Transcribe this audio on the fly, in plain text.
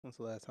When's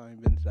the last time you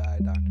been to the eye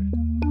doctor?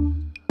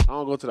 I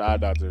don't go to the eye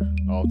doctor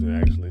often,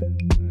 actually.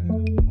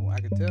 Oh, I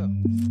could tell.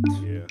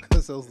 Yeah.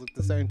 Cause those look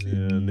the same to Yeah,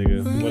 you.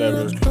 nigga,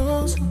 whatever.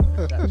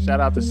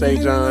 Shout out to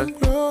St. John.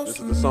 This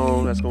is the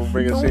song that's going to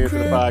bring us into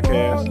the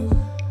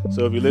podcast.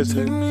 So if you're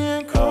listening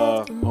on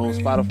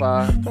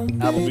Spotify,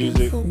 Apple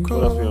Music, what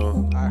else we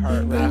on?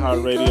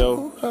 iHeartRadio.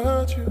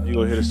 You're going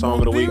to hear the song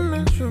of the week.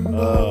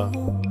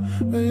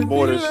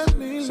 Borders,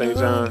 St.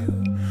 John.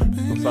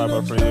 I'm sorry,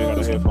 my friend, you ain't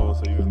got the headphones,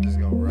 so you just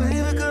going to run.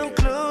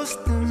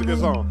 It's a good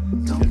song.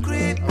 It's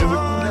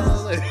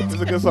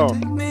a good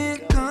song.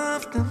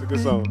 It's a good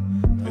song.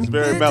 It's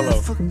very mellow.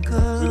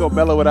 We're gonna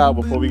mellow it out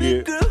before we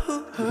get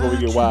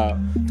wild.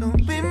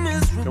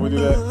 Can we do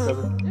that,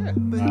 cousin?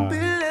 Yeah.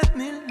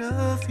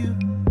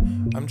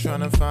 I'm trying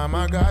to find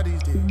my God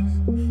these days.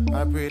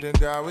 I pray to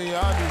God we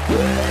all do.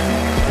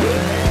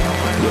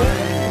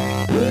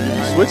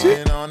 Switch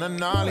it?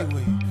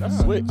 That's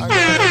Switch.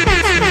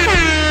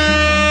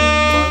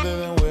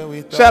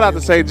 Shout out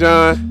to St.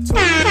 John.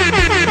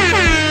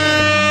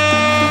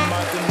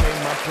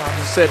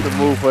 Set the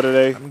mood for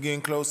today. I'm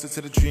getting closer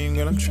to the dream,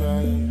 girl, I'm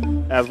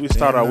trying. As we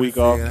start our week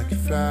off.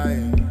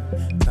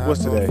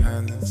 What's today? We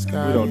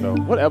don't know.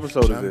 What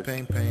episode is it?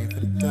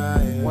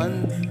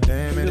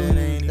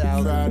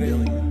 1,000,000,000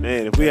 billion.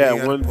 Man, if we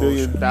had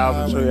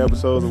 1,000,000,000 trillion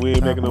episodes and we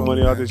ain't making no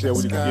money off this shit,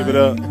 we need to give it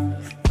up.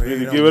 We need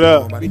to give it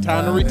up. Be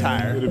time to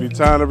retire. It'll be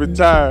time to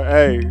retire.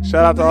 Hey,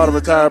 shout out to all the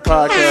retired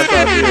podcasts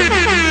out there.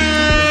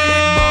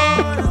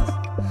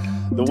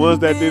 The ones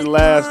that didn't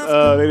last,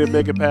 they didn't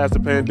make it past the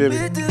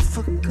pandemic.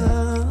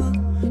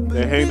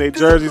 They hang their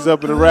jerseys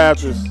up in the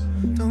Raptors.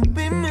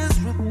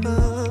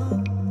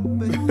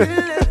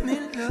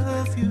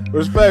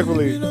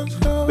 Respectfully,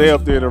 they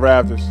up there in the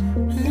Raptors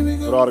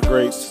with all the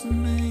greats.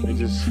 They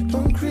just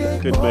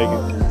couldn't make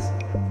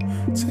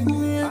it.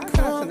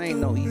 Podcasting ain't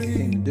no easy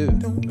thing to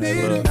do.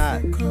 Hey, look. It's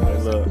not. It's Hey, a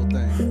look. simple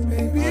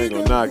thing. I ain't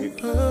gonna knock it.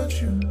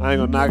 I ain't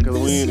gonna knock it because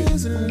we in it.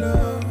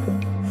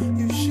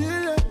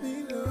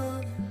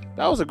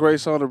 That was a great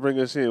song to bring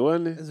us in,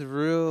 wasn't it? It's a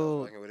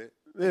real.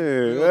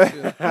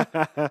 Yeah. I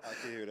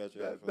can hear that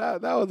you have.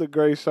 that was a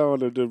great song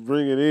to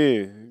bring it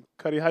in.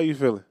 Cuddy, how you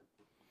feeling?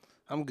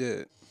 I'm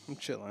good. I'm You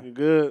chilling.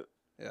 good?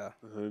 Yeah.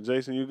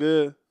 Jason, you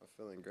good? I'm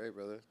feeling great,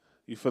 brother.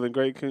 You feeling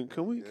great? Can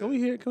we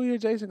hear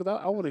Jason?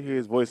 Because I want to hear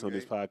his voice on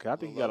this podcast. I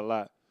think he got a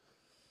lot.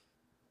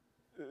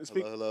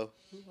 Speak. Hello.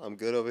 I'm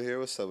good over here.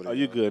 What's up with Oh,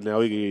 you? you good now?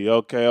 We can hear you.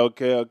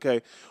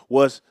 Okay.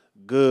 What's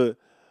good?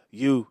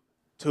 You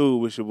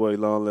too. It's your boy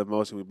Long Live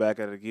Motion. We back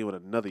at it again with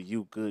another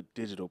You Good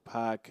Digital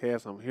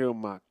podcast. I'm here with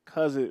my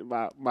cousin,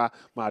 my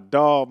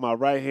dog, my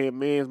right hand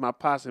man's, my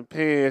pots and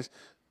pans.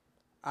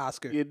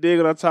 Oscar. You dig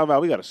what I'm talking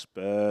about? We got a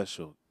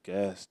special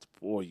guest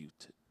for you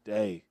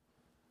today.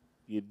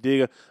 You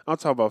dig? I'm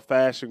talking about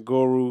fashion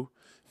guru,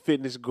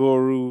 fitness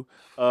guru.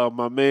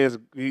 My man's,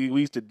 we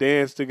used to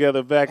dance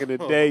together back in the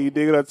day. You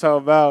dig what I'm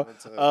talking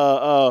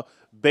about?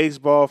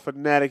 Baseball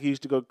fanatic. He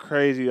used to go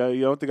crazy.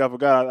 You don't think I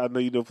forgot? I know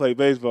you don't play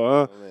baseball,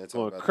 huh? Oh, man,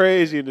 Going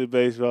crazy into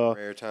baseball.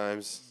 Rare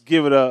times.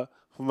 Give it up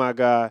for my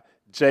guy,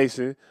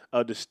 Jason,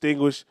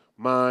 Distinguished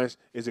Minds.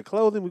 Is it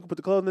clothing? We can put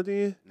the clothing at the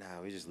end? Nah,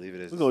 we just leave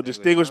it as We're going to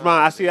Distinguished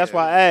Minds. I see, that's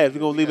why I asked.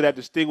 We're going to leave it at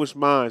Distinguished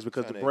Minds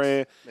because the Trying to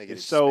brand make it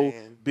is so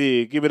expand.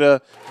 big. Give it a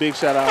big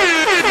shout out to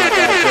my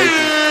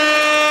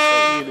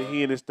guy, Jason.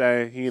 He in his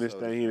thing.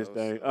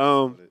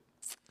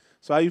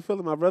 So how you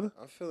feeling, my brother?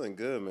 I'm feeling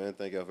good, man.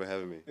 Thank y'all for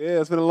having me. Yeah,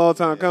 it's been a long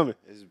time coming.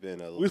 It's been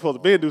a We supposed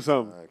to be and do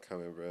something. time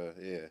coming, bro.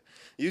 Yeah.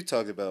 You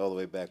talked about all the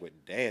way back with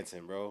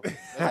dancing, bro.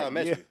 That's how I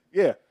met you.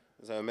 Yeah,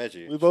 That's how I met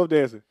you. we both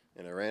dancing.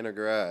 In a random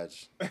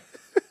garage.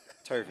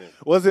 Turfing.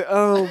 Was it,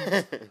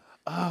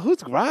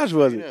 whose garage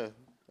was it? Yeah.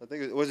 I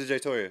think it was it Jay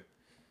Toria?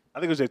 I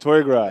think it was Jay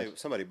Tory garage. Hey,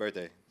 somebody's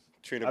birthday.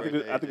 Trina I think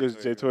birthday. it was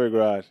Jay Toria. Tory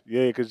garage.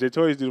 Yeah, because Jay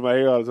Tory's doing my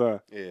hair all the time.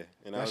 Yeah.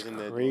 And I That's was in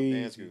that little crazy.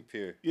 dance group,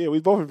 Pier. Yeah, we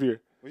both in Pier.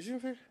 Was you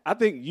in Pier? I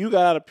think you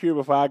got out of Pier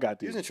before I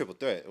got You was there. in Triple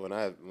Threat when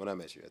I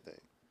met you, I think.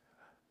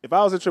 If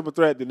I was in Triple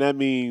Threat, then that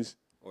means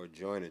Or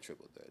joining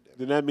Triple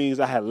Threat.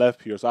 I had left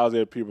Pier, so I was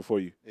at Pier before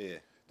you. Yeah.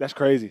 That's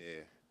crazy.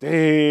 Yeah.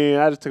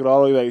 Damn, I just took it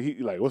all the way back. He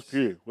like, what's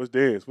Pier? What's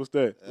dance? What's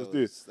that? What's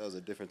this? That was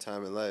a different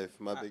time in life.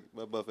 My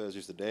buff ass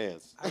used to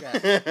dance.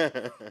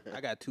 I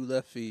got 2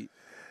 left feet.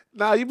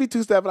 Nah, you be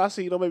two-stepping. I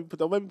see you. Don't make me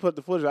put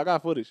the footage. I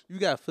got footage. You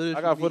got footage.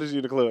 I got footage of you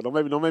in the club. Don't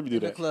make me do in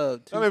the that.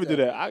 club. Don't make me do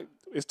that.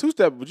 It's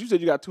two-step, but you said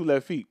you got 2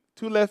 left feet.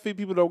 2 left feet,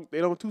 people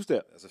don't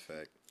two-step. That's a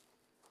fact.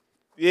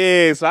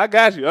 Yeah, so I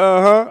got you.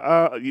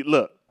 You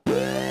look.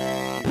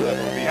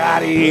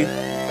 Got it.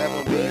 Clap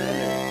on beat in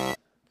there.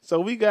 So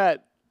we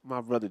got my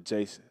brother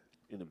Jason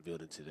in the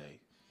building today.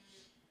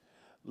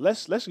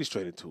 Let's get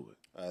straight into it.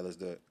 All right, let's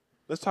do it.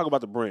 Let's talk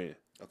about the brand.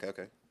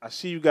 Okay. I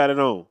see you got it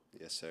on,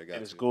 Yes, sir. Got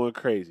and it's you. going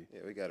crazy.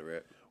 Yeah, we got it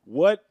right.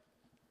 What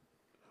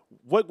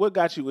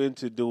got you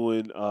into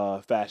doing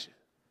fashion?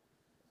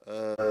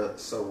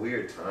 So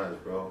weird times,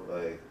 bro.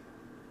 Like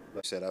I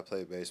said, I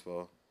played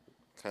baseball,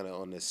 kind of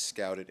on the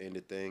scouted end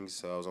of things.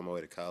 So I was on my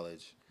way to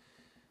college,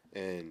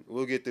 and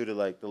we'll get through the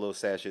little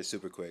sad shit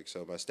super quick.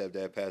 So my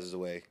stepdad passes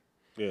away,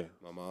 Yeah.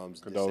 My mom's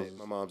Condolences.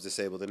 my mom's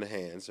disabled in the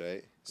hands,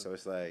 right? So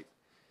it's like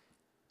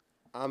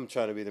I'm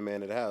trying to be the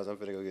man of the house. I'm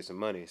finna go get some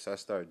money. So I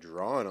started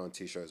drawing on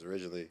T-shirts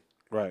originally.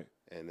 Right.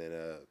 And then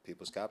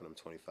people copping them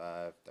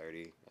 25,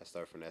 30. I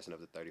started finessing up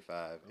to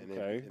 35. And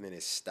then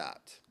it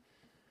stopped.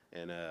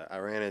 And I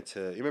ran into,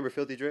 you remember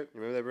Filthy Drip?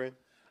 You remember that brand?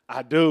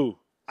 I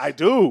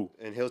do.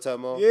 In Hilltop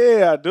Mall?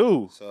 Yeah, I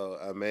do. So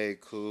I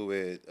made cool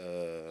with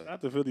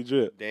Not the filthy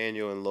drip.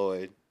 Daniel and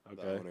Lloyd,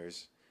 the Okay.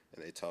 owners.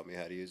 And they taught me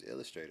how to use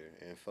Illustrator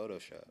and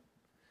Photoshop.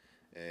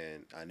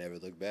 And I never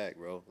looked back,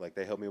 bro. Like,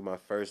 they helped me with my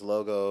first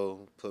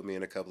logo, put me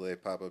in a couple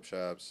of pop-up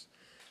shops,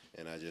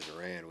 and I just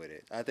ran with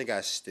it. I think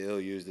I still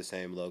use the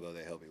same logo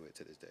they helped me with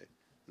to this day.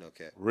 No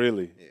cap.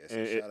 Really? Yeah,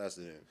 so shout outs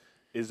to them.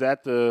 Is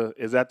that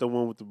the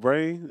one with the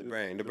brain? The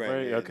brain.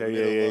 Okay,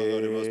 Yeah,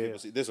 yeah. That most people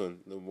see. This one,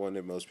 the one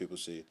that most people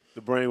see.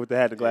 The brain with the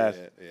hat and glass.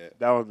 Yeah.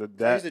 That one.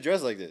 I used to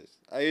dress like this.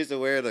 I used to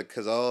wear the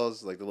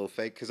Kazals, like the little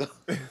fake Kazals.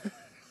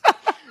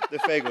 The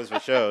fake ones for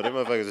sure. Them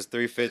motherfuckers was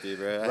 $350,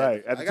 bro.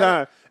 Right. At the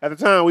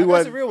time, we got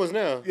wasn't. the real ones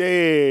now. Yeah.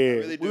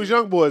 really We do. was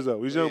young boys though.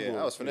 We was young boys.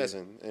 I was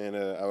finessing, and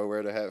I would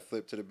wear the hat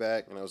flipped to the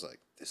back, and I was like,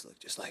 "This look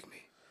just like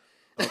me."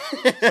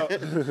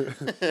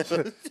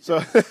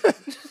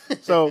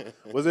 So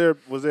was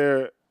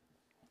there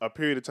a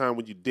period of time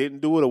when you didn't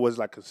do it, or was it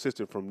like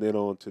consistent from then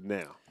on to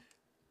now?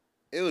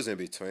 It was in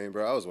between,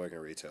 bro. I was working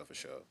retail for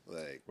sure.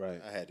 Like,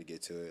 Right. I had to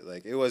get to it.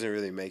 Like, it wasn't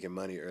really making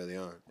money early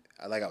on.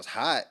 I was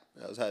hot.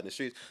 I was hot in the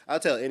streets.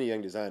 I'll tell any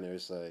young designer,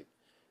 it's like,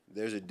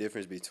 there's a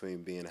difference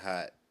between being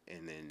hot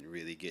and then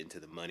really getting to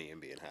the money and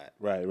being hot.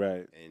 Right.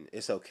 And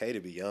it's okay to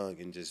be young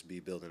and just be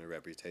building a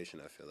reputation,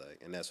 I feel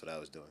like. And that's what I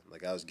was doing.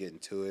 Like, I was getting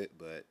to it,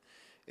 but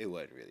it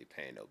wasn't really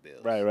paying no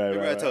bills. Right.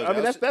 Remember I told you, I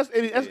mean, that's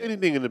yeah.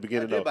 anything in the I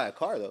beginning did though. buy a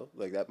car, though.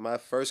 Like, my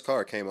first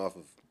car came off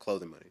of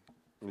clothing money.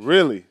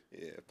 Really?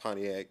 Yeah,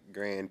 Pontiac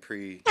Grand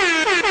Prix.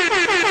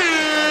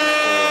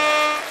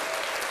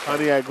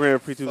 Pontiac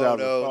Grand Prix Photo.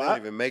 They 2004. don't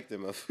even make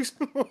them motherfuckers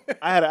anymore.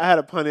 I had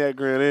a Pontiac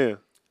Grand Am.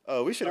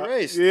 Oh, we should have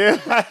raced. Yeah,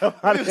 I had a We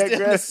was Pontiac doing the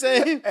Grand.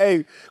 same.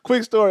 Hey,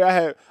 quick story.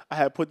 I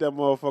had put that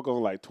motherfucker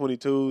on like I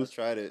 22s.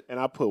 tried it. And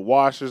I put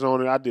washers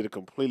on it. I did it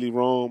completely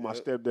wrong. My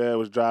Yep. stepdad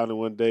was driving it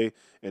one day,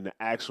 and the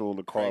axle on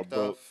the car Cranked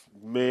broke. off.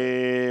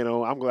 Man,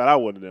 I'm glad I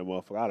wasn't in that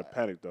motherfucker. I'd have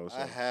panicked though. So.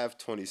 I have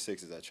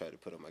 26s I tried to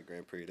put on my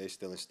Grand Prix. They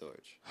still in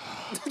storage.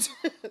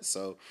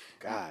 So,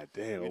 God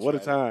damn, we what a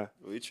tried time.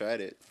 it. We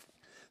tried it.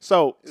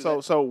 So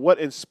was what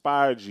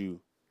inspired you?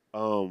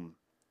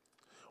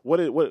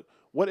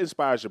 What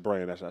inspires your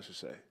brand? That's what I should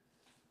say.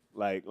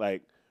 Like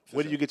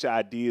where do you get your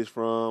ideas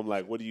from?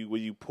 Like where do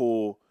you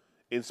pull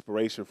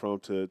inspiration from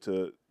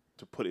to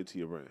put into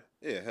your brand?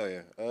 Yeah, hell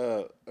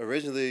yeah.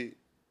 Originally,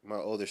 my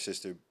older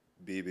sister,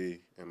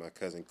 BB, and my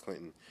cousin,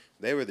 Quentin,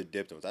 they were the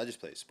dipped ones. I just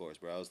played sports,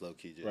 bro. I was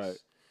low-key just Right.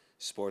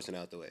 sports and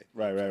out the way.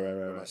 Right.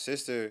 My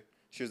sister,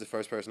 she was the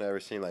first person I ever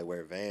seen, like,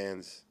 wear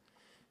Vans.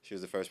 She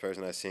was the first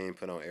person I seen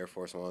put on Air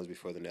Force Ones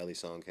before the Nelly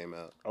song came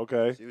out.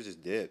 Okay. She was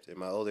just dipped. And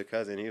my older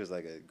cousin, he was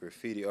like a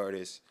graffiti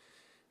artist.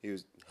 He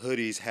was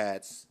hoodies,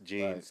 hats,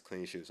 jeans, Right.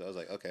 clean shoes. So I was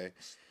like, okay.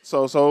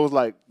 So it was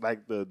like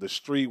the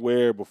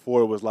streetwear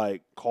before it was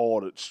like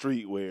called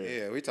streetwear.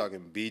 Yeah, we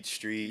talking Beach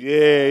Street.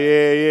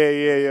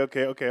 Yeah.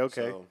 Okay.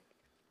 So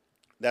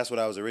that's what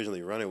I was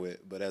originally running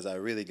with. But as I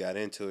really got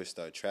into it,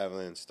 started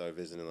traveling, started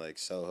visiting like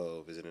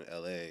Soho, visiting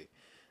LA,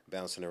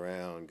 bouncing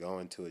around,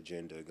 going to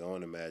Agenda,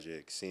 going to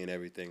Magic, seeing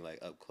everything like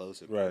up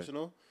close and Right.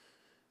 personal,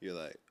 you're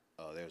like,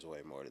 oh, there's way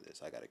more to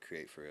this. I got to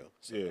create for real.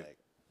 So Yeah. like,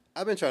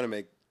 I've been trying to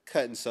make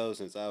cut and sew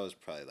since I was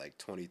probably like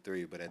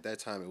 23, but at that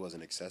time it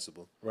wasn't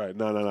accessible. Right.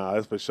 No.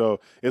 That's for sure.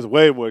 It's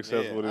way more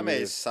accessible Man, than I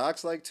made it is.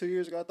 socks like 2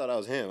 years ago. I thought I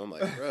was him. I'm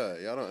like,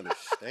 bruh, y'all don't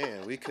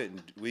understand. We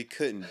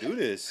couldn't do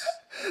this.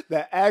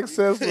 The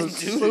access couldn't was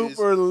do this.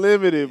 super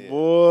limited, Yeah.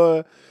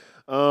 boy.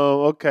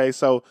 Okay,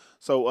 so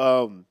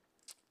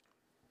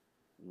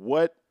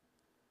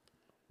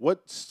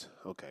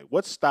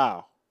what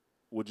style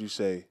would you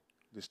say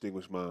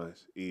Distinguished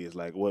Minds is?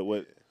 Like what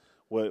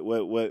what's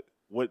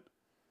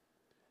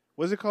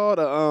it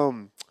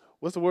called?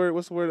 What's the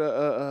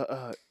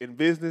word in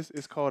business?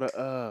 It's called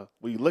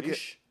when you look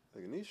Niche?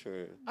 Like a niche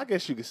or? I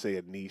guess you could say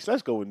a niche.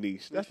 Let's go with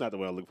niche. That's not the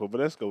word I'm looking for,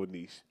 but let's go with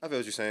niche. I feel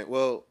what you're saying.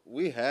 Well,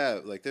 we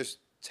have like there's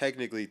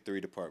technically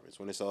 3 departments.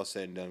 When it's all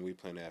said and done, we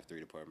plan to have 3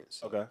 departments.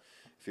 So Okay.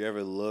 if you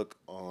ever look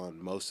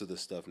on most of the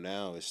stuff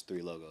now, it's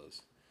 3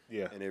 logos,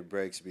 Yeah. and it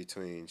breaks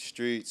between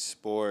street,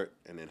 sport,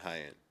 and then high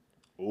end.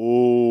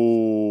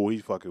 Oh,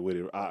 he's fucking with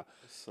it.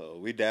 So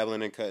we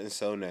dabbling in cut and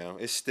sew now.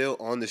 It's still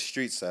on the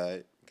street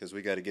side because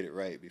we got to get it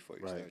right before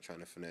you Right. start trying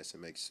to finesse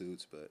and make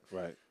suits. But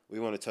Right. we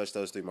want to touch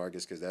those 3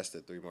 markets because that's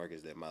the 3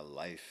 markets that my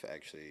life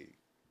actually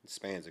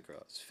spans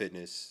across: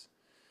 fitness,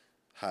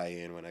 high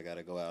end when I got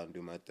to go out and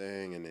do my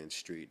thing, and then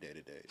street day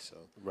to day. So,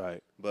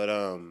 Right. but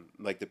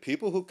like the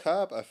people who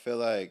cop, I feel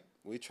like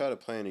we try to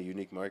play in a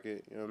unique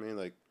market. You know what I mean?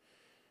 Like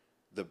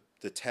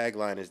the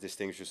tagline is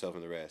distinguish yourself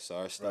from the rest. So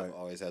our stuff Right.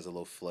 always has a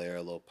little flair,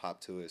 a little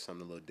pop to it,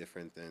 something a little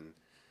different than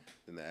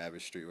the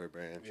average streetwear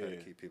brand. Trying Yeah.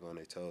 to keep people on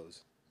their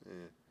toes. Yeah.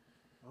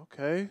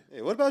 Okay.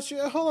 Hey, what about you?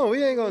 Hold on,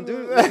 we ain't gonna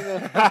do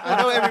it.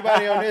 I know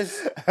everybody on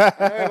this.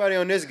 Everybody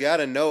on this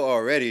gotta know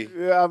already.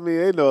 Yeah, I mean,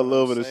 they know a Know what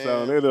little I'm bit of saying?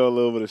 something. They know a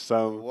little bit of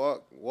something.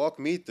 Walk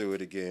me through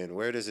it again.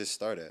 Where does it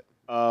start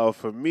at?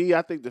 For me,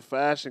 I think the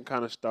fashion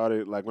kind of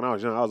started like when I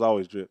was young. I was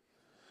always dripped.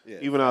 Yeah,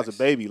 Even when I was a facts.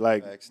 baby,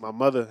 like Facts. my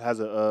mother has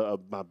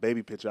my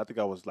baby picture. I think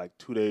I was like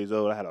 2 days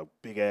old. I had a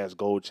big ass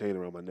gold chain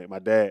around my neck. My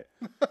dad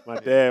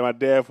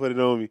put it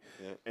on me,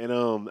 Yeah.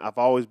 and I've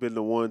always been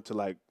the one to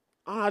like.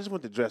 I just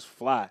want to dress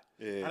fly.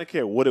 Yeah. I didn't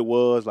care what it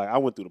was. Like I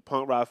went through the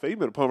punk rock phase. You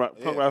been the punk rock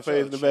for phase sure.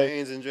 in the back.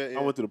 Chains and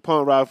I went through the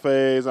punk rock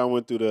phase. I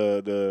went through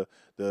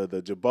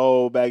the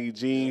Jabot baggy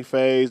jean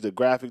phase, the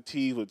graphic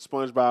tees with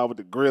SpongeBob with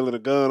the grill and the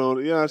gun on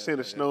it. You know what I'm saying?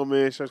 The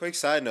snowman shirts. Quick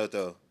side note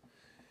though,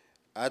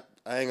 I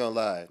ain't gonna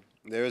lie.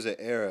 There was an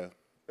era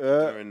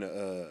Uh, during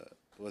the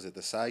was it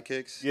the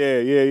sidekicks?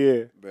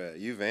 yeah. Bruh,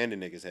 you Vanda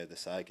niggas had the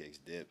sidekicks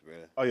dip,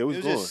 bruh. Oh, yeah, we was It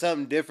was going. just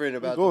something different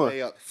about the going.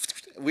 way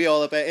we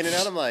all up at In and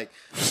Out. I'm like,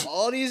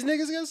 all these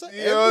niggas got side.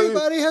 You know what I mean?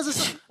 Everybody has a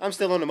side. I'm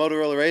still on the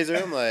Motorola Razor.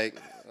 I'm like,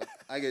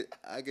 I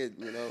get,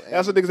 you know.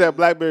 That's what niggas had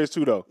Blackberries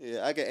too, though.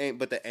 Yeah, I get aim,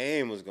 but the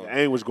aim was going. The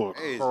aim was going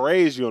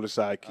crazy on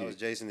the I was sidekick.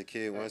 Jason the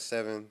Kid,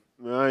 1-7.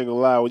 Man, I ain't gonna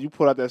lie. When you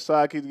pull out that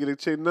sidekick to get a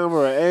chick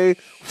number, aim,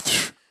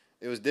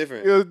 It was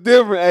different. it was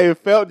different. Hey, it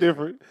felt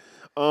different.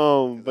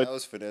 But But I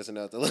was finessing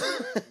out the.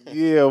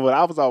 yeah, but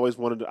I was always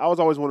one of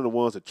the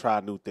ones to try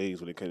new things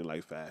when it came to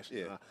like fashion.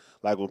 Yeah.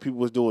 Like when people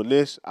was doing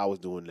this, I was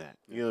doing that.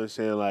 You know what I'm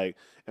saying? Like,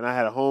 and I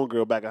had a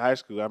homegirl back in high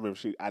school. I remember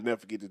I never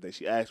forget this day.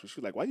 She asked me, she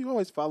was like, "Why you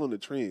always following the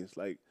trends?"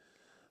 Like,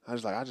 I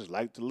just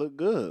like to look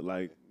good.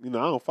 Like, you know,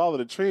 I don't follow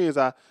the trends.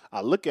 I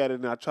look at it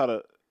and I try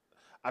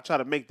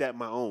to make that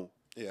my own.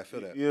 Yeah, I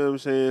feel that. You know what I'm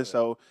saying?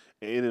 So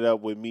it ended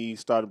up with me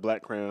starting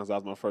Black Crowns. That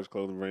was my first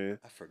clothing brand.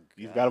 I forgot.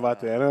 You forgot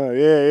about that, huh?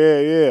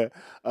 Yeah.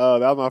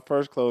 That was my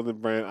first clothing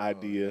brand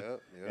idea.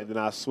 Yep. And then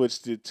I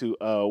switched it to,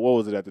 what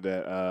was it after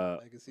that?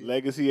 Legacy.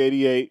 Legacy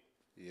 88.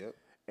 Yep.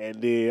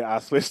 And then I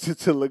switched it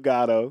to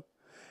Legato.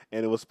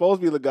 And it was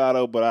supposed to be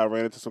Legato, but I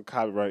ran into some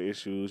copyright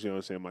issues. You know what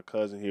I'm saying? My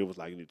cousin here was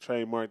like, you need to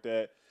trademark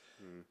that.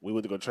 We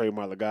went to go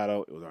trademark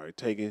Legato. It was already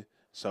taken.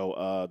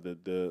 So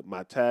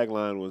my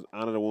tagline was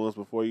honor the ones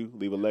before you,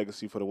 leave a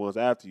legacy for the ones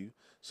after you.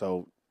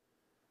 So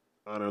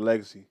honor and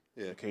legacy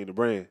became the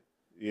brand.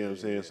 You know what I'm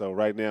saying? Yeah. So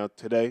right now,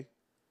 today,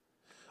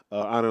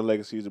 honor and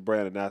legacy is a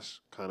brand, and that's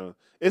kind of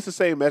it's the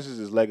same message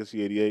as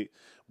Legacy 88,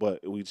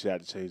 but we just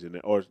had to change the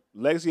name. Or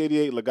Legacy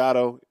 88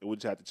 Legato, we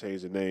just had to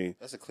change the name.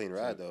 That's a clean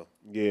ride though.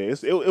 Yeah,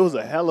 it was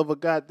a hell of a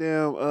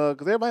goddamn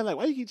because everybody like,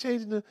 why you keep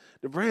changing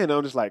the brand?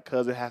 I'm just like,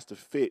 cause it has to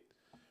fit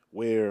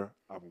where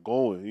I'm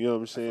going. You know what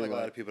I'm I saying? feel like a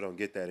lot of people don't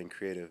get that in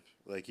creative.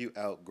 Like you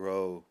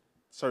outgrow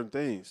certain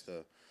things,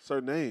 stuff.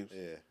 certain names.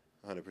 Yeah,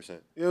 100%.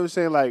 You know what I'm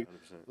saying? Like, 100%.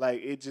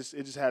 like it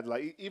just had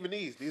like even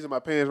these are my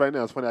pants right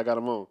now. It's funny I got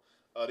them on.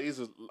 These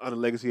are on the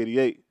Legacy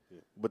 88,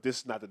 but this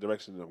is not the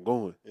direction that I'm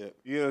going. Yeah.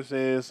 You know what I'm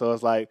saying? So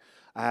it's like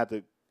I have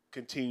to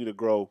continue to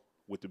grow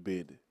with the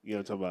bend. You know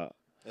what I'm talking about?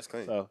 That's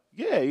clean. So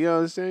yeah, you know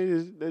what I'm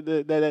saying?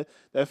 Just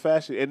that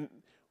fashion. And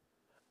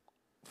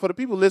for the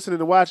people listening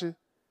and watching,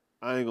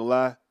 I ain't gonna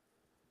lie.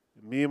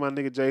 Me and my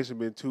nigga Jason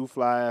been two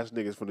fly ass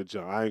niggas from the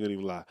jump. I ain't gonna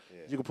even lie.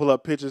 Yeah. You can pull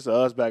up pictures of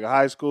us back in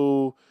high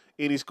school,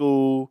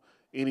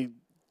 any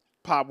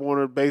Pop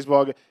Warner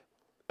baseball game.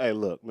 Hey,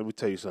 look, let me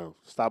tell you something.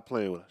 Stop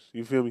playing with us.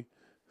 You feel me?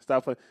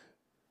 Stop playing.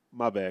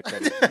 My bad,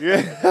 Cuddy.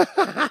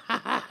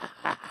 Yeah.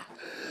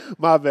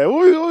 My bad.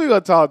 What we gonna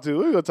talk to?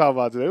 What we gonna talk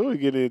about today? What we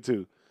getting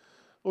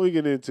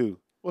into?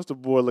 What's the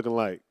board looking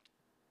like?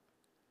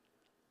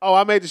 Oh,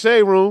 I made the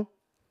shade room.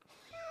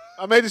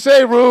 You was on the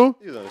shade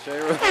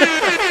room.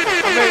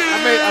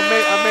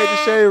 I made the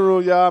shade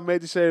room, y'all. I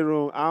made the shade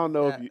room. I don't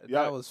know if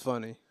y'all. That was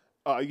funny.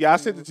 Yeah, I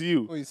sent it to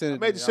you. When you sent it I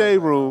to made me, the I shade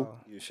was like, room. oh.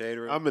 You shade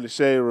room. I'm in the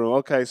shade room.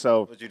 Okay,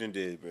 so What you done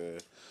did, bro?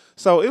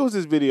 it was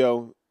this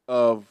video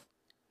of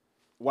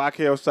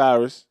YK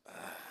Osiris.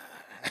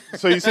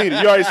 So you seen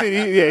it? You already seen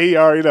it? Yeah, he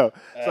already know.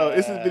 So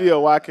it's this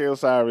video of YK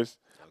Osiris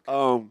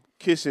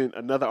kissing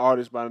another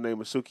artist by the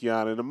name of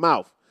Suhkiana in the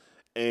mouth.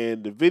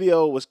 And the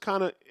video was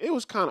kind of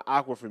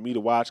awkward for me to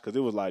watch because it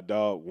was like,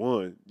 dog,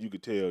 one, you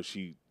could tell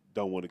she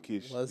don't want to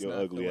kiss Was your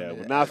not ugly feeling ass. it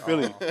But not at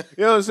feeling all. it.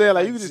 You know what I'm saying?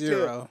 Like you Like could just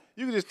zero. tell.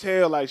 You could just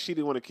tell like she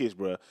didn't want to kiss,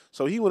 bro.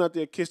 So he went out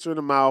there, kissed her in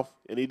the mouth,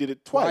 and he did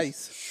it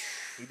twice.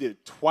 He did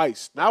it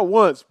twice. Not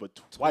once, but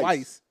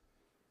twice.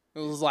 It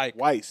was like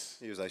Twice.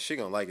 He was like, she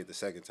gonna like it the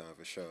second time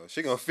for sure.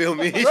 She gonna feel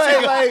me.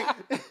 Right,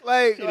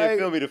 like She didn't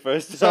feel me the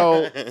first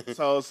time.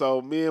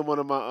 So me and one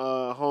of my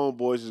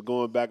homeboys is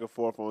going back and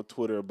forth on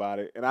Twitter about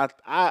it, and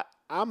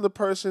I'm the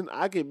person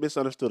I get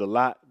misunderstood a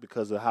lot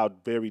because of how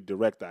very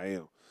direct I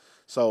am.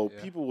 So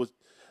people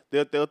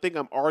they'll think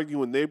I'm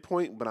arguing their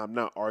point, but I'm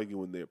not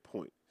arguing their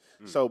point.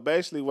 So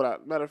basically,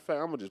 matter of fact,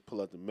 I'm gonna just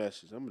pull up the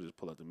message.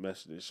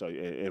 And show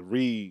you and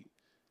read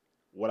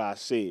what I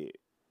said.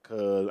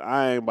 Cause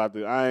I ain't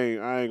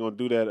gonna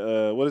do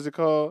that. What is it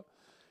called?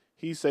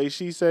 He say,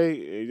 she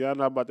say. Y'all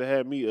not about to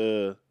have me.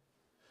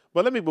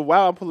 But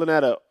while I'm pulling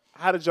that up,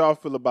 how did y'all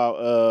feel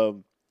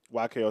about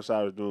YK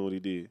Osiris doing what he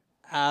did?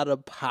 out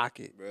of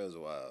pocket. Bro, it was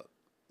wild.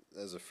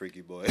 That's a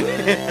freaky boy.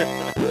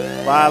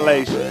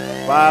 Violation.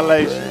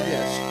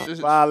 Yes,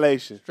 just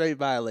Violation. straight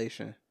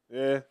violation.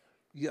 Yeah.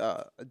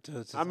 Yeah.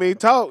 I mean,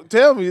 tell me.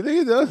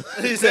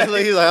 Nigga. He's like,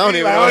 I don't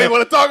even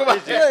want to talk about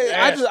it. Hey,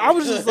 I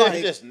was just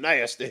like, just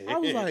nasty. I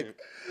was like,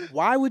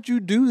 why would you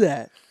do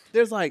that?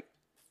 There's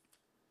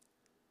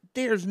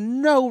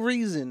no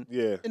reason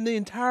Yeah. in the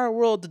entire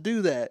world to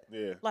do that.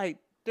 Yeah. Like,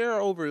 there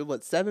are over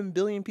 7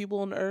 billion people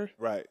on the earth.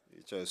 Right.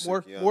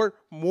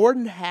 More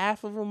than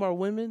half of them are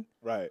women.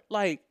 Right.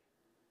 Like,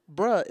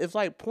 bruh, if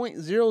like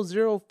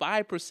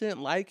 0.005%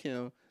 like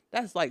him,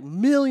 that's like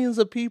millions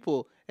of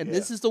people. And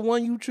this is the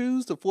one you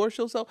choose to force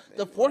yourself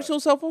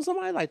yourself on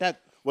somebody like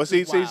that. Well,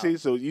 see. Wow.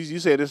 So you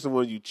said this is the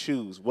one you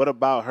choose. What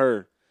about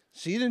her?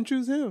 She didn't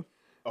choose him.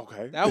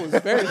 Okay. That was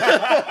very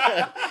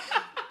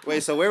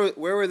Wait, so where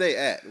were they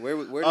at?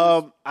 Where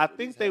I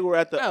think they were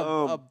at the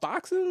a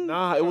boxing.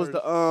 Nah, it was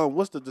the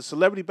what's the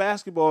celebrity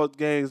basketball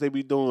games they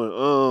be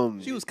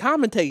doing. She was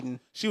commentating.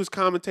 She was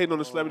commentating on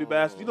the celebrity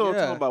basketball. You know what I'm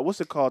Yeah. talking about? What's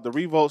it called? The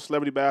Revolt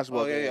Celebrity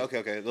Basketball. Oh yeah, game.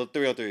 okay. Little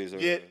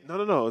 3-on-3s. Yeah,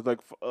 no. It's like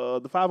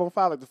the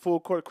 5-on-5, like the full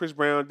court. Chris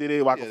Brown did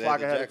it. Waka Yeah, Flocka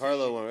the had Jack it.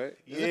 Harlow one, right?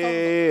 Is it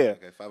Yeah. 5-on-5?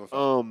 Okay,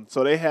 5-on-5.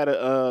 So they had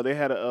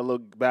a little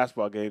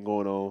basketball game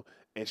going on,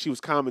 and she was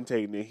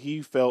commentating, and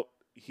he felt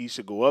he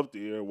should go up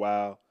there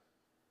while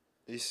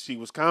she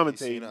was He's commentating.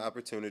 seen an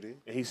opportunity.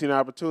 And he seen an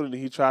opportunity.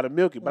 He tried to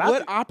milk it, but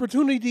What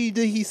opportunity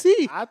did he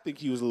see? I think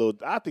he was a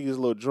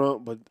little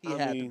drunk. But He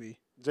had to be.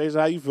 Jason,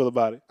 how you feel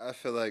about it? I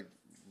feel like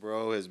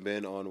bro has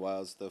been on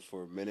wild stuff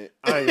for a minute.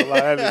 I ain't gonna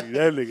lie, that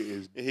nigga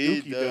is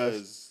He dookie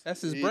does.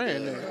 That's his he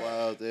brand, does nigga.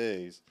 wild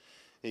things.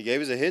 He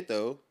gave us a hit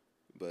though,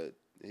 but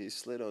he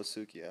slid on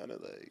Suhkiana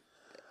like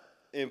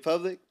in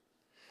public.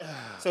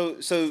 So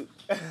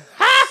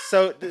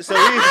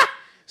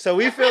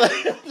we feel like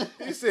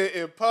He said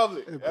in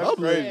public. That's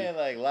public? crazy. saying,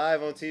 like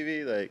live on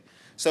TV, like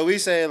so we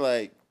saying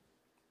like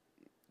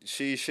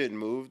she shouldn't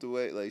move the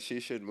way like she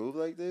should move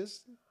like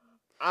this.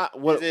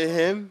 What? Is it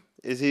him?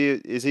 Is he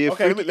a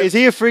Okay, freaky, is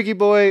he a freaky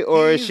boy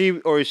or is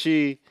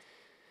she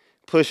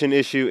push an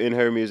issue in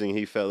her music and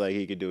he felt like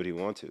he could do what he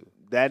want to?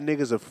 That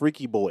nigga's a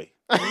freaky boy.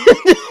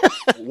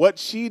 What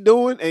she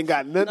doing ain't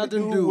got nothing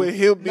to do with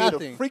him being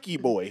Nothing. a freaky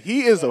boy.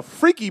 He is a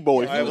freaky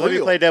boy. All right, For let me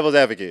real. play devil's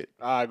advocate.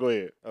 All right, go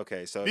ahead.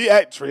 Okay, so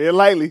Tread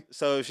lightly.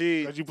 so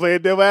she Cause you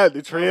playing devil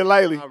advocate. Tread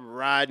lightly. I'm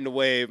riding the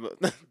wave.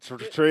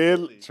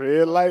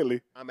 Tread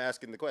lightly. I'm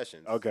asking the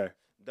questions. Okay.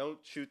 Don't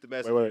shoot the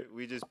messenger. wait.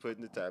 We just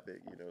putting the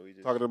topic. You know, we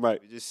just Talking to the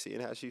mic. We just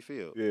seeing how she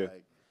feels. Yeah.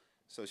 Like,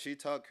 so she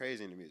talked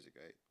crazy in the music,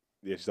 right?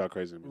 Yeah, she's all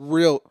crazy. To me.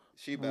 Real.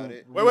 She about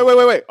it.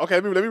 Wait. Okay,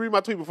 let me read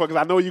my tweet before,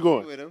 because I know where you're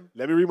going. With him.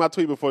 Let me read my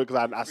tweet before,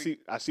 because I see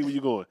where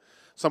you're going.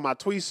 So my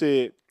tweet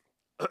said,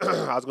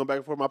 I was going back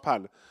and forth with my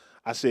partner.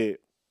 I said,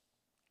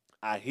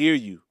 I hear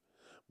you,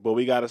 but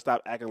we got to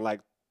stop acting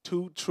like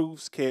two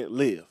truths can't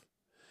live.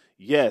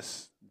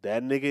 Yes,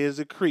 that nigga is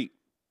a creep.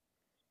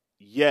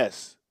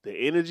 Yes, the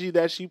energy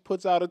that she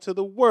puts out into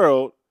the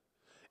world,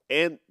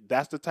 and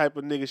that's the type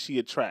of nigga she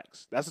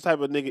attracts. That's the type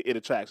of nigga it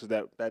attracts, is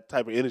that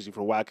type of energy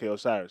from YK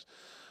Osiris.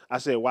 I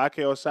said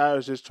YK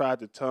Osiris just tried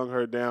to tongue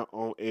her down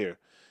on air.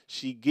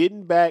 She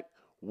getting back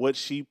what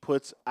she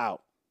puts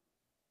out.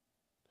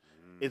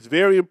 It's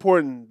very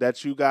important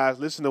that you guys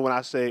listen to when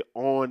I say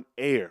on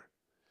air,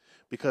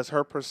 because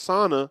her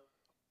persona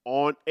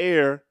on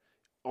air,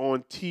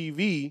 on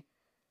TV,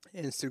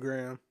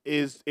 Instagram.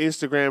 is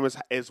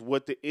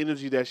what the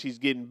energy that she's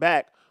getting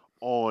back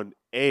on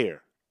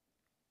air.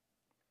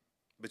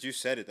 But you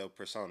said it though,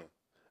 persona.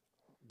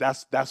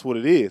 That's what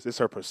it is. It's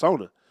her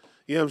persona.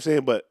 You know what I'm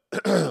saying? But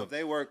So if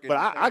they work, but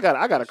I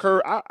got a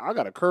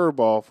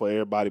curveball for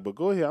everybody. But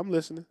go ahead, I'm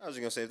listening. I was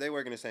just gonna say if they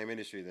work in the same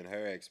industry, then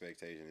her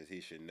expectation is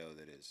he should know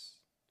that it's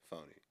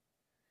phony,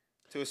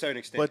 to a certain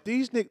extent. But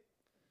these niggas,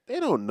 they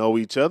don't know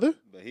each other.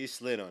 But he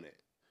slid on it.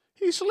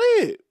 He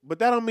slid, but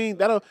that don't mean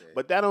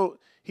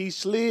he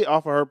slid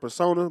off of her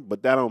persona,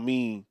 but that don't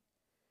mean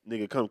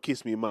nigga come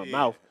kiss me in my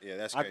mouth. Yeah,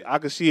 that's crazy. I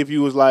could see if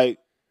you was like,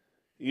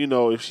 you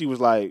know, if she was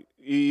like,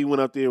 he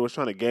went up there, was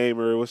trying to game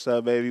her, what's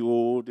up, baby?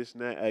 Ooh, this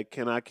and that. Hey,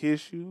 can I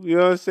kiss you? You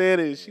know what I'm saying?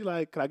 And she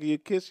like, can I give you a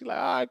kiss? She like,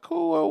 all right,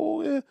 cool.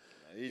 Oh, yeah.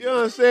 You know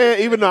what I'm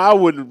saying? Even though I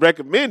wouldn't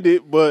recommend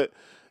it, but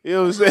you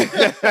know what I'm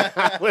saying?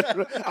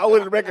 I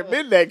wouldn't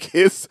recommend that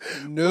kiss.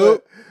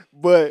 Nope.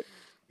 But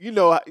you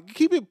know,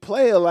 keep it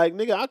player. Like,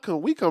 nigga,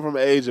 we come from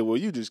an age where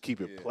you just keep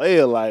it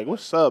player. Like,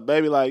 what's up,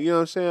 baby? Like, you know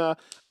what I'm saying?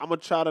 I'm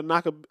going to try to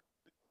knock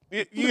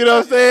you know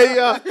what I'm saying?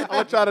 Yeah, I'm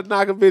going to try to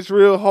knock a bitch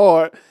real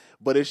hard.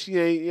 But if she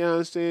ain't, you know what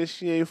I'm saying,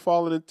 she ain't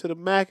falling into the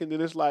Mac, and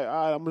then it's like,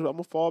 all right, I'm going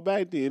to fall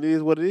back then. It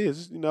is what it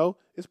is. You know,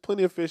 it's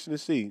plenty of fish in the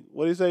sea.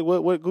 What do you say?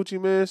 What Gucci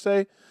Man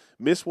say?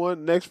 Miss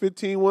one, next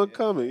 15 one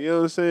coming. You know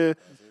what I'm saying?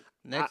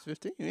 Next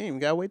 15? You ain't even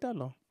got to wait that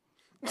long.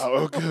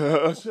 Oh,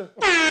 okay.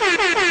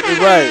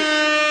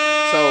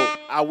 Right. So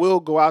I will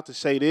go out to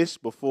say this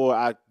before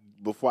I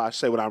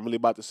say what I'm really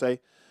about to say.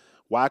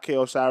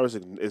 YK Osiris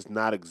is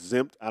not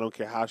exempt. I don't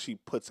care how she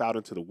puts out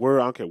into the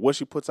world. I don't care what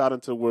she puts out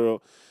into the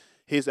world.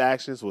 His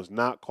actions was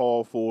not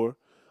called for.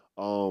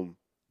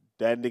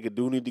 That nigga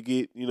do need to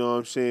get, you know what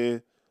I'm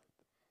saying,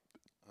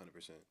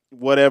 100%.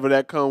 Whatever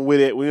that come with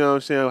it, you know what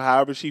I'm saying?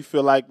 However she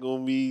feel like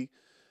gonna be,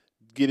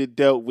 get it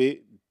dealt with.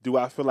 Do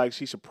I feel like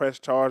she should press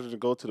charges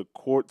and go to the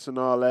courts and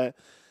all that?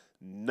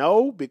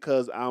 No,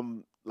 because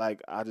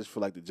I just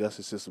feel like the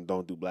justice system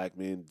don't do black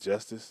men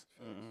justice.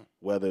 Mm-hmm.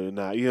 Whether or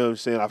not, you know what I'm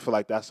saying? I feel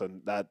like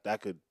that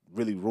could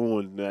really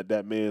ruin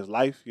that man's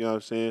life. You know what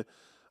I'm saying?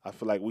 I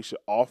feel like we should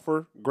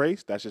offer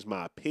grace. That's just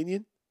my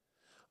opinion.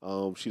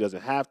 She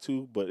doesn't have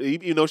to, but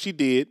you know she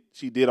did.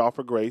 She did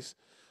offer grace.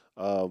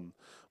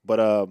 But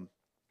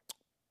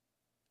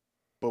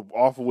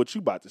offer what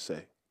you about to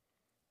say.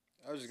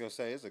 I was just gonna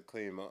say it's a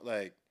clean moment.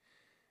 Like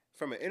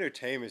from an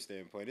entertainment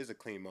standpoint, it's a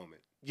clean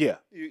moment. Yeah.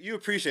 You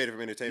appreciate it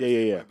from an entertainment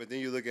standpoint, but then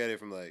you look at it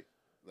from like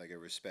a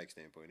respect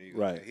standpoint. You go,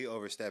 Right. Okay, he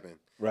overstepping.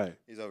 Right.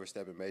 He's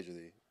overstepping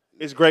majorly.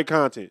 It's great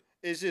content.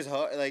 It's just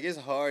hard. Like it's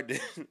hard to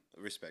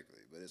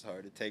respectfully, but it's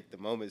hard to take the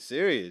moment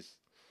serious.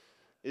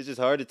 It's just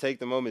hard to take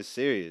the moment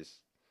serious.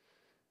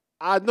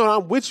 I know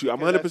I'm with you. I'm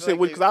 100%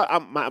 with you because I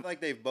feel like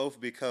they've both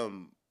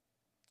become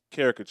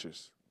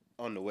caricatures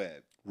on the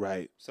web.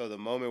 Right. So the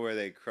moment where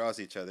they cross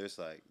each other, it's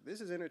like this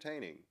is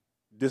entertaining.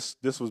 This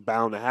was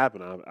bound to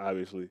happen,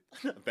 obviously.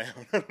 Not bound.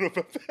 I don't know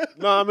about that.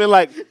 No, I mean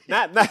like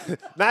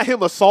not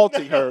him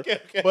assaulting her,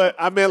 okay. but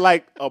I mean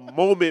like a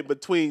moment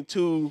between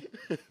two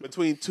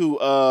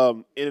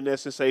internet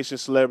sensation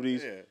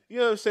celebrities. Yeah. You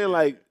know what I'm saying?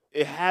 Like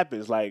it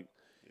happens. Like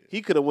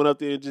he could have went up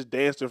there and just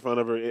danced in front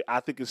of her.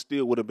 I think it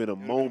still would have been a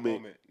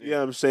moment. Yeah. You know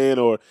what I'm saying?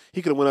 Or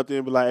he could have went up there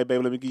and be like, "Hey,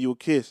 baby, let me give you a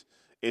kiss,"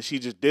 and she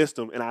just dissed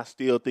him. And I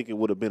still think it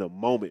would have been a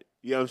moment.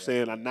 You know what I'm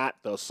saying? I'm not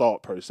the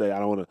assault per se. I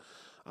don't want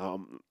to.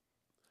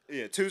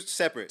 Yeah, two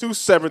separate things.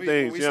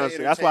 When we you know what I'm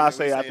saying? That's why I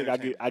say I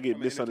think I get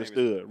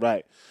misunderstood.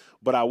 Right.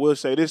 But I will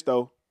say this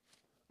though.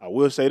 And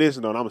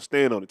I'm gonna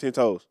stand on it 10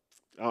 toes.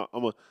 I'm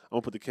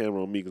gonna put the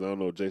camera on me because I don't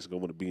know if Jason gonna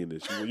want to be in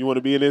this. You want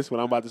to be in this?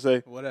 What I'm about to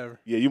say? Whatever.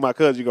 Yeah, you my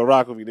cousin. You gonna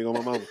rock with me, nigga,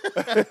 on my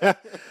mama.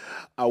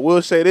 I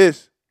will say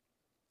this.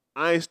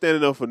 I ain't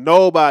standing up for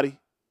nobody.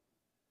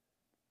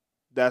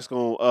 That's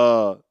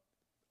gonna.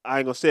 I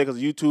ain't gonna say it because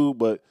of YouTube,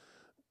 but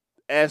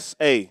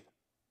S.A.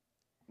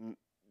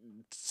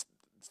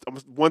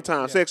 One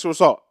time, sexual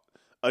assault,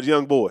 a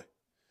young boy.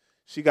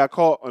 She got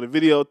caught on a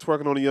video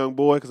twerking on a young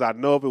boy because I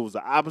know if it was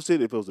the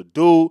opposite, if it was a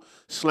dude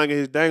slinging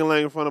his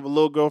dangling in front of a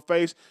little girl's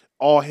face,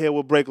 all hell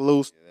would break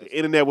loose. The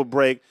internet would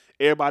break.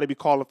 Everybody be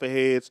calling for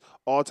heads,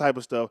 all type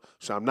of stuff.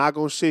 So I'm not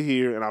going to sit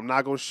here and I'm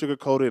not going to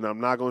sugarcoat it and I'm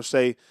not going to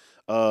say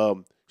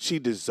she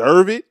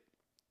deserve it.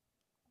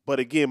 But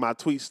again, my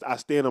tweets, I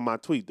stand on my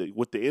tweet.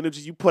 With the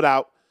energy you put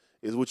out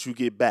is what you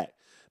get back.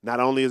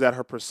 Not only is that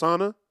her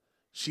persona,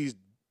 she's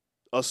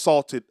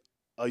assaulted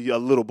a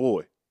little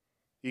boy.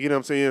 You get what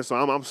I'm saying? So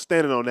I'm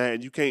standing on that,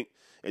 and you can't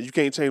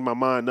change my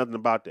mind nothing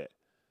about that.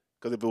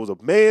 Because if it was a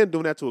man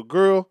doing that to a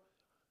girl,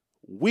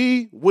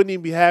 we wouldn't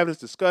even be having this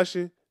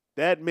discussion.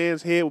 That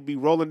man's head would be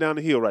rolling down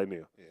the hill right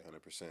now. Yeah,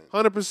 100%.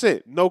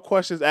 100%. No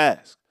questions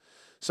asked.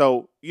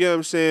 So you know what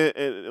I'm saying?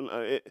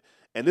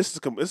 And this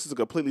is a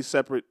completely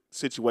separate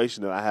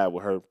situation that I have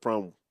with her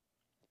from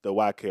the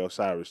YK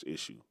Osiris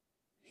issue.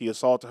 He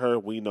assaulted her.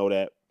 We know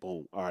that.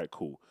 Boom. All right,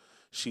 cool.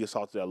 She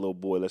assaulted that little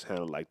boy. Let's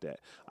handle it like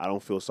that. I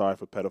don't feel sorry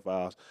for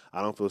pedophiles.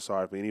 I don't feel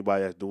sorry for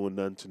anybody that's doing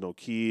nothing to no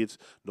kids,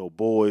 no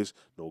boys,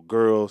 no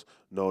girls,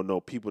 no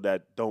people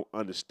that don't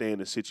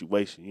understand the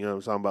situation. You know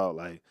what I'm talking about?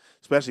 Like,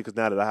 especially because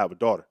now that I have a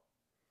daughter,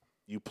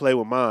 you play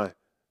with mine,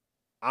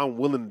 I'm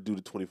willing to do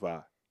the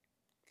 25.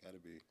 Gotta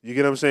be. You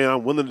get what I'm saying?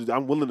 I'm willing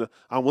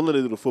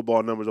to do the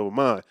football numbers over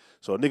mine.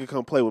 So a nigga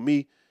come play with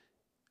me,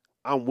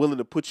 I'm willing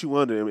to put you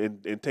under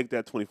and take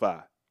that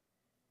 25.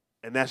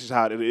 And that's just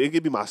how it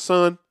could be my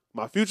son,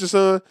 my future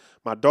son,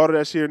 my daughter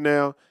that's here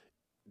now.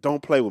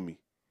 Don't play with me.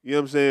 You know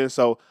what I'm saying?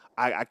 So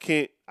I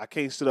can't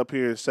sit up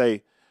here and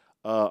say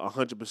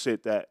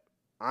 100% that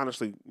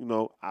honestly, you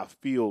know, I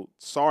feel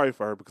sorry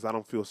for her because I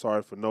don't feel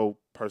sorry for no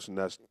person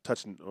that's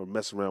touching or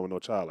messing around with no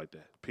child like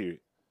that. Period.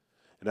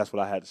 And that's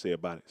what I had to say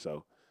about it.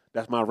 So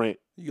that's my rant.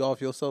 You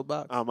off your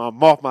soapbox? I'm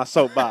off my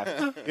soapbox. You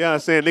know what I'm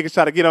saying? Niggas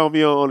try to get on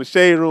me on the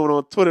Shaderoom and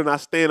on Twitter, and I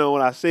stand on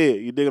what I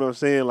said. You dig what I'm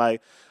saying?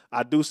 Like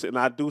I do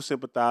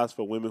sympathize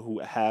for women who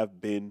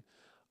have been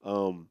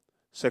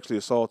sexually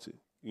assaulted.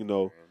 You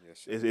know,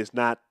 it's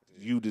not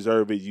you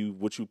deserve it.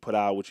 What you put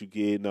out, what you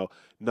get.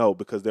 No,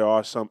 because there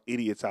are some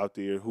idiots out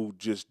there who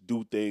just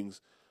do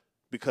things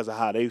because of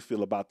how they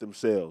feel about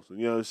themselves.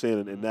 You know what I'm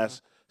saying? And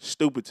that's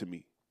stupid to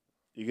me.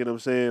 You get what I'm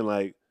saying?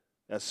 Like.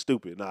 That's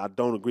stupid. Now, I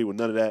don't agree with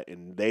none of that,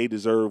 and they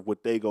deserve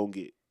what they gonna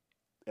get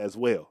as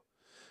well.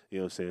 You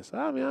know what I'm saying? So,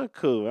 I mean, I'm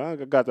cool. I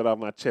got that off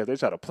my chest. They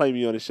try to play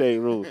me on the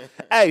Shaderoom.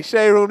 Hey,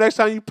 Shaderoom, next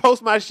time you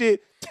post my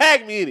shit,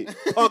 tag me in it.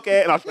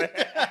 Okay.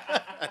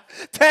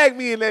 Tag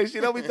me in that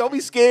shit. Don't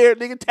be scared,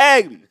 nigga.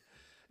 Tag me.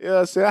 You know what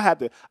I'm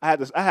saying?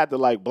 I had to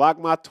like block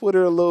my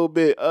Twitter a little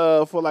bit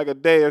for like a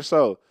day or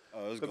so.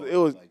 Oh,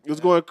 it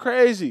was going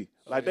crazy.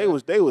 Like they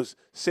was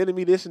sending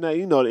me this and that,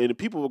 you know, and the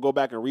people would go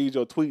back and read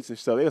your tweets and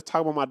stuff. They was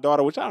talking about my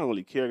daughter, which I don't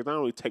really care because I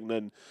don't really take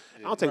nothing.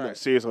 I don't take nothing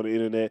serious on the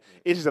internet.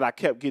 It's just that I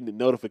kept getting the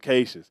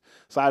notifications,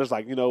 so I was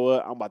like, you know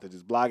what, I'm about to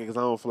just block it because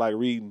I don't feel like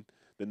reading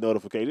the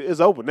notification. It's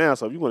open now,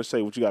 so if you want to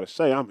say what you got to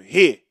say, I'm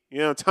here. You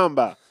know what I'm talking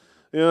about?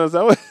 You know what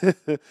I'm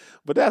saying?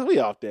 But that's we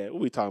off that.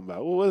 What we talking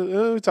about? What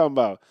we talking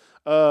about?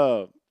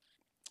 Oh,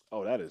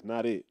 that is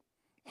not it.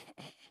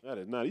 That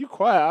is not. You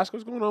quiet, Oscar.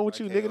 What's going on with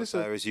you, nigga?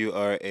 Osiris, you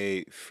are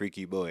a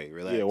freaky boy.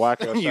 Relax. Yeah,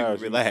 YK Osiris.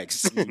 You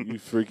relax. You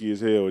freaky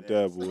as hell with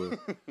that, boy.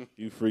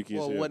 You freaky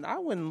as hell. When I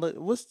went and look,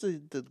 what's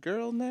the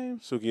girl name?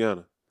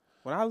 Suhkiana.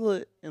 When I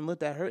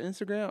looked at her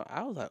Instagram,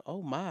 I was like,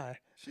 oh my.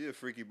 She a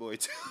freaky boy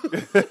too.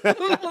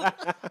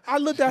 I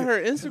looked at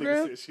her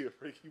Instagram. She a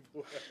freaky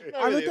boy.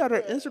 I looked at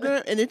her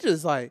Instagram, and it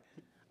just like,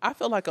 I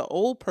felt like an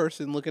old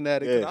person looking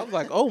at it. 'Cause I was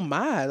like, oh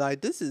my,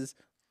 like this is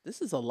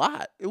a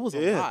lot. It was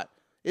a lot.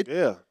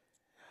 Yeah.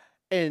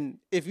 And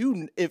if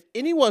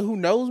anyone who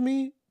knows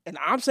me and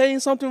I'm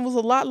saying something was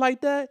a lot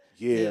like that,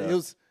 it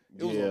was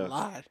a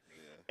lot.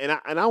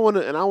 And I want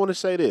to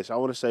say this. I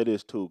want to say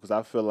this too, because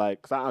I feel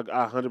like, cause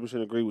I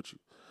 100% agree with you.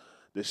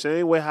 The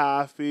same way how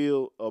I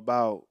feel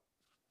about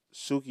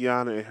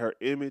Suhkiana and her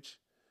image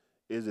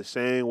is the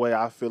same way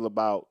I feel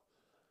about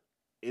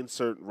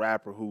insert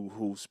rapper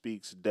who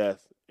speaks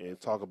death and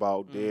talk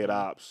about dead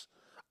ops.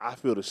 I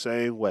feel the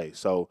same way.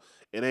 So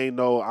it ain't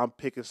no I'm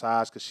picking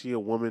sides because she a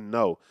woman.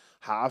 No.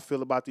 How I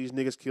feel about these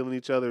niggas killing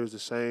each other is the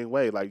same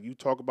way. Like, you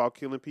talk about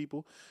killing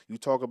people, you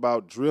talk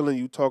about drilling,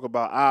 you talk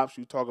about ops,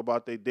 you talk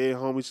about they dead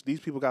homies. These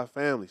people got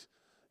families.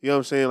 You know what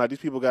I'm saying? Like, these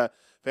people got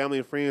family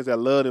and friends that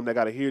love them, that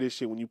got to hear this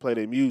shit when you play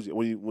their music,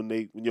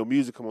 when your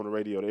music come on the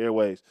radio, the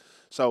airwaves.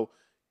 So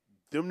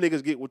them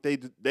niggas get what they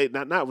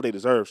not what they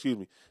deserve, excuse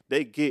me.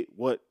 They get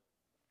what,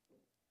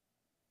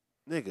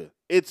 nigga,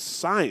 it's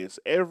science.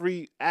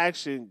 Every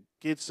action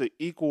gets an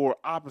equal or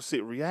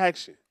opposite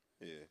reaction.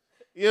 Yeah.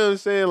 You know what I'm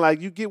saying? Like,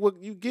 you get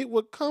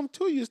what come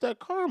to you. It's that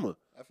karma.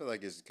 I feel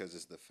like it's because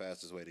it's the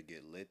fastest way to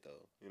get lit,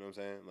 though. You know what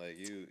I'm saying? Like,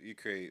 you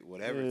create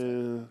whatever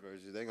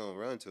version, they gonna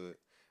run to it.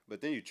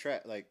 But then you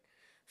trap, like,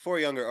 for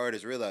younger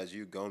artists, realize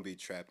you gonna be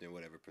trapped in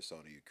whatever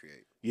persona you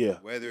create. Yeah.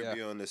 Whether it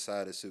be on the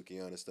side of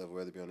Suhkiana stuff,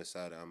 whether it be on the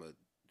side of I'm a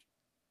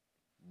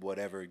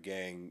whatever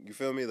gang. You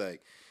feel me?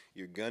 Like,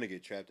 you're gonna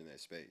get trapped in that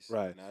space.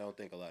 Right. And I don't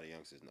think a lot of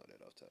youngsters know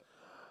that off top.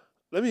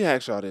 Let me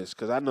ask y'all this,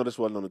 because I know this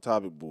wasn't on the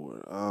topic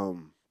board.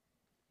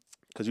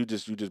 Because you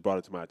just brought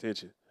it to my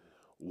attention.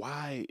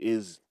 Why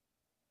is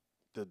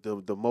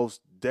the most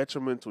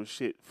detrimental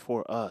shit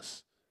for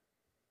us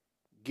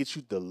get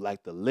you the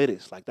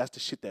littest? Like, that's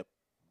the shit that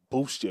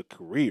boosts your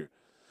career.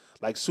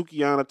 Like,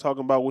 Suhkiana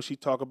talking about what she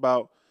talk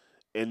about,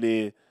 and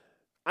then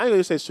I ain't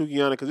gonna say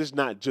Suhkiana because it's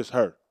not just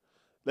her.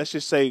 Let's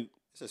just say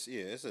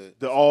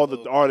all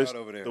the artists,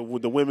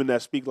 the women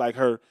that speak like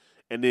her,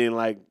 and then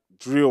like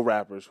drill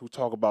rappers who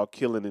talk about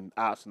killing and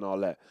ops and all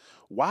that.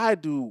 Why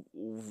do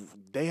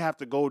they have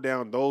to go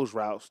down those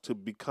routes to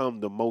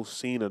become the most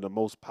seen or the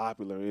most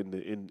popular in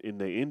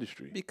the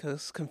industry?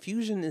 Because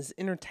confusion is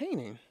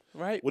entertaining,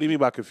 right? What do you mean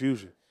by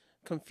confusion?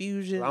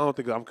 Confusion. I don't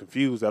think I'm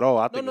confused at all.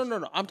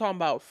 No. I'm talking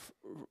about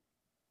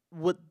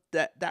what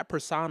that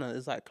persona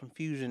is like.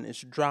 Confusion.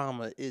 It's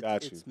drama.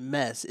 It's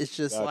mess. It's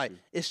just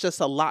it's just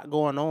a lot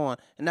going on,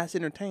 and that's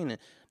entertaining.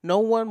 No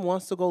one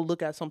wants to go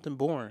look at something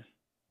boring.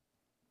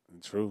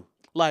 True.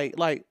 Like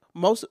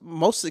most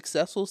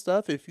successful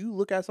stuff, if you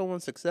look at someone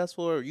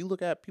successful or you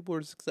look at people who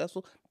are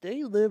successful,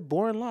 they live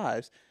boring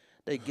lives.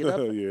 They get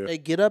up They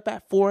get up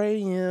at 4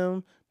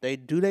 a.m. They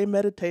do their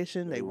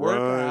meditation, they work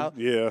out.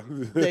 Yeah.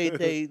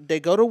 they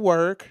go to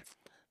work,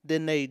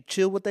 then they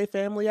chill with their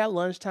family at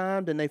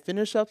lunchtime, then they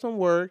finish up some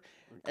work,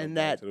 and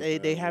that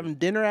they having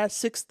dinner at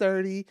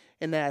 6:30,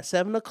 and at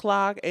 7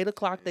 o'clock, 8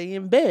 o'clock they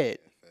in bed.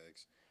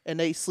 And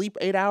they sleep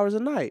 8 hours a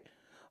night.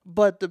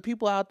 But the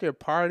people out there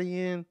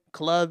partying,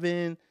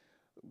 clubbing,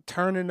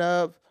 turning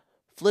up,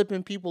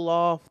 flipping people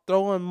off,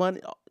 throwing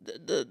money,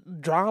 the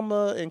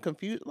drama and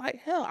confusion. Like,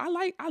 hell,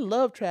 I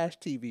love trash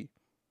TV.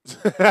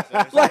 Shout out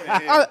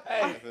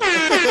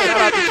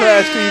to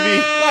trash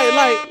TV.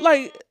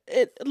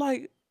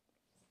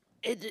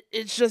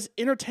 It's just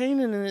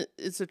entertaining and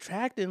it's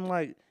attracting.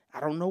 Like, I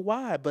don't know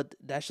why, but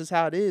that's just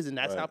how it is, and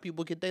that's how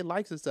people get their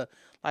likes and stuff.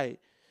 Like,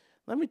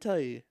 let me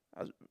tell you.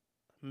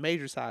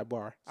 Major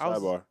sidebar. I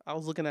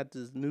was looking at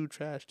this new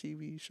trash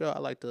TV show. I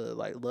like to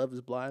Love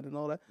Is Blind and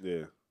all that.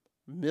 Yeah.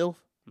 MILF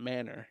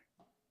Manor.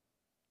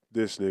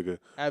 This nigga.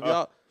 Have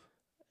y'all?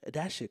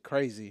 That shit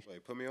crazy.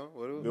 Wait, put me on.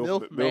 What?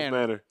 MILF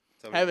Manor.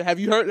 Manor. Have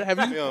you heard? Have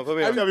you? Put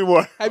me on. Tell me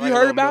more. Have you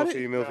heard about it?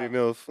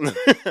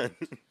 MILF.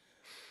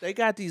 They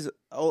got these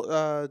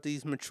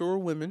mature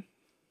women,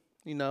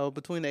 you know,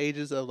 between the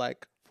ages of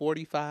like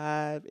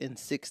 45 and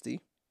 60.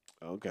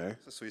 Okay.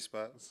 It's a sweet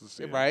spot.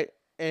 Right.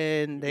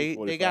 And they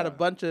 45. got a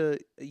bunch of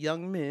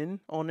young men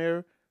on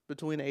there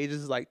between the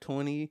ages like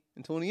 20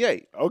 and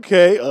 28.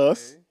 Okay,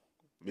 us.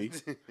 Me.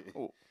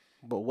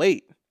 But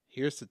wait,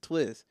 here's the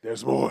twist.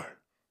 There's more.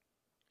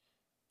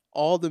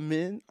 All the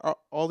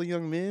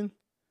young men,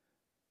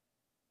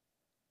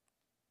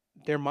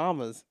 they're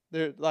mamas.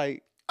 They're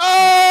like,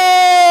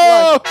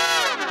 oh,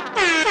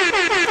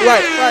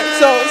 right.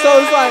 So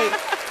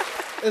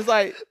it's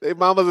like they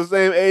mamas the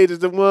same age as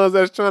the ones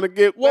that's trying to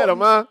get better,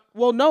 man.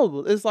 Well, no,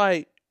 it's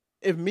like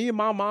if me and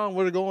my mom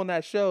were to go on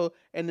that show,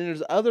 and then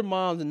there's other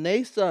moms and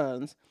they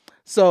sons,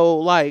 so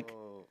like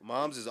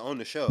moms is on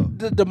the show.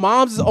 The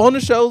moms is on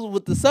the shows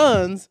with the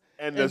sons,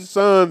 and the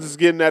sons is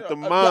getting at the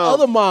moms. The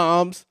other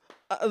moms.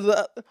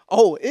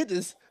 It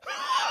is.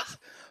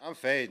 I'm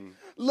fading.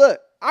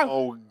 Look,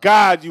 oh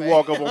God, you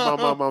walk up on my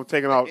mom, I'm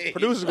taking off.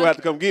 Producers gonna have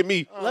to come get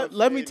me.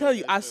 Let me tell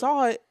you, I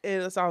saw it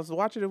as I was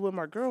watching it with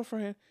my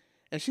girlfriend,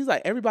 and she's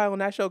like, everybody on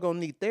that show gonna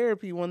need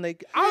therapy when they.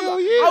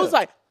 I was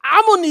like,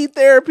 I'm gonna need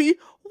therapy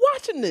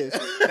watching this.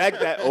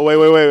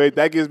 Wait.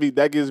 That gives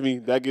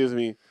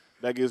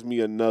me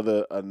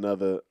another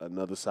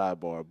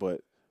sidebar.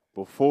 But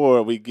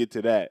before we get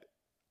to that,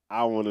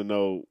 I want to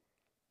know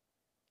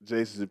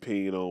Jason's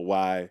opinion on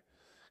why,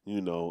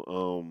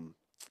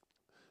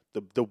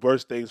 the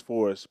worst things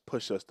for us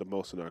push us the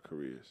most in our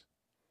careers.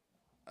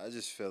 I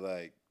just feel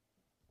like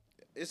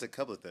it's a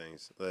couple of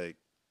things. Like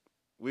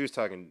we was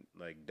talking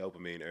like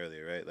dopamine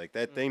earlier, right? Like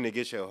that thing that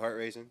gets your heart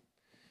racing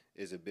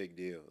is a big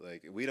deal.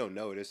 Like we don't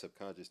know it, it's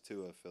subconscious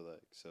too, I feel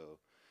like. So,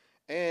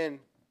 and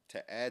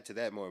to add to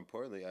that, more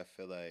importantly, I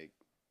feel like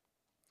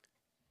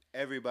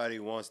everybody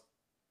wants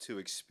to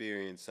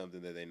experience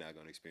something that they're not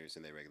going to experience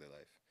in their regular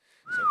life.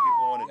 So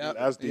people want to do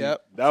That's deep.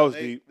 Yep. That was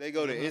they, deep. They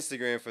go to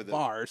Instagram for the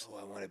bars. Oh,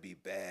 I want to be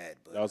bad,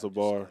 but that was a I'm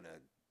bar. just gonna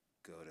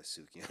go to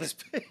Suhkiana's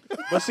page.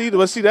 But see,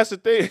 that's the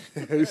thing.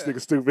 This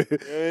nigga stupid. But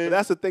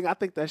that's the thing. I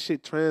think that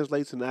shit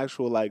translates in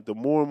actual, like, the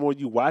more and more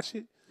you watch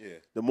it,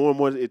 the more and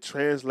more it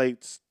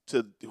translates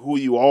to who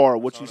you are,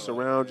 what you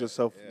surround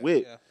yourself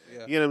with. Yeah.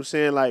 You know what I'm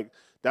saying? Like,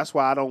 that's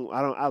why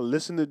I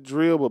listen to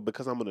drill, but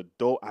because I'm an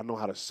adult, I know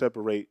how to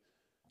separate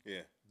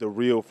the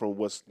real from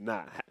what's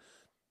not.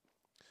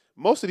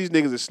 Most of these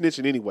niggas are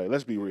snitching anyway.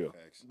 Let's be real.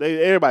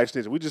 Everybody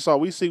snitching.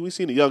 We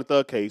seen the Young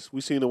Thug case.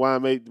 We seen the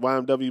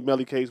YMW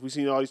Melly case. We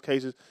seen all these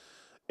cases.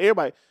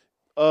 Everybody.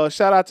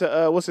 Shout out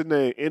to what's his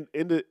name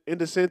in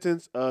the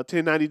sentence.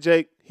 1090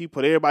 Jake. He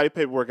put everybody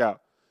paperwork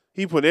out.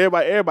 He put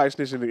everybody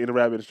snitching in the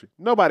rap industry.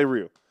 Nobody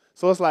real.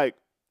 So it's like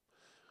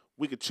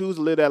we could choose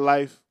to live that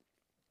life,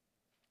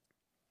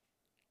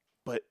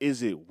 but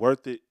is it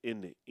worth it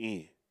in the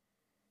end?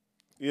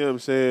 You know what I'm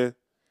saying?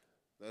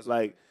 That's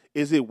like,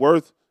 is it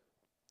worth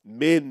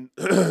men,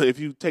 if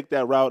you take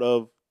that route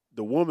of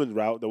the woman's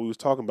route that we was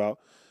talking about,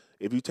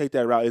 if you take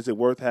that route, is it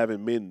worth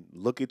having men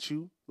look at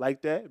you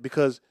like that?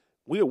 Because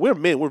we're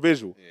men, we're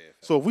visual. Yeah,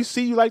 so if we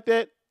see you like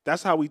that,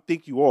 that's how we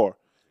think you are.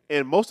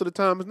 And most of the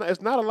time,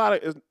 it's not a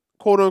lot of,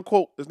 quote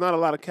unquote, it's not a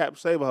lot of cap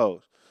saver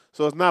hoes.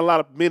 So it's not a lot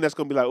of men that's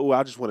going to be like, oh,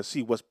 I just want to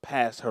see what's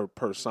past her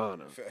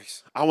persona.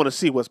 I want to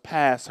see what's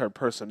past her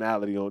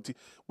personality on TV.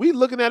 We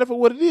looking at it for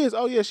what it is.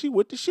 Oh, yeah, she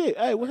with the shit.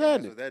 Hey, what's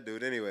happening? With that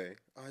dude anyway.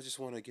 I just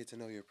want to get to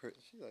know your person.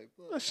 She's like,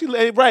 what? She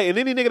right. And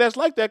any nigga that's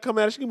like that come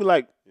at her, she can be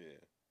like,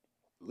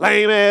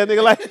 lame ass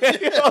nigga like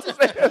that. You know what I'm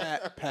saying?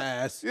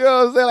 Pass. You know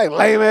what I'm saying? Like,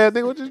 lame ass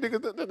nigga. What this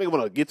nigga? That nigga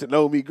want to get to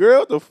know me,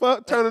 girl. What the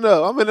fuck? Turn it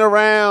up. I'm in the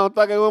round,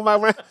 fucking with my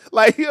round.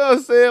 Like, you know what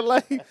I'm saying?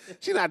 Like,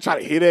 she not trying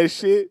to hear that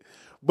shit.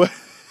 But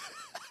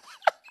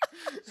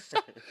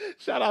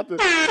shout out to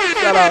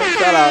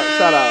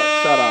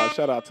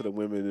the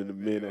women and the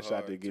men that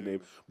shot their getting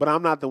name. But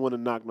I'm not the one to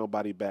knock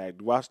nobody back.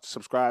 Do I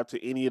subscribe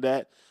to any of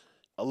that?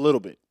 A little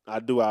bit. I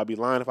do. I'd be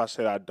lying if I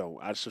said I don't.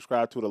 I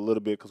subscribe to it a little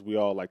bit because we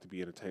all like to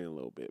be entertained a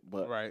little bit.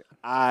 But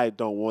I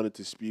don't want it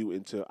to spew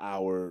into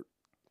our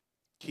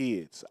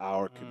kids,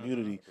 our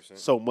community 100%.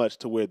 So much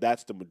to where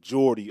that's the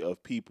majority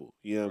of people.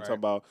 You know what I'm talking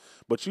about?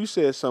 But you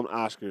said something,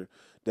 Oscar,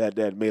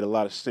 that made a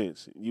lot of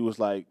sense. You was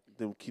like,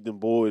 them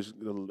boys,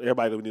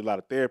 everybody gonna need a lot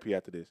of therapy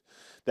after this.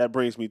 That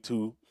brings me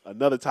to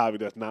another topic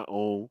that's not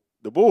on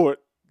the board.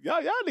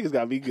 Y'all niggas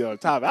got me good on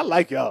topic. I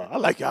like y'all. I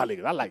like y'all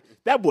niggas. I like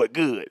that boy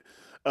good.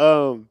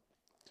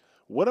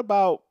 What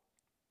about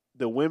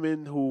the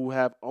women who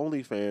have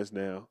OnlyFans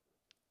now,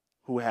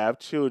 who have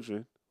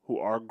children, who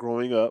are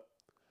growing up,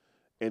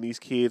 and these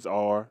kids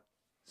are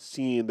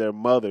seeing their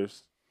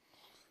mothers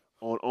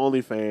on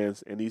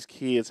OnlyFans, and these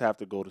kids have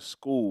to go to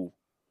school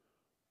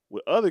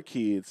with other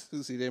kids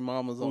who see their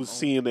mamas who's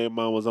seeing their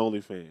mamas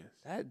OnlyFans.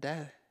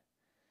 That.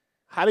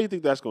 How do you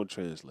think that's gonna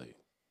translate?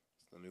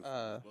 It's the new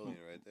bullying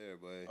right there,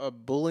 boy.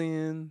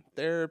 Bullying,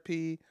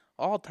 therapy,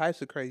 all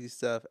types of crazy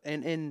stuff,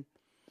 and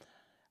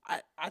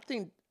I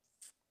think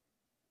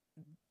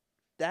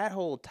that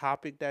whole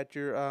topic that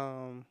you're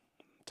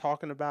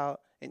talking about,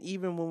 and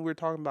even when we were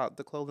talking about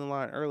the clothing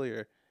line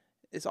earlier,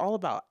 it's all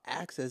about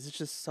access. It's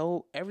just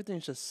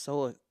everything's just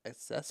so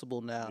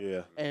accessible now.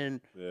 Yeah. And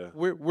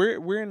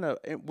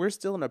we're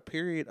still in a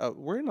period of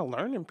we're in a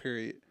learning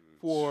period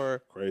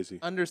for crazy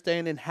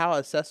understanding how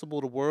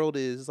accessible the world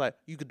is. It's like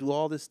you could do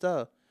all this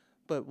stuff,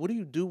 but what do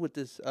you do with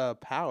this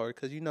power?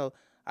 Because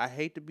I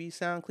hate to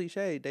sound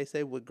cliche. They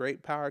say with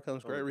great power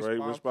comes great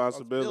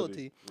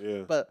responsibility.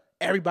 Yeah. But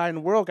everybody in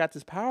the world got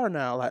this power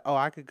now. Like, oh,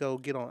 I could go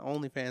get on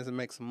OnlyFans and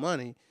make some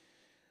money.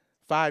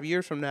 5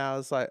 years from now,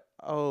 it's like,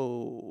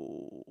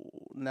 oh,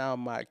 now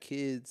my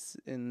kids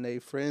and their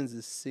friends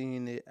is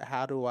seeing it.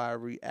 How do I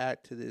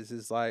react to this?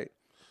 It's like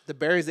the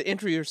barriers to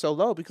entry are so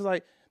low because,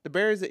 like, The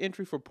barriers of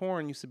entry for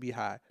porn used to be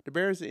high. The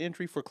barriers of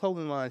entry for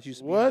clothing lines used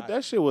to be high. What?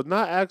 That shit was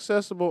not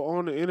accessible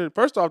on the internet.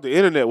 First off, the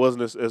internet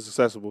wasn't as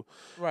accessible.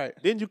 Right.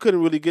 Then you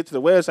couldn't really get to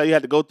the website. You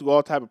had to go through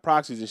all type of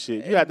proxies and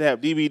shit. You had to have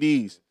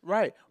DVDs.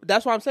 Right.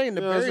 That's why I'm saying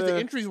the barriers of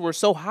entries were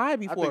so high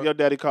before. I think your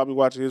daddy caught me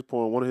watching his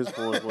porn, one of his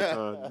porns one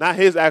time. Not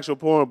his actual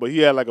porn, but he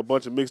had like a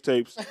bunch of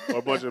mixtapes or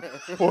a bunch of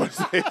porn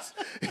tapes.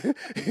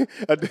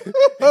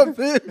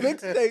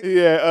 Mixtape.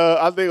 Yeah,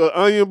 I think it was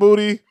Onion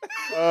Booty.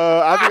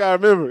 I think I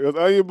remember. It was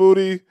Onion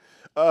Booty.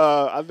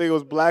 I think it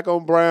was Black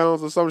on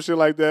Browns or some shit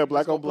like that.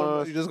 Black on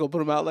Blondes. You just gonna put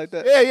them out like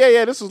that?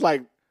 Yeah. This was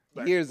like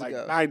years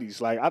ago.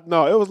 90s.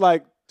 No, it was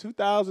like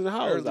 2000.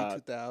 How old was Early I?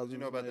 2000. You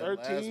know about that 13?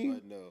 last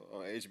one? No,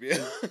 on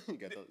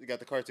HBO. you got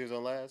the cartoons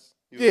on last?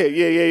 Yeah.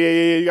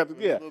 You got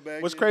Little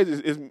bag What's kid? crazy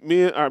is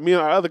me and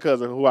our other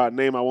cousin, who I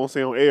name I won't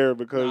say on air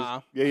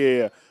because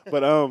yeah.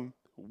 But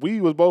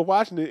we was both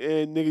watching it,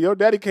 and nigga, your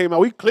daddy came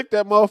out. We clicked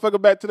that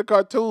motherfucker back to the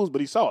cartoons,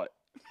 but he saw it.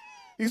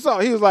 He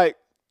was like,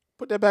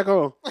 "Put that back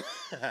on."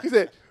 He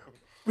said,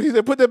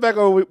 "Put that back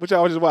on," which I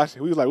was just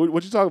watching. We was like,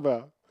 "What you talking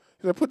about?"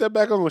 He said, "Put that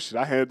back on." Shit,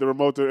 I handed the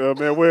remote to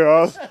man Ware.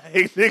 I was like,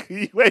 "Hey, nigga,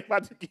 you ain't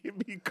about to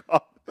get me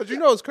caught." But you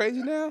know what's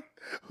crazy now?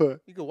 What?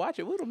 You can watch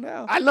it with them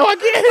now. I know I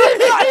can't.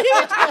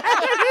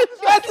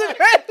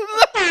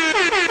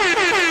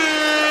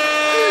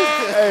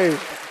 Hey,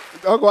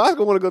 Uncle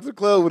Oscar want to go to the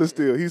club with us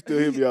still. He still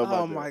hit me up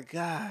about Oh that. my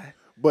God.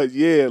 But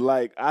yeah,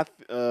 like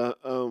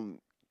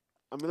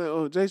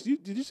Jason,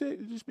 did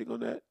you speak on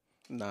that?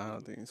 Nah, I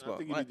don't think it's I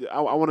think you need to, I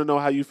want to know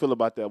how you feel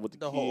about that with the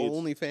the kids.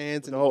 whole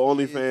OnlyFans and the whole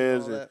kids OnlyFans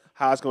all and that.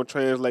 how it's gonna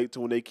translate to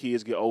when they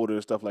kids get older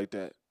and stuff like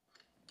that.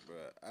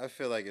 Bruh, I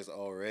feel like it's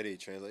already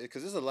translated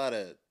because there's a lot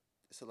of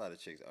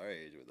chicks our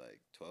age with like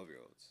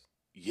 12-year-olds.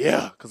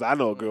 Yeah, because I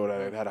know a girl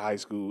that had a high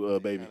school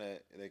baby.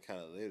 They kind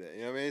of live that.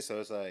 You know what I mean? So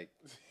it's like,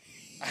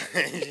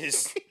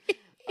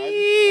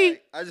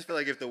 I just feel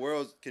like if the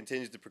world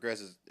continues to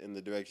progress in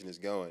the direction it's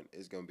going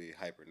to be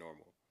hyper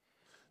normal.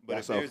 But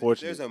That's if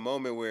unfortunate. there's a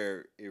moment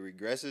where it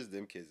regresses,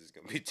 them kids is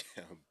gonna be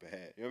down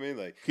bad. You know what I mean?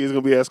 Like Kids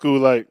gonna be at school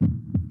like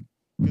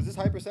because it's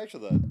hypersexual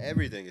though.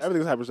 Everything's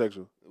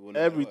hypersexual. Well, no matter what.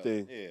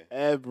 Everything. Yeah.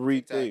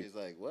 Everything. TikTok is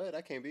like, what?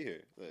 I can't be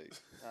here. Like,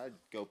 I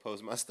go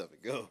post my stuff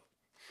and go.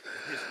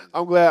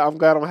 I'm glad I'm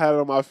having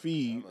it on my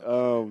feed.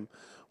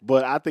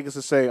 But I think it's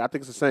the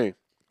same.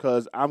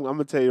 Because I'm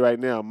gonna tell you right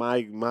now,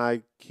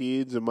 my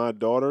kids and my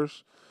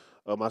daughters,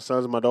 my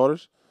sons and my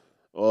daughters,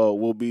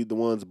 will be the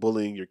ones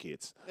bullying your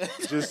kids.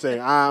 Just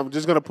saying. I'm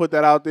just gonna put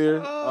that out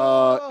there.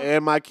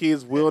 And my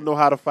kids will know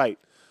how to fight.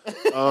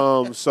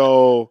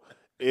 So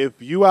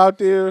if you out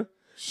there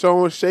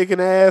shaking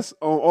ass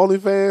on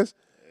OnlyFans,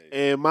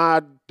 and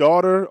my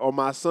daughter or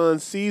my son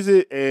sees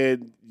it,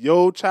 and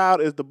your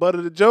child is the butt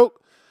of the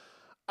joke,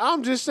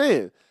 I'm just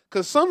saying,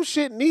 because some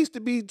shit needs to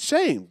be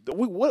shamed.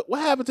 What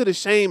happened to the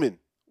shaming?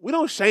 We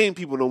don't shame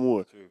people no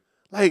more. True.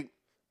 Like,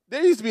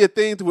 there used to be a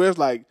thing to where it's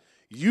like,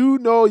 you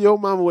know your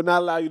mama would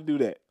not allow you to do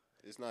that.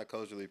 It's not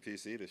culturally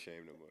PC to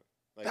shame no more.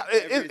 Like,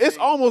 It's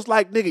almost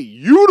like, nigga,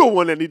 you the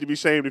one that need to be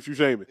shamed if you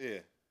shame it. Yeah.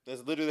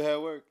 That's literally how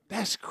it works.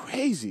 That's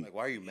crazy. Like,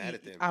 why are you mad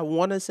at them? I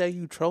want to say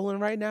you trolling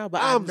right now,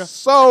 but I know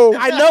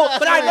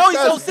but I know he's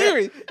so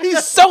serious.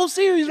 He's so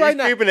serious right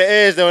now. He's creeping the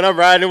edge, though, and I'm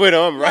riding with him.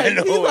 I'm riding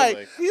He's over like,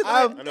 him.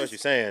 I I know what you're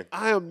saying.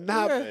 I am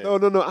not. Yeah.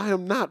 No. I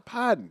am not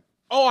podding.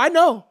 oh, I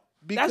know.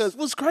 Because- That's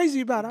what's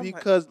crazy about it. I'm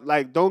Because,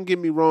 don't get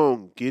me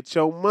wrong. Get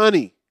your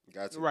money.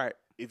 Got to. right.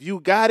 If you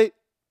got it,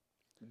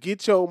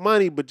 get your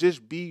money, but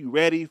just be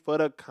ready for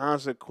the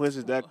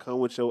consequences that come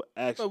with your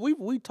action. But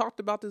we talked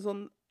about this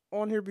on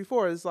here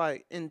before. It's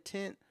like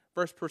intent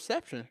versus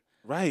perception.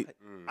 Right.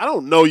 I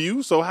don't know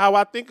you, so how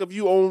I think of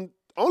you on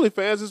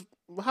OnlyFans is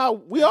how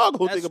we all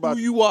gonna That's think about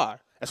who you. you are.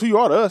 That's who you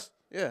are to us.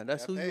 Yeah,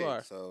 that's who you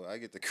are. So I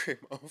get to create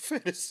my own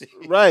fantasy.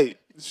 Right.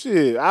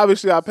 Shit.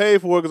 Obviously, I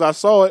paid for it because I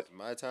saw it. It's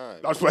my time.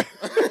 I was playing.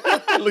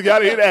 Look,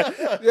 y'all hear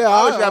that? Yeah,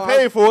 obviously, I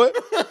paid for it.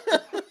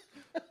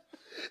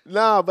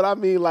 Nah, but I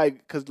mean,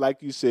 because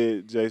like you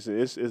said, Jason,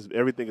 it's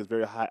everything is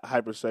very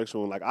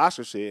hypersexual. And like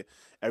Oscar said,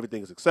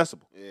 everything is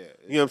accessible. Yeah.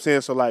 You know what I'm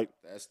saying? So,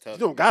 That's tough. you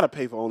don't got to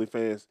pay for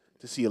OnlyFans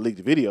to see a leaked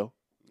video.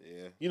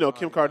 Yeah. You know,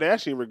 Kim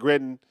Kardashian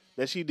regretting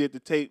that she did the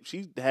tape.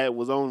 She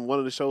was on one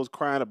of the shows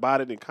crying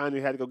about it, and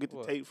Kanye had to go get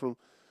the tape from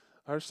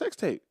her sex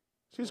tape.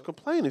 She was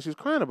complaining. She was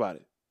crying about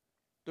it.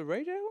 The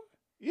Ray J one?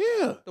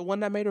 Yeah. The one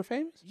that made her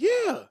famous?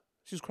 Yeah.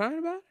 She was crying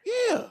about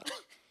it? Yeah.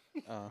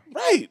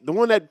 Right. The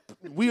one that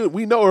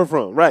we know her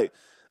from. Right.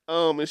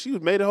 And she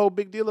made a whole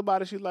big deal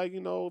about it. She's like,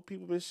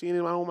 people been seeing it.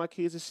 I don't want my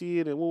kids to see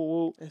it, and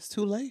woo. It's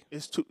too late.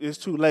 It's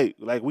too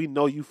late. Like, we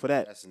know you for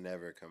that. That's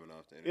never coming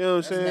off the internet. You know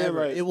what I'm saying?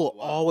 Never. Like, It will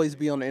always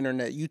be on the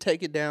internet. You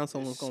take it down,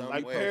 someone's going to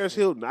like somewhere. Paris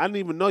Hilton. I didn't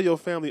even know your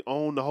family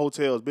owned the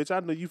hotels, bitch. I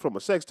knew you from a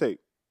sex tape.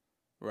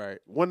 Right.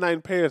 One night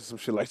in Paris or some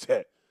shit like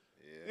that.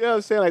 Yeah. You know what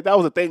I'm saying? Like, that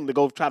was a thing to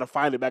go try to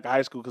find it back in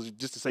high school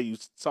just to say you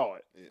saw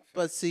it.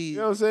 But see, You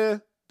know what I'm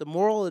saying? the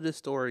moral of this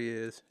story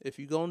is if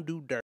you're going to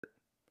do dirt,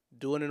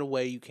 do it in a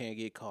way you can't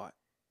get caught.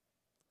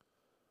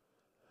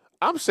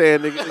 I'm saying,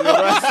 nigga.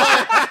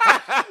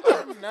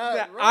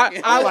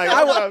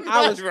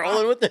 I was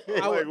rolling with it.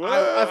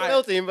 I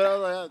felt him, but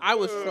I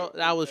was like,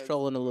 I was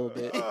trolling a little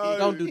bit.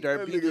 Don't do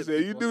dirt. Be good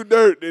Said, you people. do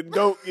dirt and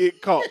don't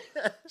get caught.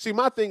 See,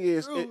 my thing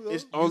is,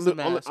 it's Use the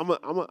mask. I'm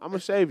gonna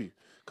save you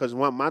because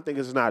my thing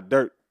is it's not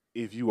dirt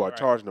if you are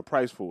charging a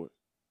price for it.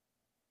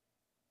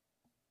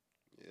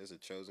 It's a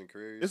chosen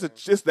career.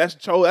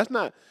 That's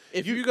not.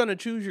 If you're gonna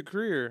choose your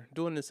career,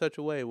 doing it in such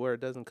a way where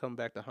it doesn't come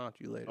back to haunt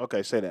you later.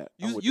 Okay, say that.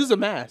 Use a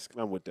mask.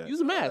 I'm with that.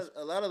 Use a mask.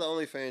 A lot of the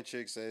OnlyFans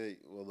chicks say,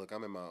 "Well, look,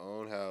 I'm in my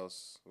own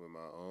house with my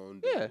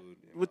own Yeah. dude."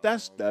 But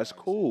that's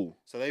cool.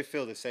 So they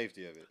feel the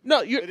safety of it.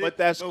 No, But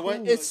that's cool.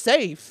 it's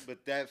safe.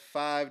 But that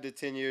 5 to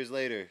 10 years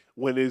later,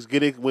 when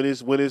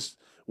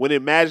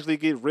it magically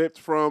get ripped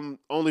from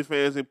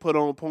OnlyFans and put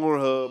on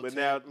Pornhub, and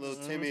now little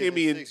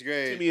Timmy in 6th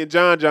grade. Timmy and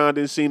John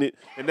didn't seen it,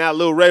 and now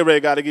little Ray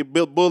got to get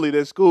bullied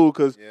at school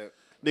because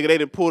nigga they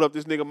done pulled up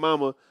this nigga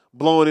mama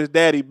blowing his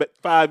daddy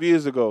 5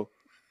 years ago.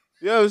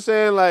 You know what I'm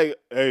saying? Like,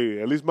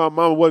 hey, at least my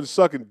mama wasn't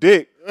sucking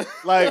dick.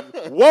 Like,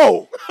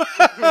 whoa,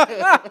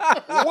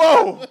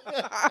 whoa,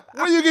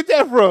 where you get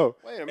that from?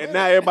 Wait a minute. And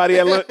now everybody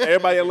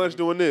at lunch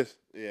doing this.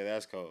 Yeah,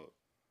 that's cold.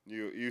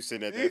 You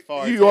sitting at that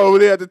far. You over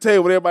there at the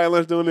table with everybody at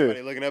lunch doing this.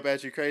 They looking up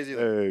at you crazy.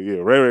 Like, Hey, yeah,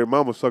 Ray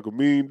mama suck a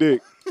mean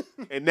dick.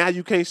 And now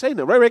you can't say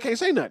nothing. Ray can't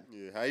say nothing.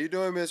 yeah, how you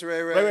doing, Miss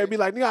Ray? Ray be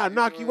like, nigga, I'll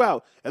knock you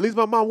out. At least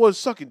my mom wasn't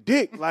sucking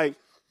dick. Like,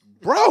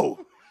 bro.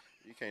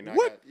 You can't knock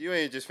What? out. You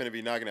ain't just finna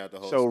be knocking out the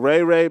whole. So school.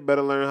 Ray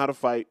better learn how to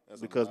fight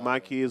because lot, my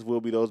man. kids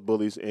will be those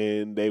bullies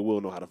and they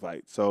will know how to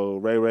fight. So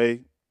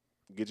Ray,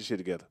 get your shit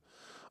together.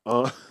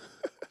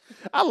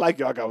 I like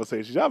y'all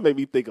conversations. Y'all make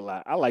me think a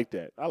lot. I like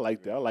that.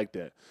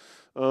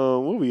 Where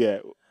we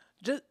at?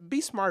 Just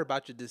be smart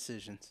about your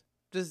decisions.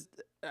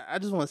 I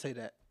just want to say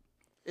that.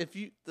 If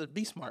you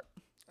be smart.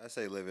 I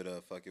say live it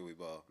up. Fuck it, we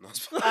ball. No,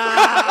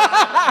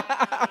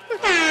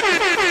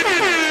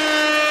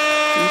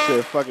 You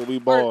said fuck it, we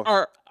ball.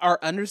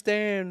 Or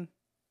understand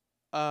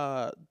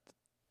the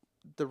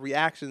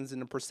reactions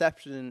and the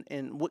perception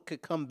and what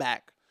could come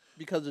back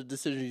because of the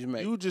decisions you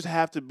make. You just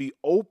have to be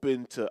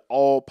open to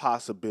all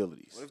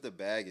possibilities. what if the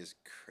bag is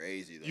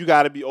crazy though? You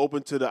got to be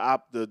open to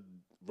the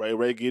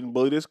Ray getting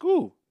bullied at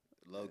school.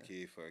 Low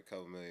key for a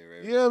couple million.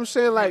 Ray. You know what I'm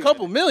saying? Like a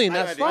couple million,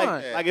 that's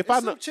fine. Like if There's I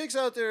some know chicks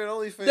out there at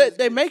OnlyFans.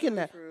 They making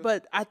that,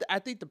 but I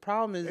think the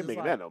problem is they it's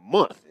making like, that in a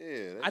month.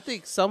 Yeah, I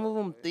think some of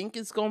them think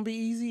it's gonna be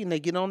easy and they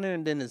get on there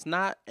and then it's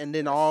not, and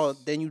then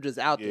you just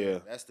out Yeah.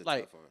 there. that's the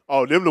like- tough one.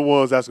 Oh, them the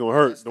ones that's gonna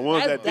hurt. The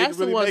ones that That's didn't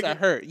the really ones make that it.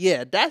 hurt.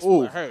 Yeah, that's Ooh,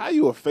 what hurt. how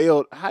you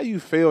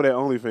failed at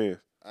OnlyFans?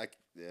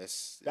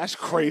 That's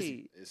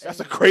crazy. It's- That's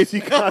a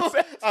crazy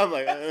concept. I'm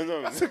like,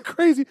 That's a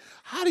crazy.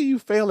 How do you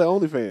fail at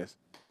OnlyFans?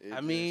 it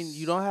I mean, just-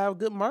 you don't have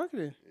good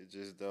marketing. It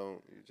just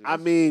don't. I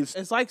mean,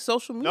 It's like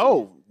social media.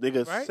 no,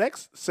 nigga, Right?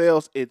 sex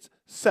sells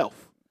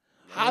itself.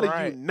 How do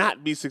Right. you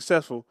not be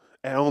successful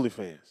at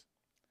OnlyFans?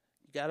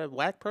 You got a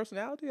whack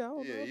personality. I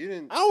don't Yeah, know. you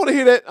didn't. I don't want to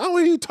hear that. I don't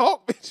want to hear you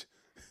talk, bitch.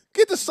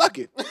 Get to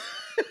sucking.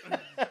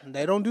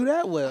 They don't do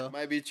that well.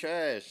 Might be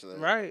trash. Like,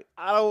 Right.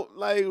 I don't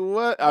like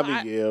what. I mean,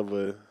 I- yeah,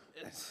 but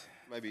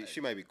She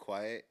might be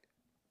quiet.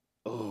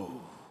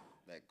 oh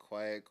Like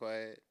quiet.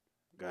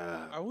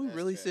 god. Are we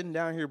really fair. sitting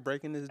down here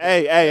breaking this down?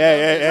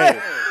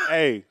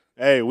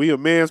 Hey, we a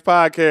men's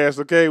podcast,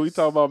 okay? We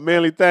talk about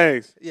manly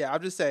things. Yeah,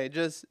 I'm just saying,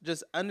 just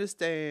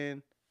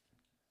understand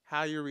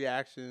how your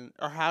reaction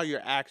or how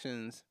your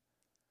actions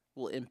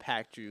will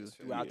impact you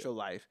throughout your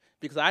life.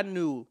 Because I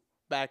knew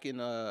back in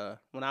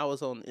when I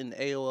was in the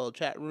AOL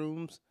chat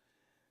rooms,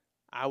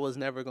 I was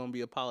never gonna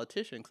be a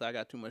politician because I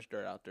got too much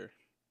dirt out there.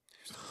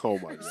 Oh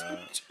my god,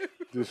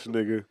 this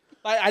nigga.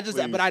 Like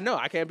Please. but I know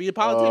I can't be a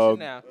politician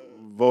now.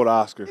 Vote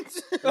Oscar.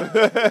 We're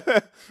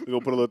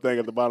gonna put a little thing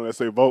at the bottom that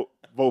say vote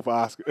for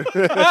Oscar.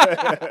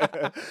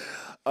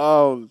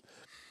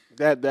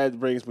 That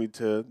brings me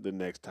to the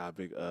next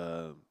topic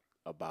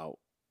about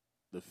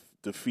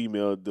the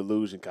female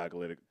delusion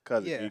calculator.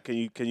 Cousin, Yeah.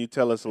 can you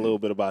tell us a little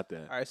bit about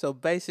that? All right, so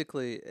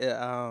basically,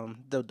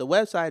 the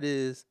website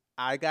is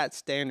I Got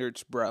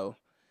Standards, Bro.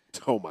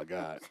 Oh my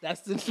god.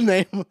 That's the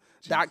name.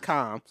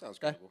 .com. Sounds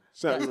credible.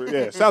 Sounds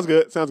good.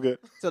 Sounds good.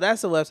 So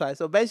that's the website.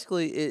 So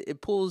basically,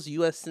 it pulls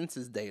U.S.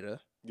 Census data.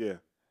 Yeah.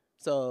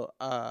 So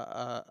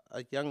a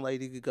young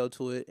lady could go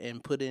to it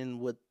and put in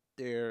what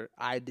their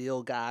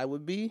ideal guy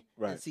would be,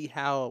 Right. and see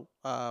how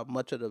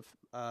much of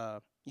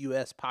the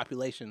U.S.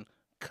 population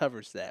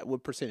covers that,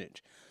 what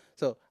percentage.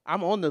 So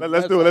I'm on the.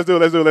 Let's do it. website. Let's do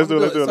it. So,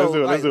 Let's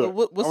like, do it.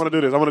 what's I want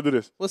to do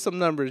this. What's some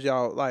numbers,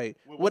 y'all? Like,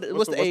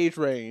 what's the age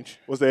range?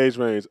 What's the age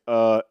range?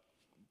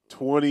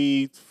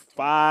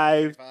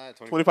 25,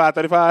 25. 25,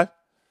 35?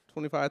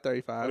 25,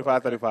 35.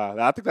 25, 35.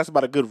 I think that's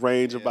about a good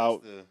range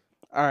about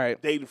All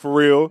right. dating for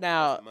real.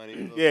 Now,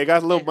 Yeah,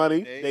 got a little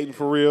money. Dating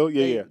for real.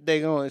 Yeah.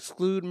 they gonna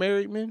exclude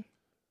married men?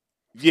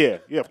 Yeah,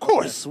 of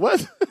course.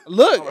 What?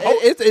 Look,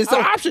 it's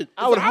an option.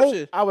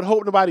 I would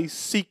hope nobody's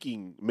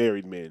seeking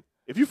married men.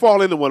 If you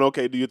fall into one,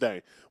 okay, do your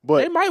thing.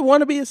 But They might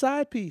want to be a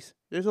side piece.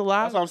 There's a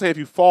lot. that's what I'm saying. If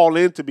you fall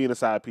into being a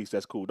side piece,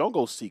 that's cool. Don't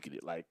go seeking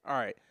it. Like, All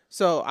right.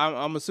 So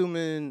I'm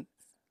assuming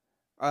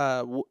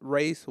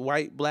Race,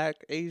 white, black,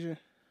 Asian.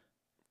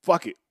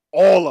 Fuck it,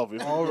 all of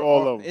it,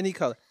 all of them. Any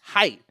color.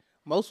 Height.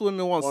 Most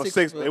women want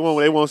 6 foot. They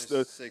want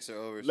 6 or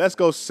over. Let's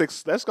go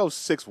 6. Let's go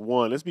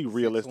 6'1". Let's be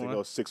realistic. 6'1".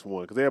 Go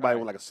 6'1", because everybody All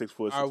want like a 6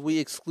 foot. Are we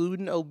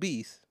excluding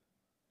obese?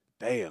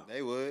 Damn.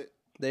 They would.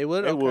 They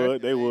would. They Okay.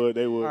 would. They would.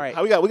 They would. All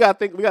right. We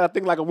gotta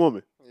think like a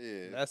woman.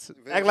 Yeah. That's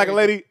Act like a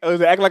lady.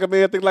 Act like a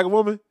man. Think like a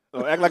woman.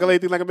 Or act like a lady.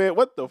 Think like a man.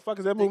 What the fuck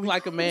is that movie? think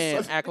like a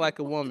man, act like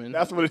a woman.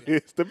 That's what it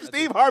is. The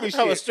Steve Harvey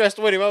I was shit. stressed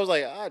with him. I was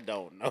like, I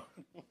don't know.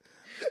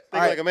 Think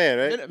right. like a man,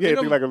 right? Yeah,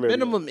 think like a man.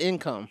 Minimum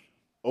income.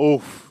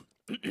 Oof.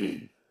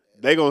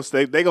 They gonna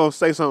say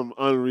something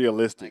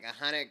unrealistic. Like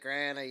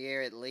 $100,000 a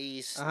year at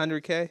least.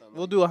 100K.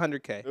 We'll do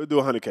 100K. We'll do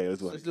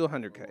 100K. Let's do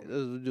 100K.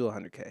 Let's do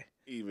 100K.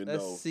 Even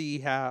Let's though. see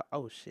how.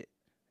 Oh shit!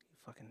 You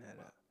fucking that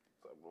up.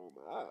 Something wrong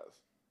with my eyes.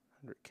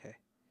 100K.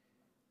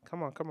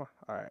 Come on.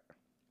 All right.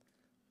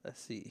 Let's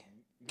see.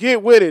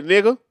 Get with it,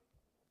 nigga.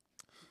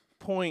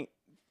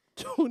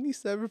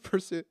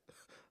 0.27%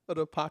 of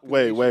the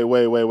population.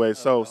 Wait.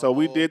 So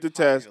we did the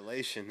test.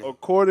 Population.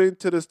 According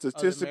to the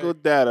statistical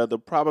data, the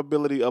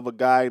probability of a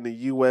guy in the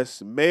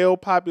U.S. male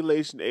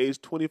population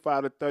aged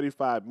 25 to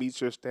 35 meets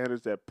your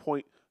standards at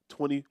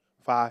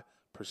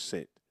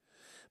 0.25%.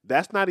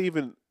 That's not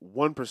even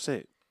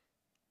 1%.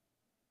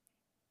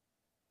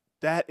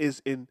 That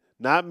is in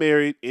not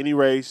married, any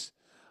race,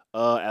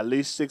 at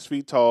least 6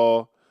 feet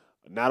tall,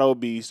 not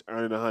obese,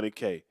 earning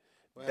 100K.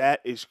 Well, that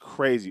is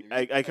crazy.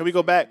 Hey, can we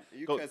go back?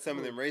 You Go- cut some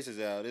of them races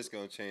out, it's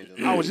gonna change a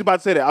I lot. was just about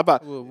to say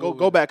that. Whoa.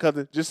 Go back,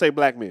 cousin. Just say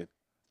black men.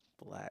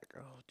 Black.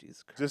 Oh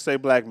Jesus Christ. Just say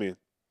black men.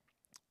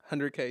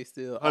 100K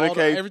still.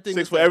 100K. Everything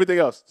 6 for everything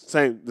else. The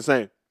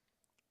same.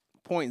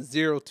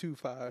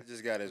 0.025.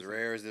 Just got as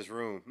rare as this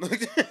room.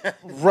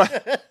 Right.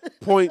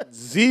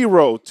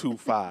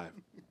 0.025.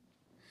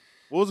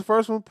 What was the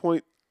first one?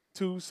 0.27?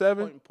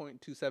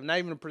 0.27. Not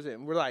even a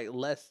percent. We're like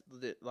less.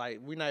 Like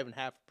we're not even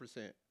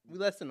 0.5%. We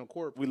less than a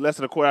quarter. We less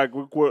than a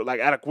quarter, like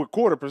at a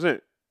quarter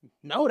percent.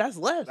 No, that's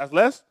less. That's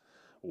less?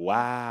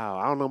 Wow.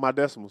 I don't know my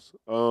decimals.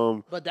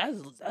 But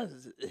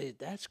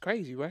that's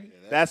crazy, right?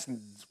 That's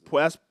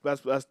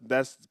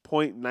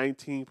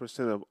 0.19%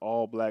 of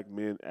all black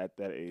men at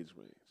that age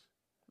range.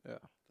 Yeah.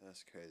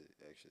 That's crazy,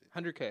 actually.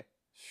 100K.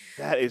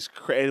 That is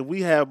crazy. And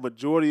we have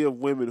majority of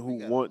women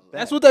who want that.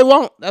 That's what they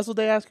want. That's what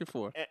they asking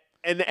for.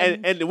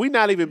 And we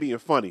not even being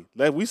funny.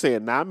 Like we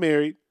saying not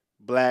married,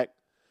 black,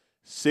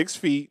 6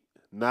 feet,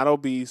 not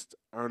obese,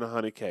 earn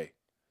 100K.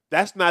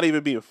 That's not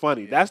even being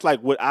funny. Yeah. That's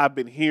like what I've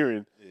been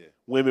hearing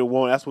women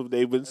want. That's what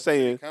they've been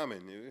saying.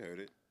 Common, we heard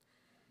it.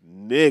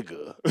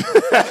 Nigga.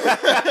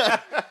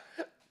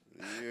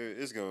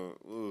 It's going.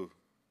 Ooh.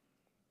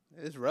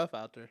 It's rough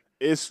out there.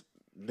 It's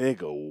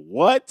nigga.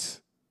 What?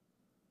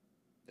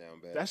 Down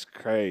bad. That's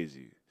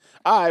crazy.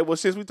 All right. Well,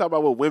 since we talk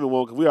about what women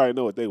want, because we already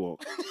know what they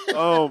want.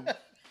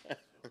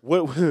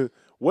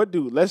 What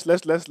do? Let's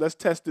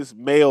test this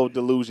male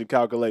delusion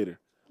calculator.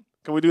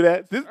 Can we do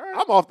that?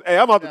 I'm off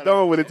the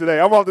dome with it today.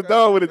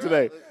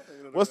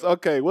 What's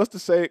the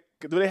say?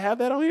 Do they have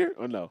that on here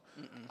or no?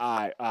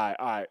 All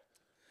right.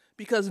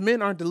 Because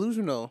men are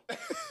delusional. I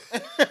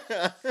said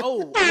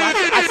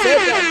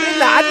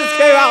that. I just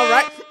came out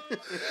right.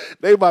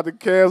 They about to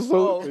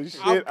cancel the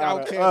shit I'll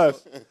out of cancel.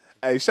 us.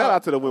 Hey, shout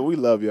out to the women. We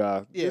love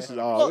y'all. Yeah. This is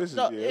all. This is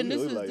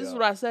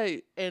what I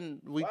say, and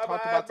we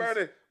talked about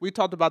this. We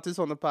talked about this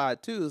on the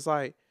pod too. It's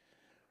like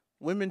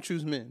women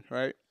choose men,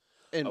 right?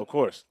 And Of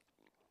course,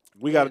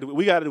 we got to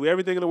do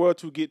everything in the world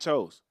to get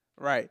chose.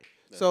 right.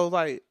 So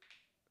like,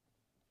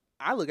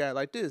 I look at it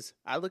like this.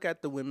 I look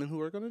at the women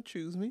who are going to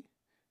choose me,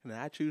 and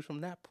I choose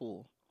from that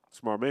pool.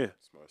 Smart man.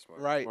 Smart.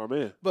 Right. Smart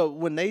man. But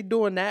when they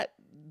doing that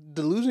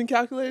delusion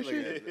calculation,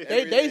 Look at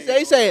they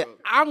everything say going on.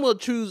 I'm gonna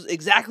choose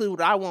exactly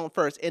what I want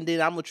first, and then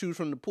I'm gonna choose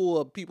from the pool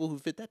of people who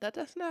fit that.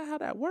 That's not how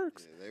that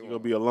works. Yeah, You're gonna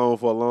be alone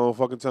for a long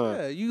fucking time.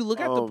 Yeah, you look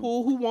at the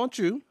pool who wants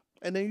you,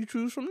 and then you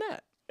choose from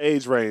that.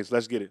 Age range.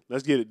 Let's get it.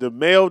 The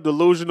male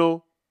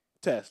delusional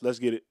test. Let's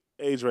get it.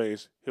 Age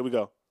range. Here we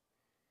go.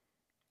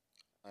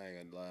 I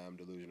ain't gonna lie, I'm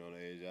delusional on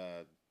age.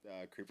 I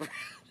creep around.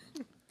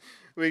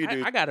 We could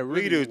do. I gotta We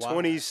really could do watch.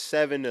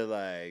 27 to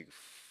like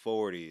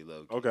 40.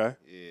 Low key. Okay.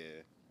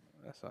 Yeah.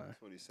 That's fine.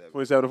 27.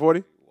 27 to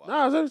 40?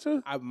 Wow. No, is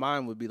that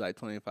Mine would be like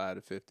 25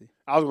 to 50.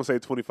 I was gonna say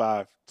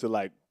 25 to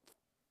like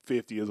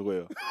 50 as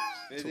well.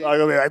 Is I it? was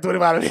gonna be like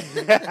 25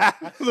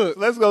 to Look,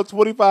 let's go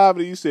 25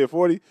 and you said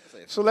 40.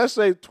 So let's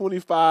say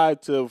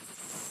 25 to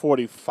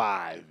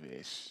 45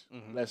 ish.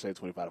 Let's say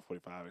 25 to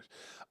 45 ish.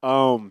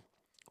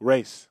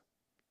 Race.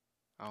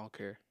 I don't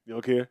care. You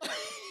don't care?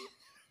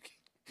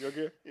 You don't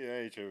care? Yeah, I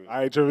ain't tripping.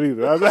 I ain't tripping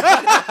either.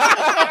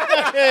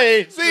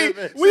 See,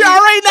 We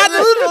already not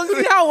delusional.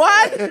 See how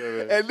wide?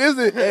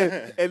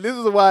 and this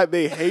is why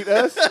they hate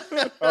us.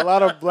 A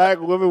lot of black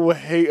women will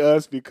hate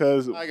us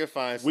because I can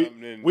find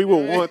something. we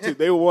would want to.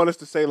 They would want us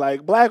to say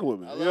like black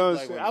women. I You know love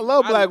what I'm black saying? I women.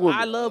 love black women.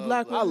 I love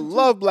black I women.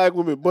 love black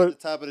women, At but the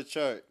top of the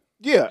chart.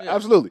 yeah,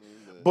 absolutely.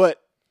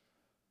 But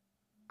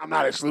I'm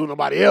not excluding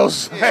nobody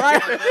else.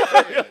 Right?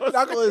 I'm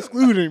not gonna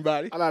exclude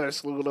anybody. I'm not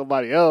excluding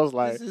nobody else.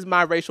 Like This is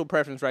my racial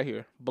preference right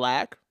here: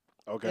 black,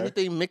 Okay.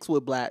 Anything mixed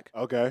with black.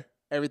 Okay.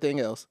 Everything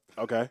else.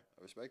 Okay.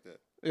 I respect that.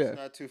 Yeah. It's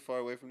not too far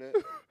away from that.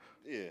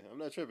 Yeah, I'm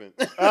not tripping.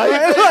 That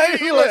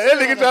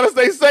nigga trying to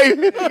stay safe.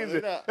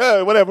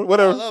 Whatever.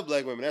 I love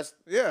black women. That's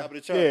Yeah. top of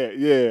the chart.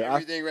 Yeah.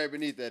 Everything right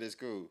beneath that is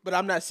cool. But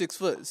I'm not 6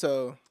 foot,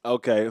 so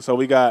Okay. So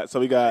we got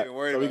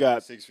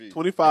 6 feet.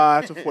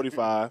 25 to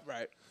 45.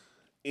 right.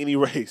 Any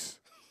race.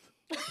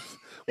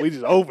 We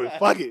just open.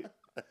 Fuck it.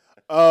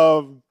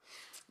 What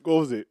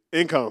was it?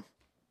 Income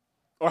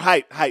or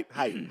height? Height.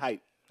 I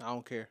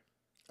don't care.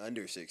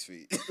 Under 6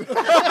 feet.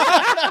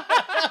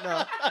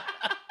 No.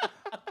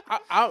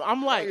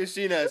 I'm like, Is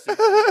she not 6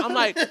 feet? I'm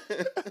like,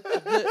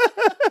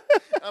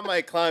 I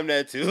might climb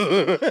that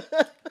too.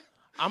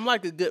 I'm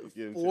like a good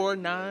Give it to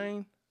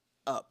 4'9"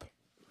 up.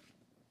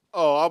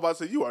 Oh, I was about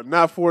to say you are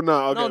not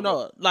 4'9". Okay,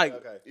 No, like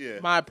Okay. Yeah.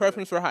 my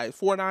preference for height,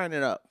 4'9"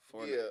 and up.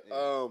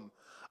 Yeah.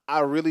 I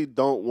really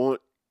don't want.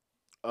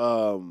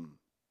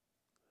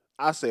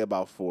 I say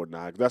about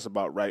 4'9". That's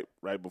about right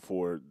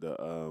before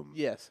the.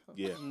 Yes.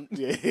 Yeah.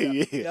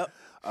 Yep.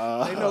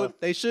 Yeah.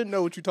 They should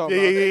know what you're talking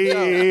Yeah. about. They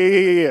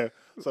know. Yeah.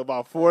 So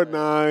about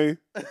 4'9".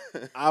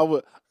 I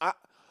would. I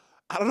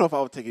don't know if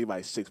I would take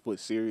anybody 6 foot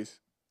serious,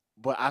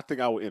 but I think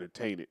I would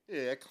entertain it.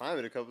 Yeah, I climbed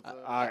it a couple times.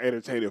 I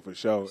entertain it for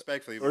sure.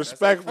 Respectfully.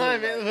 Respectfully. I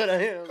climb it, but I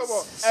am. Come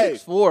on,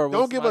 6'4"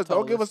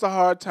 Don't give us a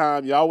hard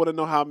time. Y'all want to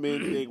know how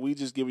men think. We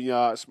just giving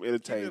y'all some Keep it a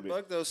entertainment.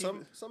 buck, though.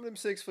 Some of them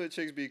 6 foot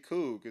chicks be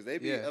cool because they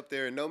be Yeah. up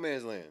there in no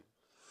man's land.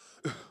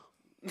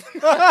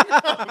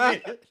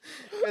 I mean,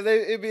 'cause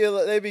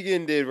they be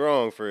getting did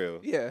wrong for real.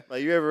 Yeah.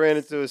 Like you ever ran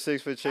into a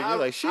 6 foot chick? You're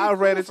like, she I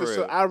ran cool for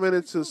into real. I ran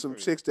into some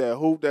chicks that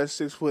hoop that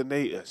 6 foot and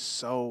they are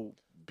so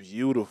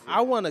beautiful.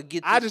 I want to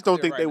get. I this just don't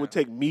clear think right they now. would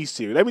take me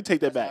serious. Let me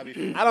take that That's back.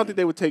 how I be I don't think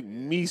they would take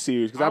me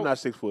serious because I'm I- not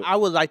 6 foot. I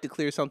would like to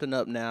clear something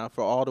up now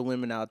for all the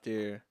women out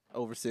there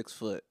over 6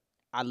 foot.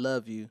 I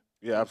love you.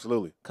 Yeah,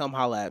 absolutely. Come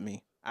holla at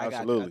me. I got you.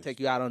 Absolutely. I'll take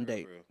you out on a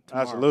date. For real.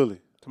 Tomorrow.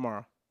 Absolutely.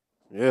 Tomorrow.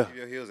 Yeah. Keep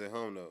your heels at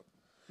home though.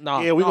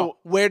 Nah. Yeah, we gon-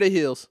 wear the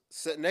heels.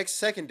 Next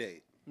second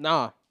date.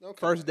 Nah. Don't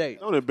come First out. date.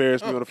 Don't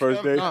embarrass me on the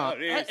first come date. on.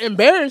 Nah. Yes.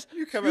 Embarrassed.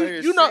 You come out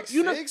here You know.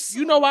 6'6"?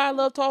 You know why I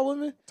love tall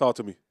women? Talk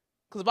to me.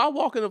 Because if I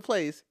walk in a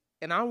place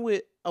and I'm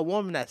with a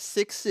woman that's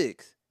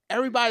 6'6",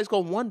 everybody's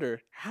gonna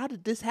wonder, how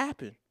did this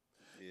happen?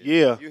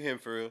 Yeah. You him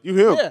for real. You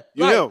him. Yeah.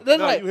 You like, him. they're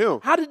No, like, you him.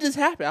 how did this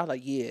happen? I was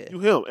like, yeah. You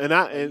him. And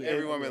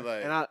Every woman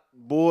like. and I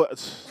boy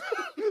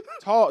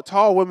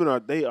tall women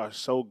are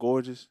so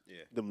gorgeous. Yeah.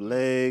 Them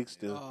legs,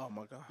 them Oh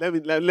my god.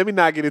 Let me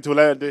not get into it.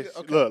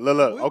 Okay.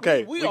 Look. We-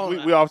 Okay, we on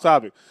that. we off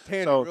topic.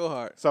 Tan So- real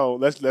hard. So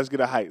let's get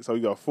a height. So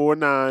you got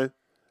 4'9".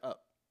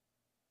 Up.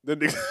 The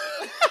nigga,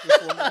 Just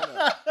 4'9"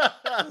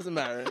 up. Doesn't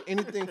matter.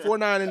 Anything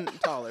 4'9"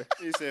 and taller.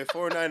 He said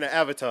 4'9" to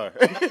Avatar.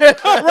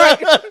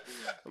 Right.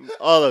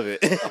 All of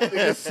it.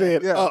 nigga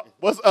said Yeah. up.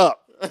 What's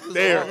up?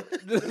 There.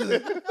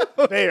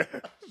 Four There.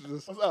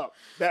 What's up?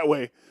 That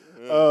way.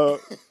 4'9"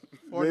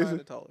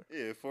 and taller.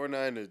 Yeah,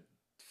 4'9" to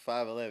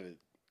 5'11".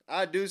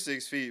 I do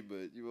 6 feet,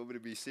 but you want me to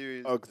be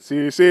serious?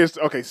 Okay, serious.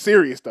 Okay,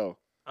 serious though.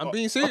 I'm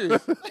being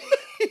serious.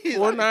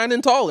 4'9"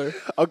 and taller.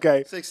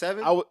 Okay.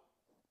 6'7"? I would.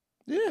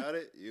 Yeah. Got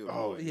it? You,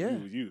 Oh, Yeah.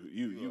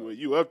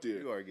 you up there.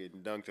 you are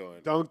getting dunked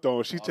on. Dunked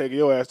on. She taking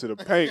your ass to the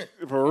paint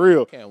for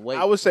real. Can't wait.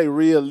 I would say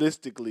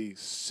realistically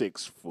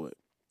 6 foot,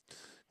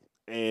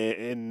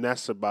 and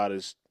that's about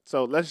as.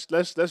 So let's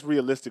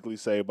realistically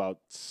say about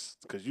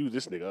because you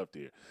this nigga up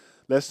there.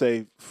 Let's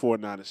say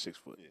 4'9" and 6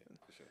 foot. Yeah,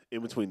 for sure.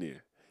 In between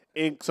there.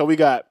 And so we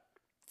got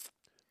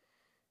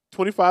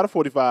 25 to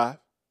 45.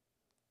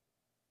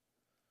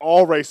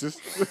 All races.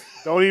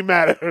 Don't even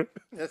matter.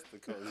 That's the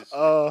coolest.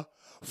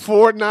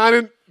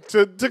 4'9"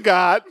 to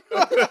God.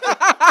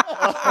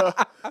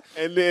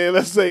 And then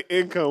let's say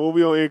income. We'll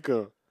be on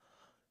income.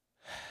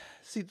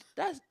 See,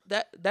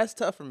 that's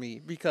tough for me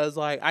because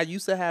like I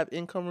used to have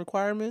income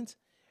requirements,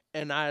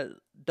 and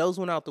those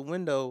went out the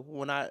window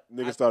when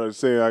Niggas started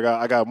saying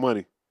I got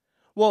money.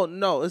 Well,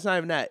 no, it's not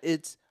even that.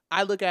 It's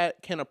I look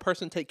at, can a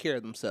person take care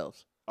of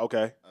themselves?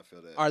 Okay. I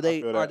feel that. Are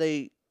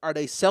feel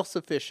they self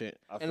sufficient?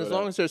 I And feel as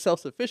long that. as they're self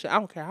sufficient, I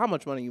don't care how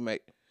much money you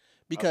make,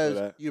 because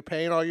that. you're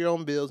paying all your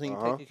own bills and you're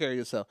Uh-huh. taking care of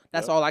yourself.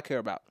 That's Yep. all I care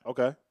about.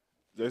 Okay.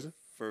 Jason?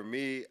 For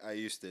me, I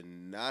used to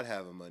not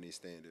have a money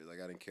standard. Like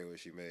I didn't care what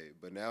she made.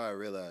 But now I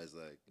realize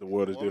like The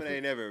world a is woman different.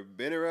 ain't never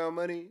been around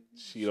money.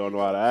 She don't know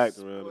how to act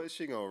around Boy, it.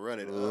 she gonna run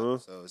it Uh-huh.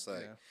 up. So it's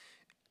like, Yeah.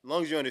 as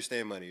long as you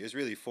understand money, it's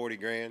really 40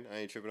 grand. I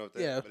ain't tripping off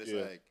that. Yeah. But it's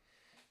Yeah. like,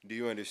 do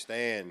you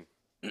understand?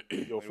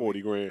 Yo,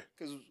 40 grand.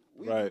 Because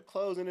we Right. do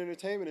clothes and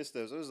entertainment and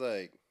stuff. So it's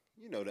like,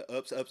 you know, the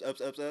ups,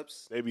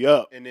 They be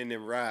up. and then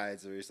them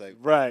rides where it's like,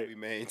 Right. we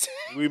maintain.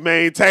 We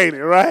maintain it.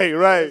 Right,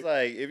 right. It's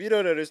like, if you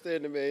don't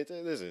understand the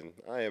maintain, listen,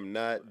 I am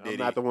not Diddy. I'm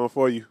not the one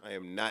for you. I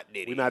am not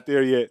Diddy. We're not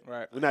there yet.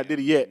 Right. We're not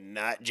Diddy yet.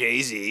 Not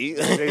Jay-Z.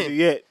 Jay-Z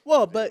yet.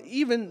 Well, but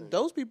even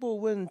those people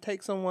wouldn't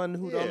take someone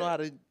who don't know Yeah. how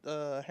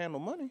to handle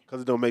money.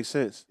 Because it don't make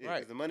sense. Yeah, 'cause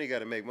Right. the money got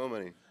to make more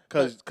money.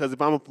 Because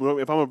if I'm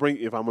gonna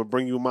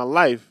bring you in my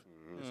life,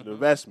 it's an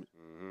investment.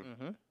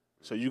 Mm-hmm.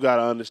 So you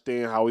gotta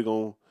understand how we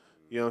gonna,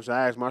 you know what I'm saying?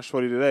 I asked my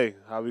shorty today,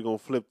 how we gonna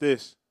flip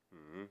this?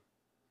 Mm-hmm.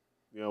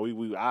 You know,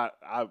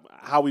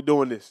 how we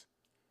doing this?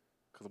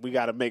 Because we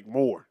got to make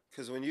more.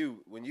 Because when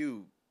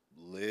you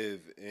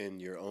live in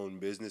your own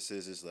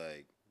businesses, it's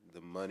like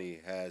the money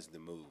has to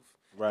move.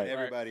 Right. And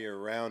everybody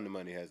around the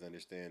money has to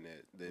understand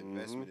that the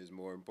investment is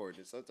more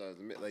important. Sometimes,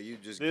 like you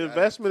just the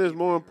investment is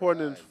more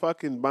important than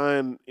fucking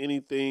buying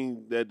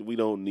anything that we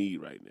don't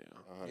need right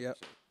now. 100%. Yep.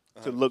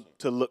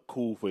 To look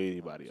cool for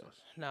anybody else.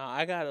 Now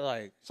I got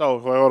like. So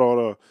hold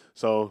on.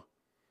 So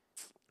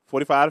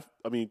 25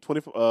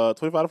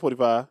 to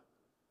 45.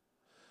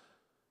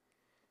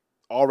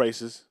 All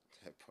races.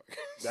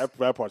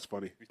 That part's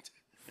funny.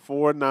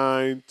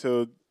 4-9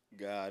 to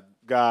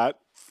God.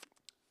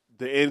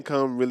 The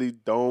income really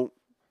don't.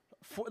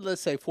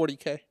 Let's say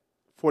 40K.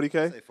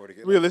 40K? Say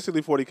 40K.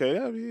 Realistically 40K.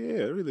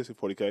 Yeah,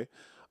 realistically 40K.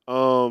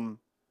 And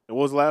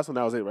what was the last one?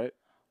 That was it, right?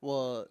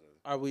 Well,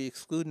 are we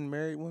excluding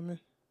married women?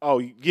 Oh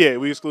yeah,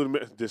 we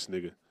excluded this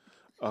nigga.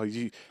 Oh,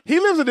 he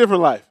lives a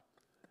different life.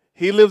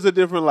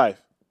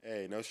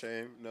 Hey, no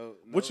shame, no.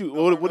 What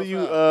no are you?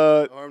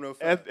 no harm, no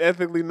foul.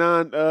 Ethically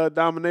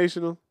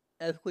non-dominational.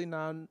 Ethically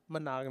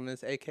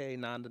non-monogamous, aka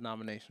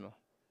non-denominational.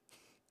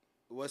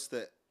 What's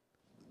the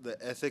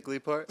ethically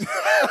part?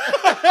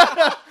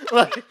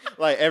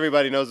 like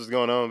everybody knows what's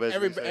going on.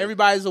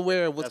 Everybody's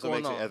aware of what's that's what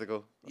going makes on. it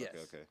ethical. Yes.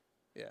 Okay.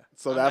 Yeah.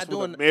 So that's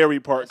where the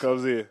married part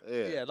comes in.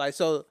 Yeah. Like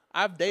so,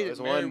 I've dated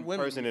There's married one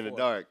women person before. in the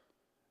dark.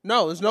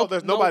 No,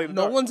 there's nobody.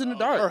 No one's in the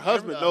dark. Her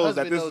husband knows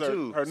that this is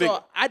her nigga.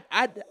 So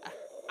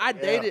I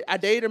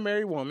dated a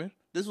married woman.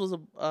 This was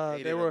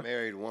Dated a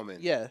married woman.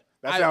 Yeah.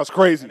 That sounds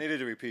crazy. I needed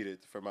to repeat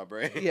it for my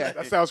brain. Yeah.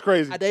 That sounds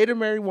crazy. I dated a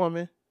married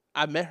woman.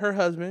 I met her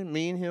husband.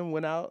 Me and him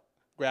went out,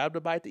 grabbed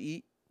a bite to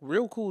eat.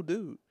 Real cool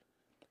dude.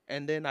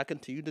 And then I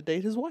continued to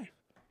date his wife.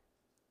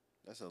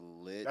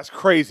 That's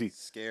crazy.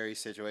 Scary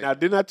situation. Now,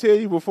 didn't I tell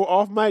you before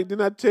off mic?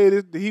 Didn't I tell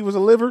you that he was a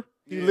liver?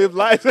 He lived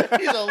life.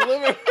 He's a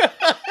liver.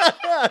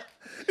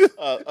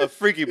 A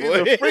freaky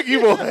boy. He's a freaky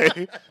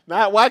boy.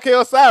 Not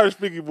YK Osiris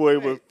freaky boy,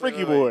 but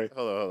freaky boy.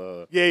 Hold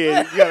on.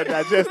 Yeah, you gotta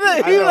digest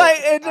it.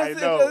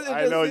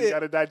 I know. You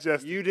gotta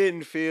digest it. You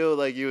didn't feel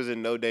like you was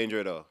in no danger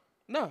at all.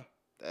 No.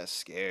 That's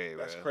scary,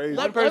 bro. That's crazy.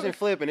 One person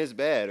flipping is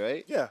bad,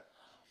 right? Yeah.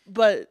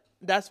 But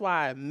that's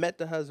why I met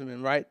the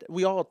husband, right?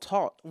 We all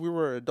talked. We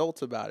were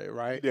adults about it,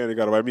 right? Yeah, they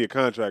gotta write me a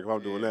contract if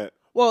I'm doing that.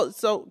 Well,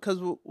 so because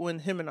when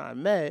him and I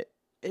met,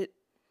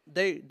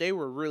 they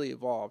were really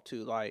evolved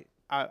too. Like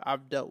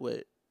I've dealt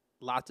with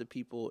lots of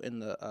people in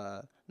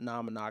the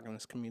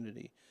non-monogamous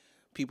community,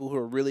 people who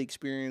are really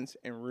experienced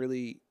and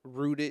really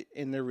rooted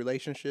in their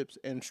relationships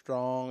and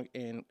strong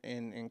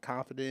and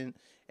confident,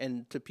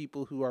 and to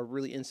people who are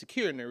really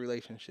insecure in their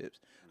relationships.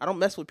 I don't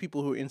mess with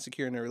people who are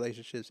insecure in their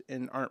relationships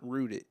and aren't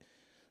rooted.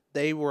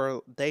 They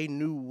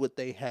knew what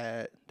they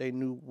had. They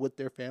knew what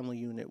their family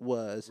unit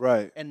was.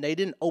 Right. And they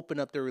didn't open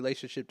up their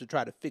relationship to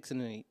try to fix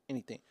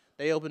anything.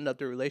 They opened up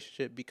their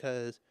relationship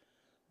because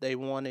they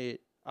wanted,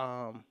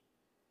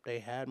 they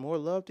had more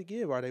love to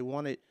give, or they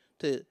wanted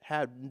to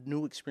have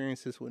new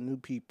experiences with new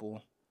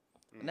people.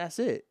 And that's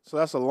it. So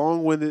that's a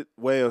long-winded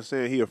way of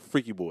saying he a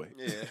freaky boy.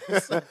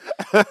 Yeah.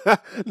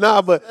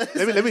 Nah, but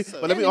let me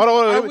hold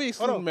on. Are we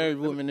excluding married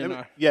women in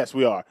our? Yes,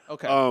 we are.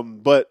 Okay.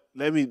 But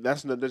that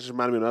just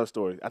reminded me of another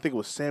story. I think it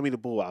was Sammy the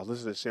Bull. I was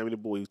listening to Sammy the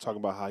Bull. He was talking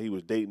about how he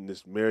was dating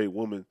this married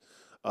woman,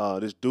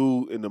 this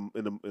dude in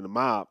the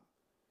mob.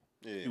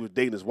 Yeah. He was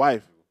dating his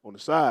wife on the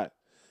side,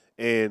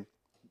 and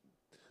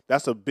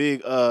that's a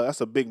big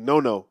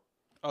no-no.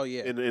 Oh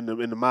yeah. In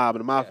the mob and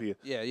the mafia.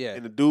 Yeah.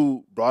 And the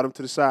dude brought him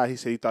to the side. He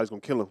said he thought he was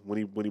gonna kill him.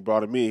 When he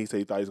brought him in, he said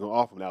he thought he was gonna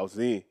off him. That was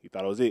it. He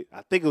thought it was it.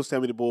 I think it was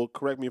Sammy the Bull.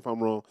 Correct me if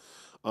I'm wrong.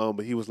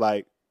 But he was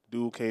like,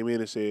 dude came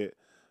in and said,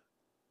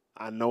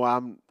 I know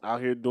I'm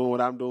out here doing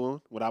what I'm doing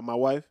without my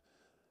wife,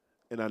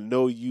 and I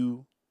know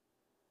you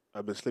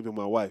have been sleeping with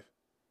my wife.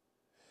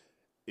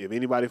 If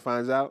anybody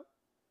finds out,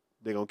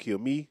 they're gonna kill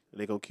me and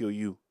they're gonna kill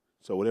you.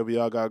 So whatever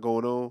y'all got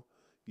going on,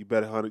 you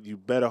better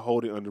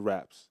hold it under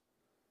wraps.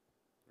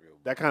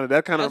 That kind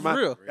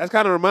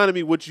of reminded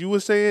me what you were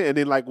saying, and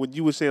then like when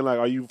you were saying like,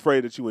 are you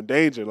afraid that you in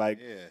danger? Like,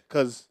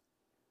 because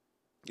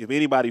if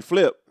anybody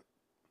flip,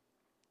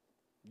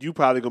 you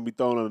probably gonna be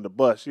thrown under the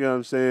bus. You know what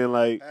I'm saying?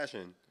 Like,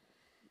 Passion.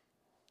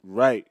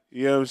 Right.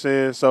 You know what I'm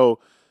saying? So,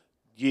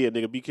 yeah,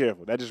 nigga, be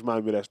careful. That just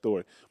reminded me of that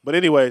story. But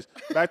anyways,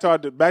 back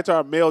to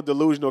our male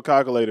delusional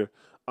calculator.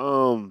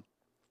 So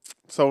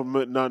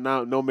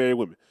no married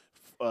women.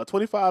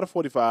 25 to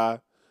 45,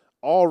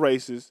 all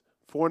races,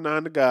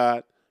 4-9 to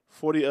God.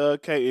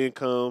 40K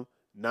income,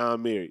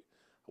 non-married.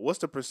 What's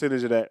the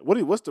percentage of that?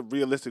 What's the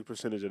realistic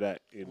percentage of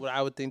that? What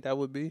I would think that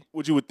would be?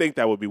 What you would think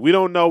that would be? We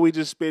don't know. We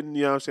just spitting,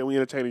 you know what I'm saying? We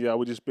entertaining y'all.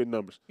 We just spitting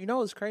numbers. You know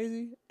what's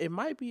crazy? It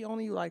might be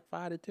only like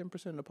 5 to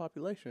 10% of the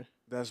population.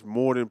 That's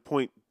more than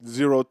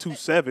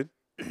 0.027.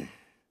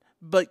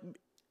 But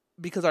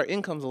because our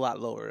income's a lot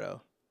lower,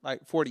 though.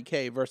 Like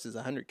 40K versus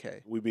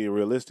 100K. We being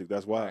realistic.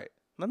 That's why. Right.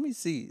 Let me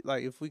see,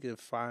 like, if we could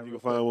find. You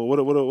can find one. What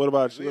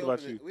about you? What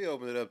about you? We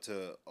opened it up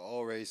to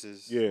all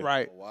races. Yeah.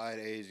 Right. A wide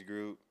age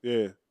group.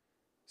 Yeah.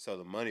 So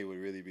the money would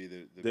really be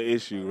the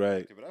issue,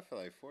 right? But I feel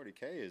like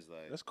 40K is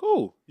like that's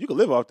cool. You can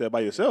live off that by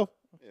yourself.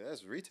 Yeah,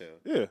 that's retail.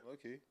 Yeah.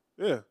 Okay.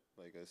 Yeah.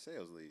 Like a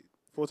sales lead.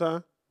 Full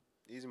time.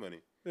 Easy money.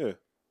 Yeah.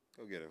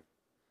 Go get him.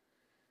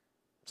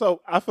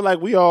 So I feel like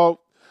we can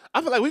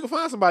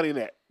find somebody in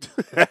that.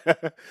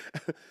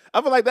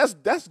 I feel like that's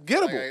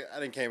gettable. I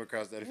didn't came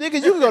across that.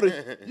 Nigga,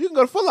 you can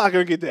go to Foot Locker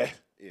and get that.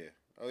 Yeah.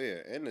 Oh yeah,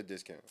 and the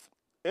discount.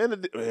 And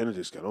the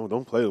discount.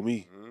 Don't play with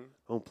me. Mm-hmm.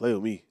 Don't play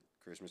with me.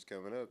 Christmas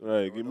coming up.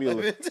 Right. Give me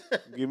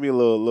a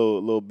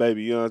little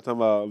baby. You know what I'm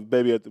talking about?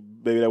 Baby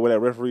that wear that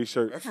referee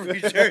shirt. Referee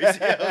jersey.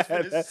 I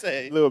was gonna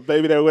say. Little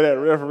baby that wear that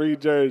referee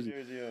jersey.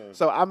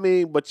 So I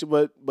mean,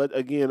 but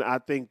again, I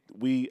think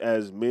we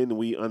as men,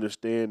 we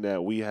understand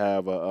that we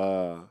have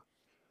a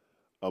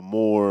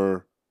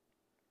more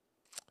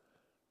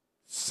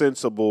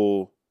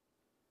sensible.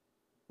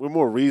 We're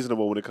more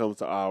reasonable when it comes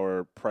to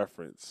our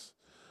preference.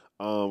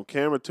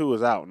 Camera 2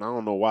 is out, and I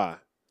don't know why.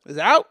 It's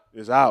out.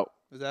 It's out.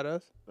 Is that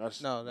us?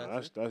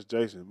 That's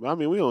Jason. I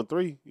mean, we on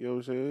 3. You know what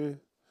I'm saying?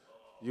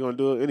 You gonna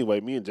do it anyway?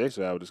 Me and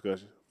Jason have a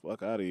discussion.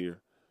 Fuck out of here.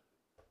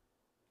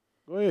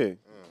 Go ahead.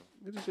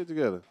 Get this shit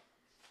together.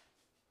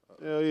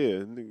 Hell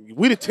yeah.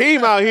 We the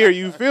team out here.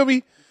 You feel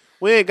me?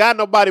 We ain't got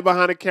nobody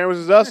behind the cameras.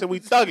 It's us, and we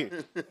thugging.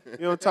 You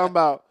know what I'm talking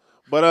about?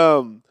 But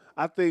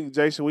I think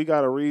Jason, we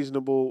got a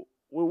reasonable.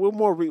 We're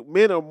more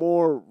men are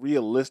more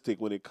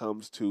realistic when it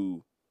comes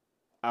to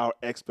our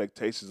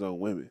expectations on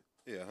women.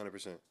 Yeah,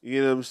 100%.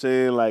 You know what I'm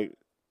saying? Like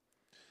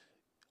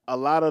a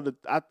lot of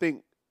I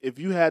think if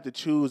you had to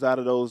choose out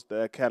of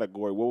that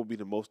category, what would be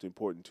the most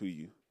important to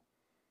you?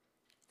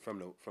 From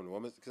the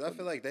woman, because I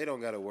feel like they don't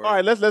got to worry. All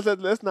right,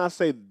 let's not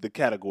say the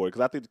category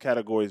because I think the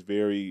category is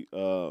very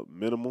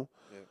minimal.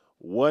 Yeah.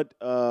 What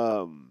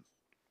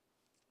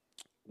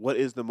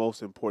is the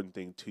most important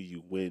thing to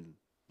you when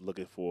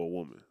looking for a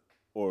woman?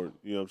 Or,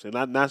 you know what I'm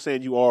saying? Not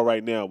saying you are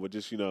right now, but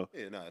just, you know.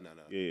 Yeah, no.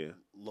 Yeah.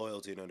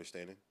 Loyalty and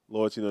understanding.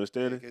 Loyalty and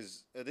understanding?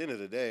 Because at the end of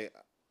the day,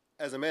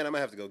 as a man, I'm going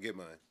to have to go get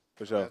mine.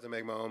 For sure. I have to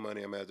make my own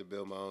money. I'm going to have to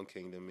build my own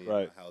kingdom,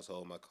 right. My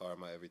household, my car,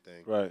 my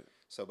everything. Right.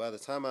 So by the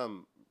time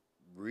I'm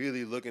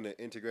really looking to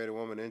integrate a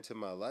woman into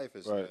my life,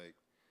 it's right. like,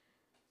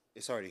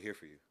 it's already here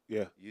for you.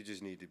 Yeah. You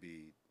just need to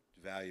be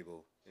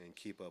valuable and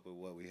keep up with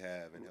what we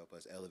have and help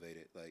us elevate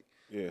it. Like,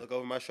 look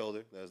over my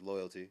shoulder. That's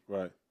loyalty.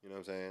 Right. You know what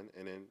I'm saying?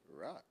 And then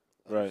rock.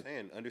 Right.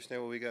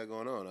 Understand what we got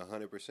going on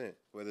 100%.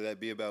 Whether that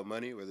be about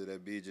money, whether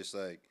that be just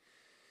like,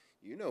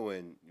 you know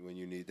when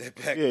you need that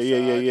back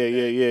massage.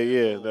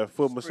 Yeah. That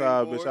foot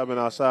massage, bitch. I've been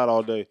outside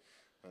all day.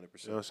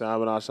 100%. You know what I'm saying? I've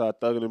been outside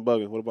thugging and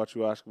bugging. What about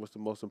you, Oscar? What's the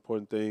most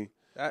important thing?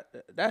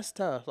 That's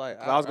tough. Like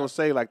I was gonna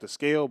say like the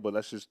scale, but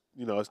that's just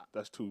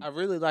that's too. I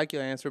really like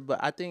your answer, but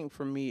I think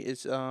for me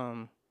it's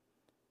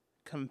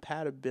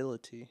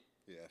compatibility.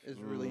 Yeah, is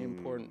really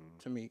important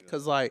to me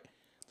because like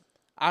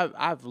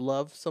I've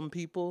loved some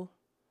people,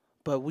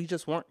 but we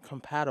just weren't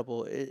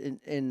compatible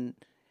in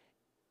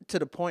to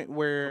the point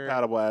where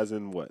compatible as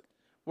in what?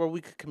 Where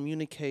we could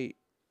communicate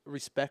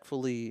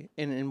respectfully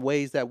in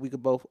ways that we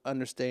could both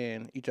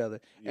understand each other.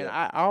 Yeah. And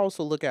I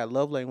also look at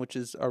love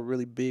languages are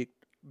really big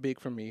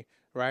for me,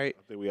 right?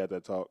 I think we had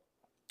that talk.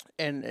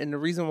 And the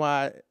reason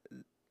why,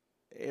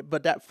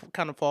 but that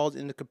kind of falls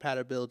into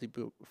compatibility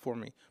for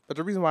me. But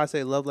the reason why I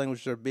say love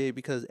languages are big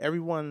because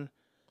everyone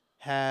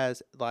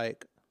has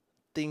like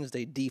things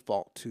they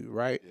default to,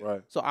 right?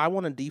 Right. So I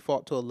want to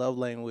default to a love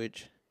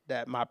language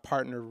that my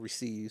partner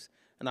receives.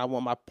 And I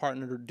want my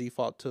partner to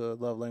default to a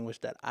love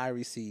language that I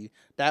receive.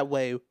 That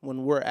way,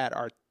 when we're at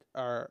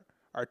our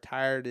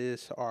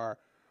tiredest, our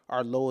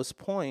lowest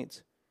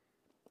points,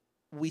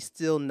 we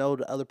still know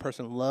the other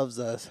person loves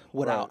us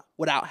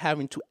without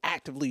having to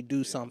actively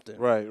do something.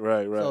 Right.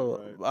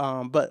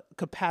 So, but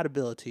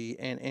compatibility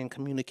and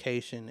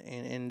communication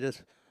and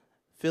just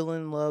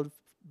feeling loved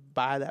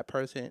by that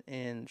person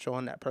and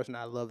showing that person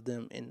I love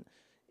them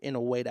in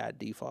a way that I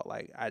default.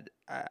 Like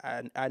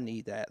I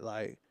need that.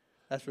 Like.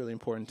 That's really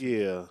important to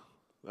me. Yeah.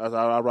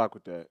 I rock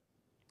with that.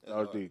 That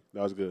was deep.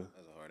 That was good.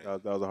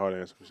 That was a hard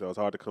answer for sure. It's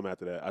hard to come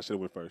after that. I should have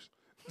went first.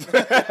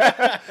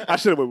 I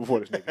should have went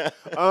before this nigga.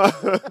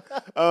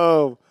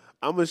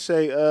 I'm going to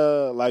say,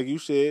 like you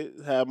said,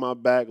 have my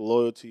back,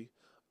 loyalty,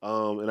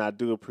 and I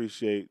do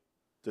appreciate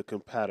the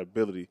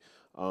compatibility.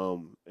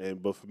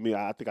 But for me,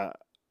 I think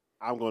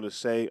I'm going to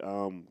say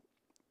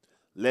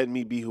letting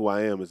me be who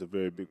I am is a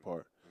very big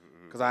part.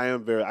 Because I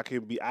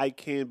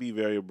can be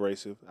very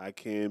abrasive. I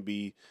can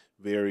be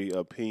very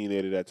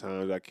opinionated at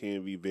times. I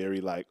can be very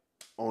like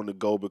on the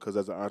go because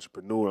as an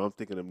entrepreneur, I'm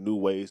thinking of new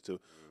ways to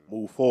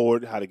move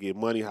forward, how to get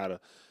money, how to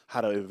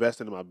invest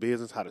into my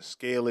business, how to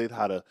scale it,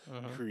 how to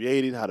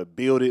create it, how to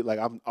build it. Like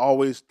I'm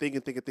always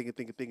thinking,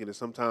 and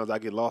sometimes I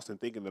get lost in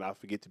thinking that I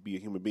forget to be a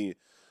human being.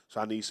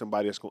 So I need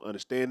somebody that's gonna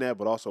understand that,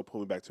 but also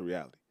pull me back to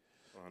reality.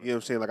 You know what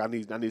I'm saying? Like I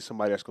need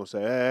somebody that's gonna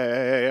say,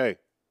 hey.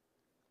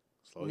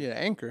 Slow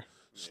anchor.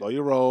 Slow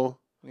your roll.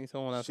 Need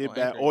someone that's sit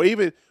back, or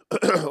even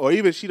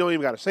she don't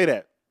even got to say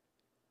that.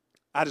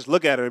 I just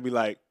look at her and be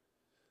like,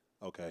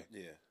 okay,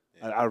 yeah.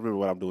 I remember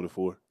what I'm doing it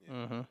for.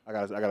 Yeah. I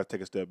gotta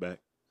take a step back.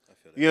 I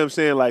feel that. You know what I'm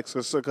saying? Like,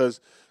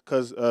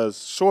 because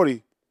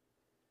Shorty,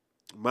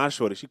 my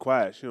Shorty, she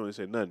quiet. She don't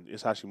say nothing.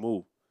 It's how she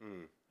move.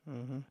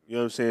 Mm-hmm. You know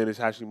what I'm saying? It's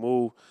how she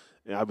move,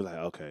 and I'll be like,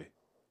 okay.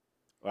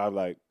 Or I'm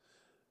like,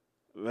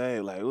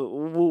 man, like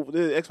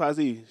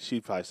XYZ.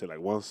 She probably said like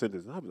one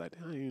sentence, and I'll be like,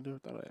 damn, you never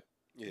thought of that.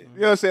 Yeah. You know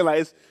what I'm saying?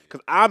 Like, it's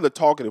because I'm the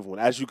talkative one,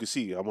 as you can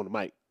see. I'm on the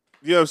mic.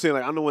 You know what I'm saying?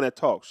 Like, I'm the one that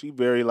talks. She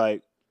very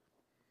like.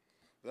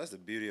 That's the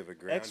beauty of a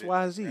grounded,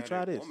 XYZ,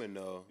 try this. woman,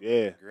 though. Yeah.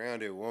 A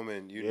grounded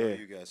woman, you know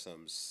you got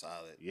something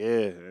solid.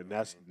 Yeah, and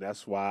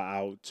that's why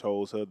I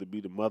chose her to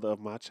be the mother of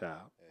my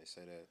child. Hey,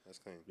 say that. That's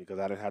clean. Because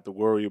I didn't have to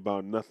worry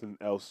about nothing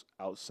else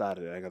outside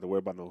of it. I didn't have to worry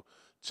about no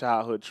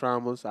childhood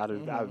traumas.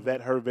 I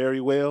vet her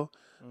very well.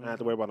 I didn't have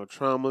to worry about no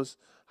traumas,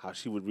 how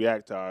she would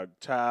react to our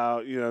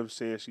child. You know what I'm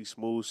saying? She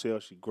smooth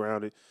sail. She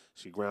grounded.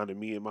 She grounded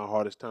me in my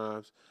hardest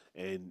times.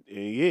 And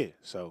yeah,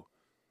 so,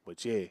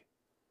 but yeah,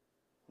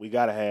 we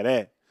got to have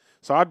that.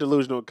 So our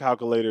delusional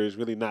calculator is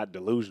really not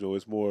delusional.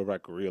 It's more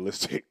like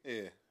realistic.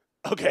 Yeah.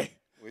 Okay.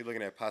 We're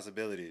looking at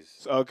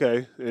possibilities.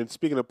 Okay. And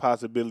speaking of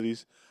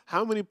possibilities,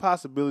 how many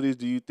possibilities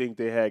do you think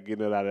they had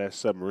getting it out of that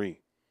submarine?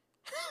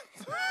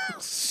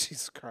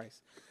 Jesus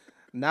Christ.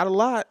 Not a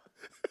lot.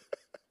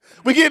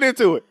 We get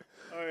into it.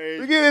 All right.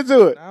 We get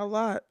into it. Not a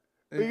lot.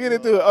 We get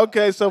into it.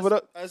 Okay, so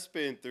I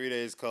spent 3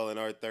 days calling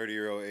our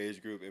 30-year-old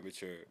age group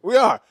immature. we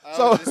are.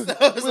 So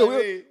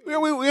we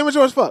we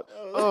immature as fuck.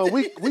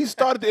 We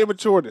started the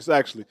immatureness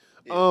actually.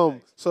 Yeah,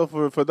 So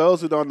for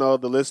those who don't know,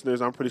 the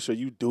listeners, I'm pretty sure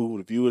you do,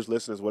 the viewers,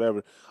 listeners,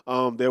 whatever.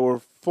 There were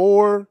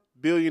 3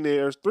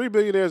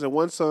 billionaires and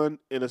one son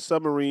in a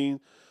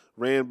submarine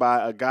ran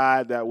by a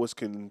guy that was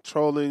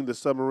controlling the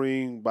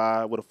submarine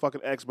with a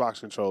fucking Xbox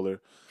controller.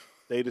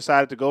 They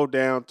decided to go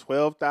down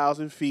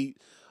 12,000 feet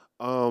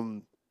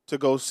to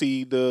go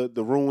see the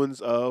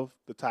ruins of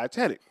the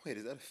Titanic. Wait,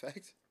 is that a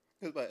fact?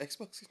 It was by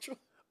Xbox control?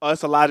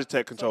 It's a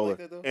Logitech controller, like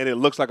that, though? and it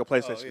looks like a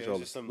PlayStation yeah, controller.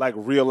 just some- Like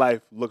real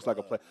life looks like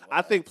a play.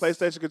 I think what?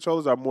 PlayStation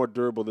controllers are more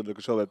durable than the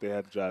controller that they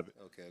had to drive it.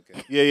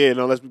 Okay. Yeah,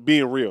 no, that's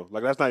being real.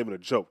 Like, that's not even a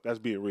joke. That's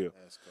being real.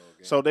 That's cool.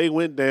 Okay. So they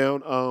went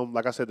down,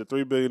 like I said, the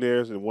 3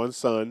 billionaires and one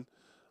son.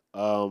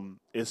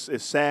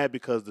 It's sad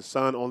because the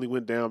son only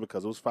went down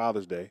because it was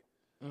Father's Day,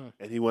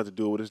 and he wanted to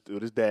do it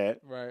with his dad.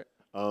 Right.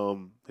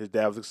 His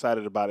dad was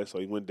excited about it, so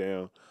he went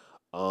down,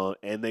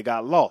 and they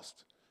got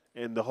lost.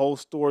 And the whole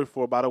story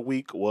for about a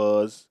week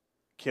was,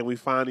 can we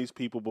find these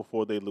people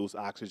before they lose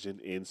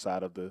oxygen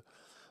inside of the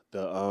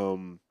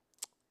fucking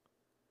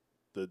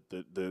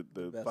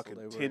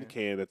they were tin in.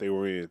 can that they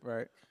were in?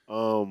 Right.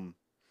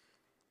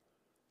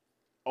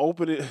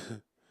 Open it.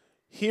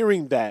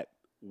 Hearing that,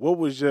 what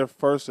was your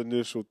first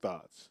initial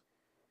thoughts?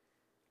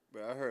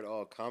 Bro, I heard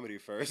all comedy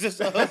first. That's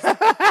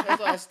why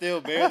I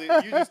still barely.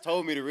 You just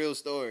told me the real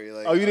story.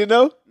 Like, Oh, you didn't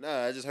know?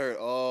 Nah, I just heard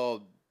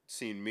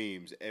seen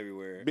memes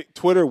everywhere.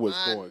 Twitter was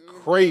going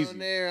crazy. Down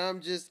there,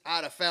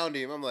 I'd have found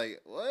him. I'm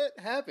like, what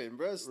happened,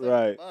 bro? Stuck at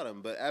Right. the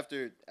bottom. But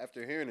after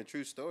hearing the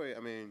true story,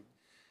 I mean,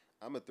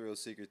 I'm a thrill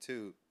seeker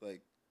too.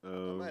 Like, I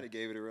might have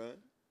gave it a run.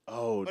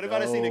 Oh, But if no.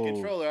 I'd have seen the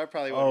controller, I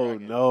probably would. Oh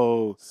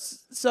no!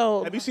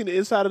 So Have you seen the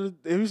inside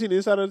of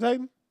the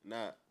Titan?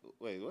 Nah.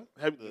 Wait, what?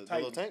 Have, The Titan,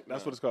 little tank?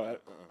 That's Nah. what it's called.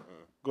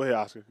 Go ahead,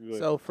 Oscar. Go ahead.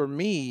 So for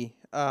me,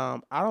 I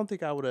don't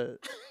think I would have.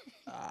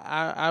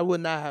 I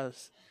would not have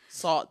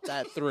sought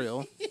that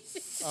thrill.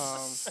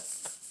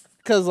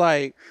 Cause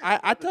like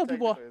I tell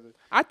people,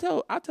 I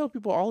tell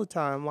people all the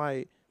time,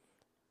 like,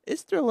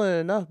 it's thrilling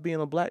enough being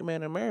a black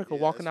man in America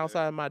walking that's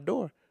fair. outside my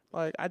door.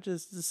 Like,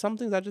 some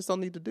things I just don't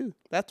need to do.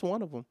 That's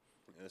one of them.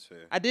 That's fair.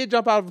 I did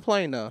jump out of a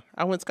plane though.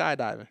 I went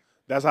skydiving.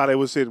 That's how they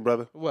was sitting,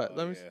 brother. What?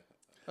 Let me.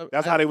 Yeah.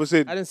 That's how they was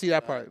sitting. I didn't see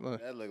that part.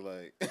 Look. That looked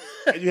like.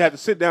 And you had to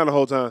sit down the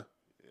whole time.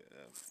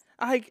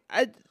 I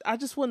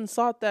just wouldn't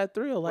sought that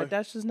thrill. Like,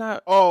 that's just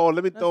not. Oh,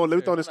 let me throw fair.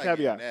 this I'm not getting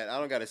caveat. that. I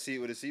don't got a seat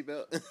with a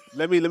seatbelt.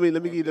 Let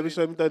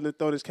me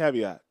throw this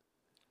caveat.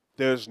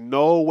 There's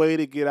no way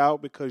to get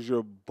out because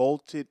you're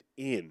bolted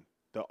in.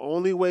 The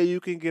only way you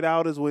can get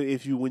out is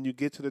when you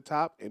get to the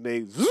top and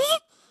they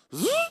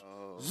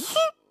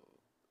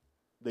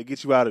they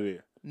get you out of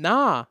there.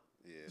 Nah.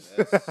 Yeah,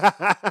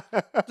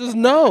 that's. Just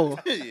no.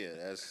 Yeah,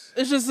 that's.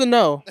 It's just a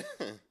no.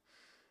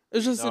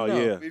 It's just Oh a no.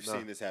 yeah, We've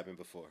seen this happen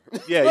before.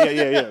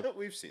 yeah.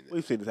 We've seen this.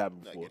 We've seen this happen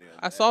I'm not before. getting on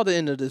I that. saw the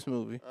end of this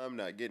movie. I'm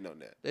not getting on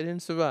that. They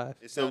didn't survive.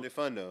 It sounded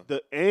fun though.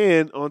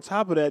 And on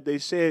top of that, they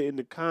said in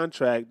the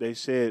contract, they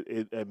said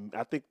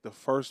I think the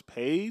first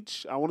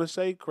page, I want to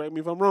say, correct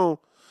me if I'm wrong,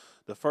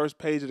 the first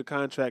page of the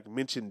contract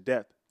mentioned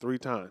death 3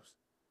 times.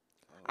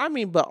 I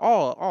mean, but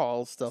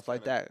all stuff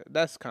like that,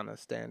 that's kind of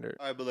standard.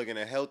 All right, but look, in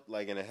a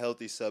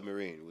healthy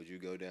submarine, would you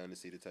go down to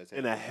see the Titanic?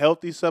 In a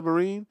healthy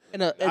submarine?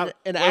 In a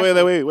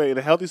Wait. In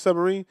a healthy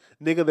submarine?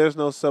 Nigga, there's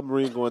no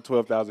submarine going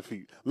 12,000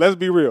 feet. Let's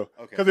be real.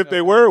 Okay. Because if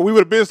they were, we would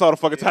have been saw the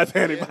fucking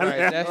Titanic by Right,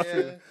 now. that's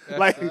true.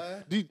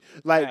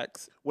 Like,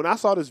 Facts. when I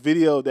saw this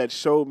video that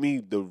showed me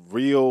the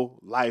real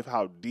life,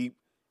 how deep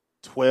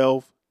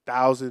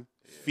 12,000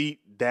 feet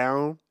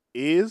down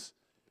is,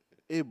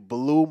 it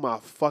blew my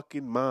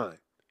fucking mind.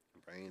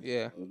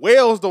 Yeah.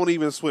 Whales don't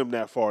even swim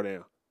that far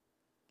down.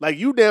 Like,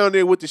 you down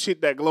there with the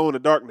shit that glow in the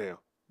dark now.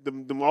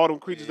 Them all them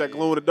creatures that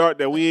glow in the dark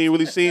that we ain't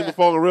really seen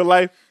before in real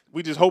life.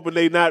 We just hoping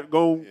they not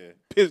going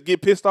to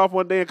get pissed off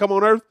one day and come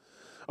on Earth.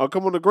 or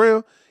come on the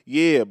ground,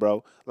 yeah,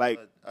 bro. Like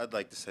I'd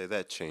like to say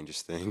that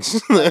changes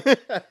things.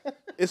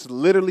 it's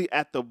literally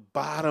at the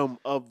bottom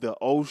of the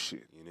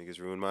ocean. You niggas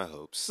ruined my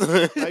hopes.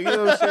 Like, you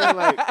know what I'm saying?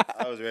 Like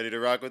I was ready to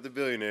rock with the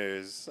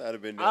billionaires. I'd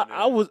have been down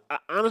there.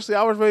 honestly,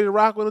 I was ready to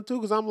rock with them too,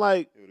 because I'm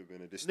like, It would have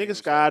been a niggas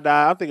distinguished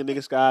skydive. I'm thinking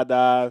niggas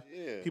skydive.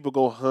 Yeah. People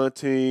go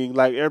hunting,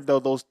 like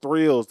those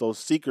thrills, those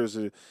seekers.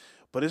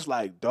 But it's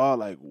like, dog,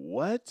 like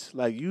what?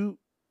 Like you,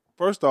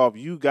 first off,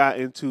 you got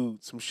into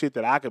some shit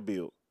that I could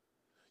build.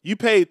 You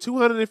paid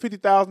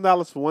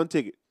 $250,000 for one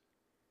ticket.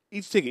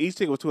 Each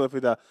ticket was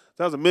 $250,000. That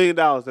was $1 million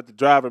that the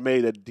driver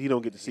made that he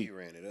don't get to see. He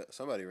ran it up.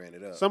 Somebody ran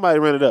it up. Somebody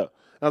ran it up.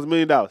 That was $1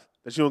 million that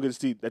you don't get to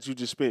see, that you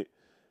just spent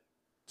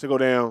to go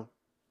down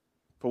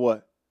for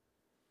what?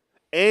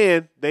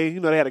 And they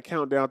had a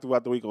countdown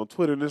throughout the week on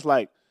Twitter, and it's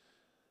like,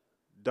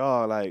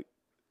 dog, like,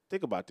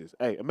 think about this.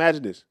 Hey,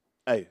 imagine this.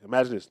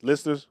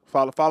 Listeners,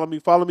 follow me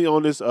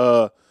on this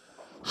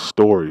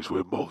Stories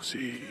with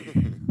Mosi.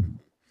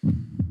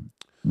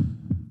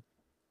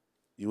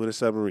 You in a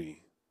submarine.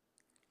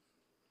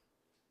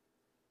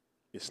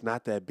 It's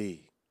not that big.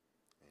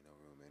 Ain't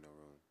no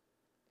room.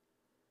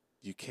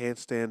 You can't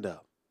stand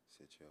up.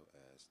 Sit your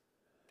ass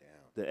down.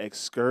 The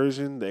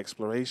excursion, the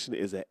exploration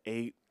is an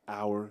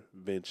 8-hour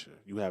venture.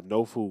 You have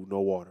no food, no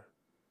water.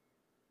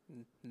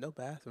 No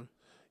bathroom.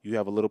 You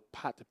have a little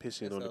pot to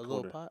piss in That's on the a corner.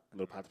 little pot? A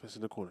little pot to piss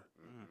in the corner.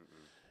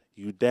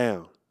 You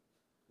down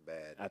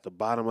Bad. at the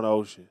bottom of the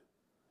ocean.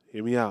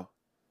 Hear me out.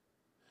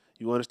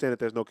 You understand that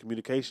there's no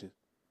communication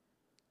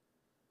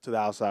to the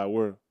outside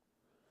world.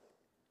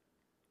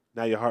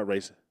 Now your heart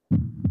racing.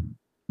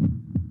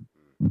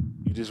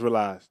 You just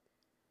realized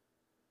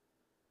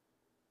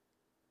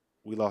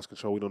we lost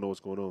control. We don't know what's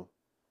going on.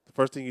 The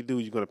first thing you do,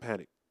 you're going to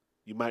panic.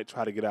 You might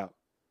try to get out,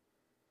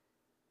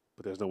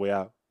 but there's no way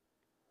out.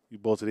 You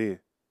bolted in.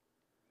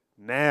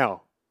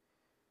 Now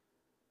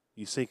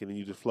you sinking and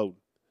you just floating.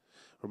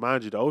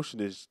 Remind you, the ocean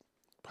is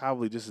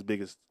probably just as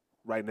big as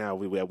right now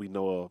we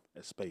know of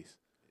as space.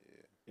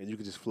 Yeah. And you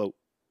can just float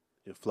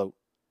and float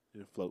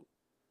and float.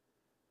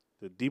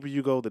 The deeper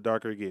you go, the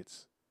darker it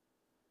gets.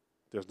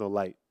 There's no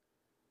light.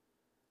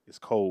 It's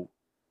cold.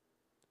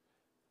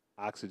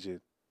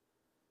 Oxygen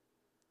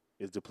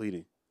is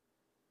depleting.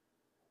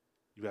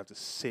 You have to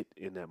sit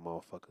in that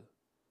motherfucker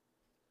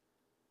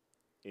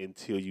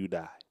until you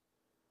die.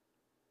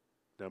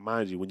 Now,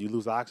 mind you, when you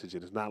lose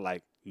oxygen, it's not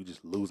like you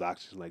just lose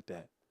oxygen like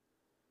that.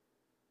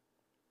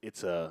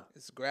 It's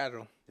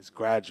gradual. It's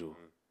gradual.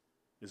 Mm-hmm.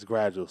 It's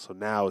gradual. So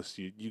now it's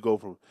you go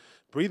from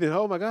breathing,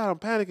 oh my God, I'm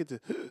panicking, to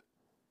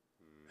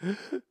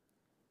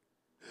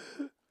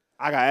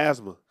I got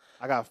asthma.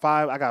 I got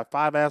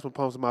five asthma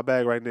pumps in my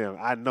bag right now.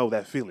 I know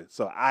that feeling.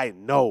 So I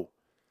know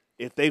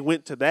if they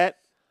went to that,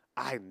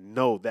 I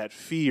know that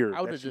fear.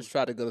 I would have just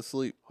tried to go to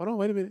sleep. Hold on,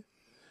 wait a minute.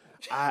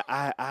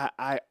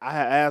 I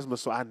have asthma,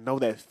 so I know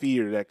that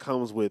fear that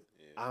comes with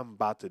I'm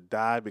about to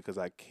die because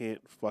I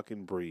can't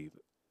fucking breathe.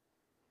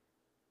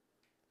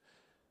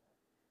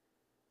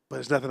 But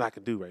there's nothing I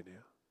can do right now.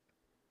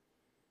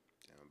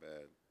 Down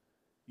bad.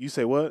 You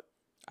say what?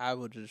 I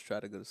would just try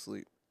to go to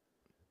sleep.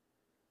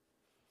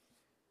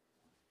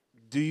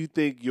 Do you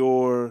think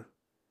you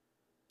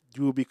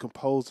will be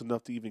composed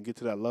enough to even get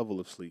to that level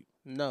of sleep?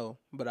 No,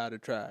 but I'd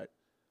have tried.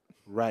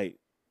 Right.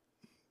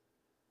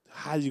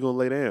 How you gonna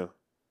lay down?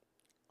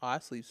 Oh, I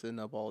sleep sitting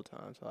up all the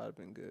time, so I'd have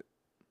been good.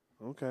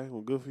 Okay,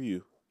 well, good for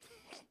you.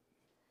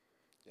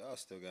 Y'all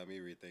still got me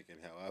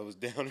rethinking how I was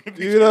down in the You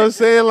beginning. know what I'm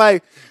saying?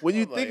 Like when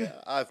you think,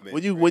 I've made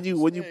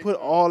when you put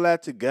all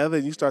that together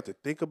and you start to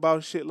think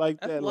about shit like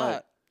That's that, a lot.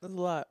 like, That's a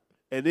lot.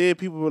 and then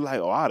people were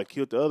like, "Oh, I'd have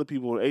killed the other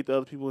people and ate the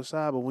other people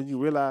inside." But when you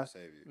realize,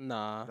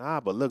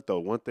 Nah. but look though,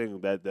 one thing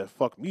that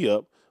fucked me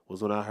up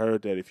was when I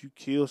heard that if you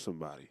kill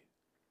somebody,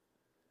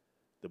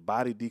 the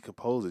body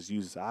decomposes,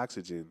 uses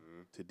oxygen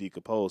to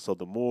decompose. So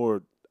the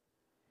more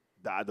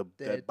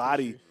that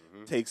body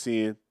takes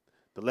in,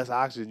 the less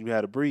oxygen you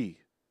have to breathe.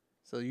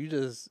 So you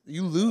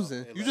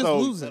losing. You just So-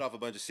 losing. Let off a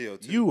bunch of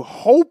CO2. You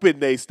hoping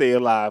they stay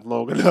alive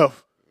long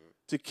enough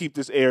to keep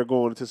this air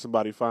going until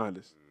somebody finds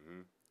us.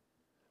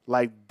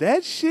 Like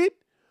that shit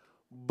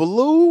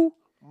blew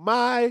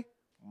my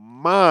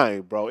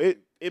mind, bro. It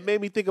made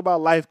me think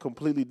about life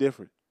completely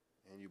different.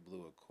 And you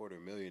blew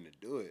 $250,000 to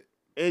do it.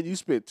 And you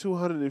spent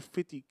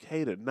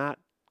 $250K to not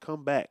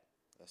come back.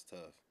 That's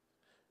tough.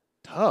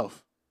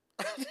 Tough.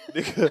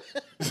 Nigga.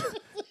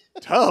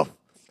 Tough.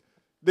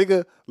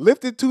 Nigga,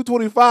 lifting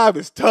 225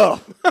 is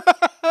tough.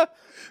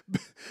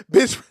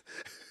 Bitch.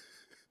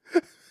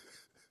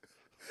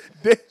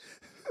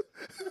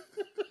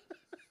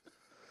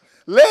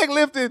 Leg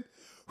lifting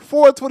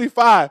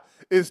 425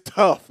 is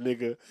tough,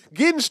 nigga.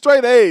 Getting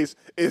straight A's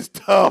is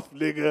tough,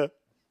 nigga.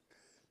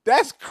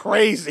 That's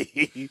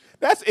crazy.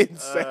 That's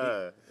insane.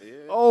 Yeah.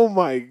 Oh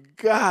my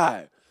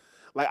God.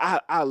 Like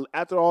I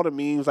after all the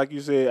memes, like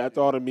you said, after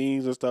all the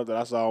memes and stuff that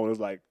I saw, it was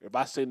like, if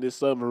I send this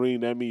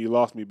submarine, that means you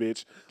lost me,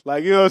 bitch.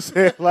 Like, you know what I'm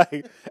saying?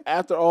 Like,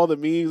 after all the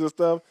memes and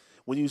stuff,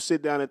 when you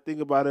sit down and think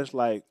about it, it's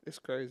like, It's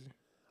crazy.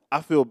 I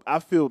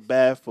feel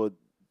bad for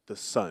the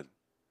son.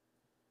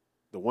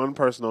 the one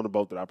person on the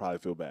boat that I probably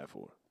feel bad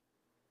for.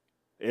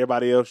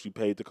 Everybody else, you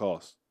paid the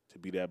cost to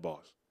be that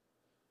boss.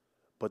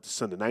 But the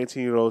son, the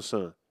 19-year-old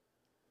son,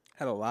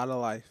 Had a lot of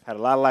life.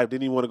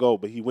 Didn't even want to go,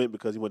 but he went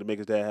because he wanted to make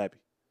his dad happy.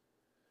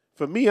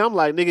 For me, I'm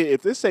like, nigga,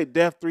 if this say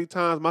death 3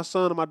 times, my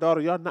son and my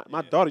daughter, y'all not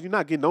my daughter, you're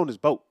not getting on this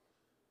boat.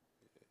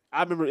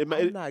 I remember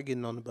I'm not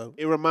getting on the boat.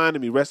 It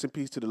reminded me, rest in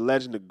peace to the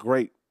legend, the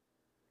great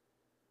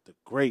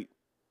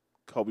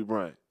Kobe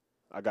Bryant.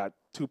 I got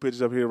 2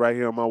 pictures up here, right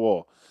here on my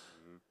wall.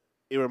 Mm-hmm.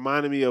 It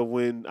reminded me of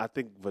when I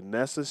think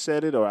Vanessa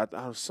said it, or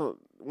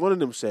one of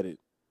them said it.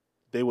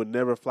 They would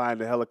never fly in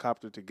the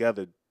helicopter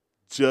together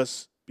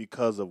just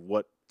because of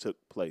what took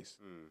place.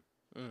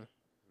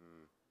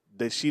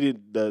 They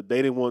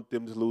didn't want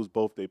them to lose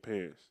both their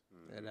parents.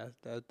 Yeah,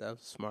 that was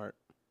smart.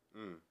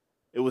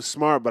 It was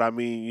smart, but I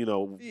mean, you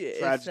know,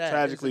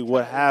 tragically,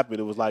 what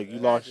happened? It was like you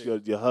lost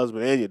your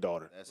husband and your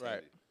daughter. That's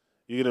right.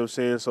 You get what I'm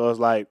saying? So it's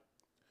like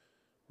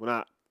when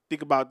I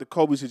think about the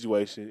Kobe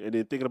situation, and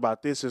then thinking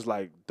about this, it's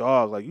like,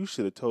 dog, like you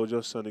should have told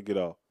your son to get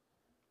off.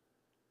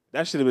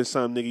 That should have been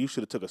something, nigga. You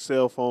should have took a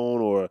cell phone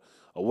or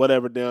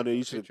whatever down there.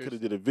 You should have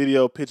did a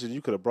video, pictures.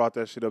 You could have brought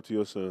that shit up to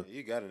your son. Yeah,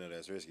 you gotta know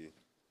that's risky.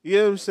 You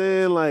know what I'm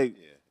saying?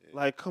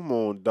 Like, come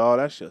on, dog.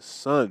 That's your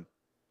son.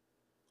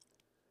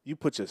 You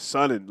put your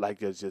son in, like,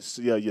 your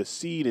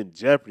seed in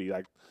jeopardy,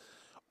 like,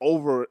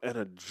 over an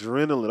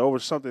adrenaline, over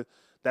something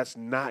that's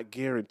not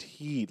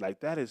guaranteed.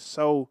 Like, that is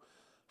so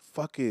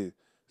fucking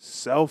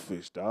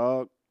selfish,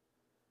 dog.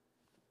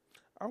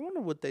 I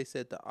wonder what they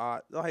said the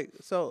odds. Like,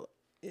 so.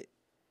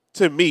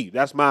 To me,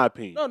 that's my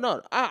opinion.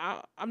 No,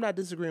 I'm not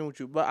disagreeing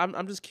with you, but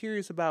I'm just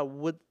curious about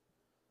what,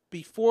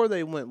 before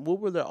they went, what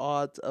were the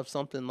odds of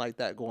something like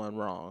that going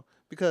wrong?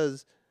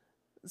 Because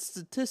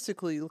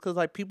statistically,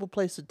 like people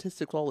play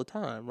statistics all the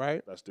time,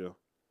 right? That's still.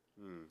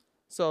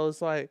 So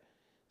it's like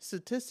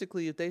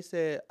statistically, if they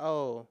said,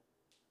 "Oh,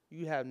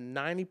 you have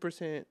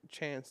 90%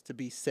 chance to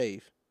be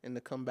safe and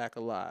to come back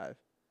alive,"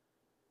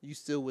 you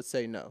still would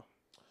say no.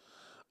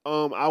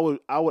 I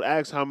would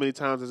ask how many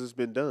times has this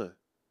been done?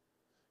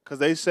 Because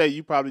they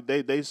say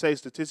they say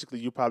statistically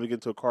you probably get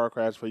into a car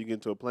crash before you get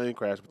into a plane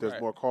crash, but there's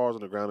more cars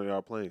on the ground than there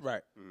are planes.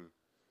 Right. You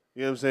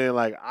know what I'm saying?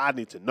 Like, I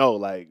need to know,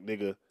 like,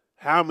 nigga,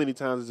 how many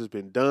times has this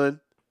been done?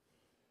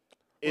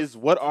 Was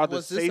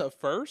this a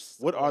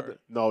first?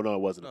 No, it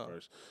wasn't a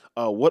first.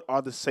 What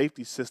are the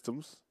safety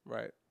systems?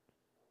 Right.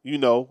 You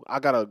know,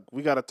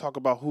 we gotta talk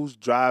about who's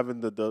driving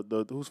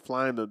the who's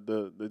flying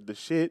the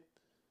shit.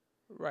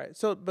 Right.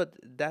 So, but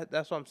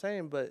that's what I'm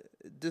saying. But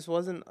this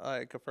wasn't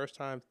like a first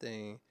time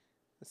thing.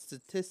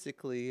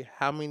 Statistically,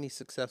 how many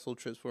successful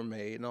trips were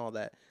made and all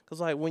that? Because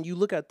like when you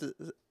look at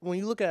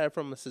it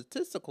from a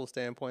statistical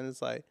standpoint,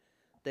 it's like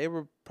they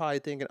were probably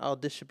thinking, "Oh,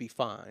 this should be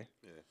fine."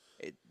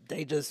 Yeah.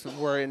 They just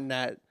were in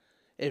that.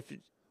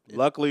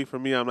 Luckily for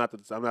me, I'm not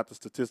the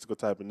statistical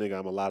type of nigga.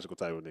 I'm a logical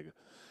type of nigga.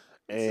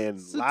 And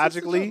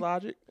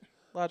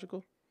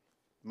logical.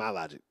 My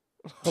logic.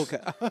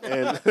 Okay.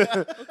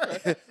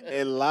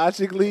 And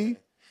logically,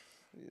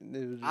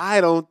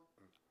 I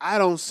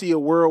don't see a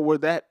world where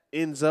that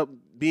ends up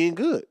being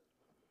good.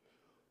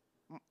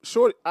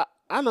 Shorty,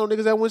 I know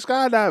niggas that went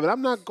skydiving.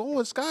 I'm not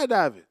going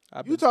skydiving.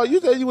 You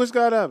said you went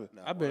skydiving.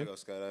 No, I've been.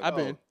 I've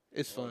been.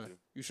 It's fun.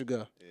 You should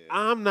go. Yeah.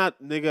 I'm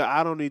not, nigga.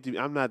 I don't need to.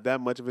 I'm not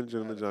that much of an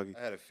adrenaline junkie.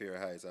 I had a fear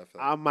of heights.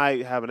 I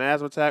might have an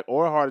asthma attack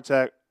or a heart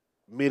attack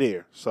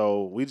midair.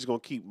 So we just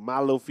gonna keep my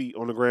little feet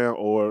on the ground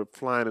or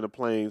flying in a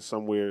plane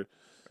somewhere.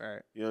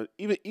 Right. You know,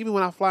 even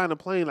when I fly in a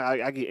plane,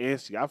 like, I get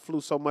antsy. I flew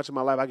so much in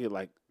my life. I get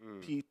like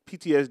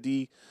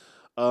PTSD.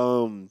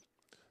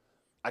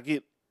 I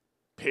get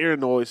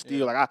paranoid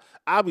still. Yeah. Like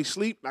I'll be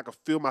asleep and I can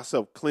feel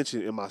myself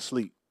clenching in my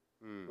sleep.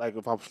 Like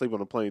if I'm sleeping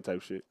on a plane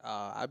type shit.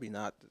 I'd be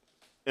not.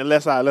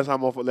 Unless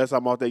I'm off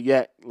that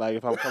yak. Like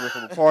if I'm coming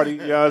from a party, you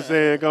know what I'm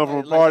saying?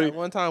 Coming from a party. Like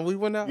one time we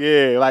went out.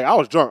 Yeah, like I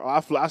was drunk.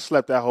 I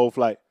slept that whole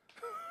flight.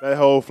 That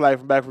whole flight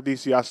from back from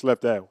DC, I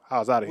slept that. I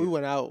was out of here. We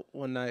went out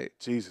one night.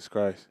 Jesus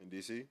Christ. In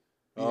DC?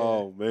 Yeah,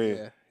 oh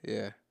man.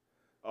 Yeah.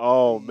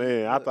 Oh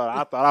man. I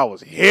thought I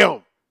was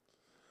him.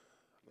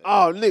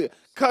 Oh nigga.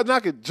 Cause I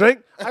could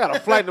drink. I got a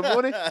flight in the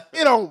morning.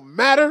 It don't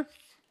matter.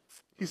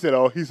 He said,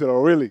 oh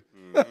really?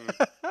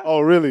 Mm-hmm.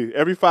 Oh really?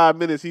 Every 5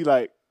 minutes he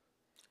like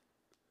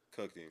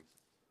cooked him.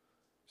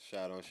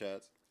 Shot on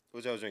shots.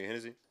 What y'all was drinking,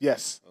 Hennessy?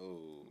 Yes.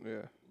 Oh.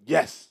 Yeah.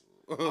 Yes.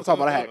 I'm talking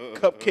about I had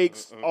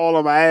cupcakes all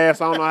on my ass.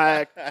 I don't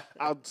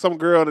know some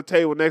girl on the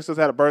table next to us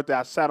had a birthday.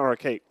 I sat on her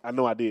cake. I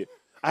know I did.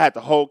 I had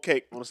the whole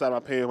cake on the side of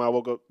my pants when I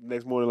woke up the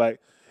next morning like,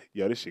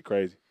 yo, this shit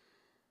crazy.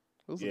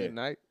 It was a good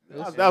night.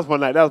 That was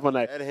one night.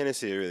 That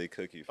Hennessy really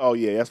cook you. Oh,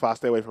 yeah. That's why I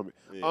stay away from it.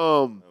 Yeah,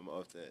 I'm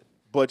off that.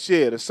 But,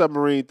 yeah, the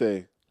submarine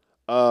thing.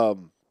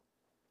 You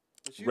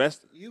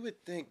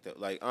would think, though,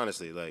 like,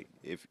 honestly, like,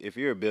 if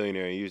you're a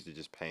billionaire and you're used to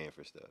just paying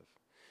for stuff,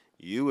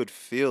 you would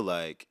feel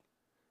like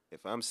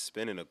if I'm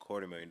spending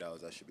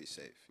 $250,000, I should be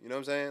safe. You know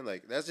what I'm saying?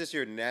 Like, that's just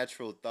your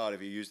natural thought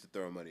if you're used to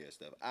throwing money at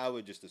stuff. I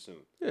would just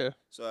assume. Yeah.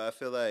 So I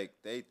feel like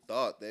they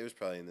thought they was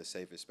probably in the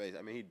safest space.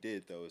 I mean, he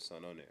did throw his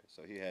son on there,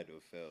 so he had to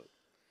have felt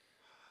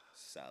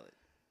solid.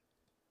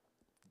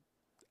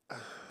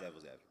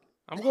 Devil's advocate.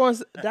 I'm going.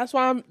 That's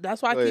why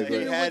I keep He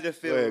hitting. had to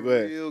feel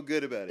real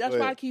good about it. That's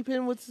why I keep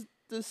hitting with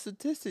the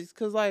statistics,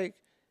 because like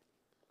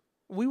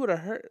we would have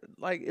heard,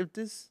 like if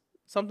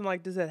something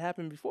like this had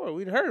happened before,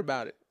 we'd heard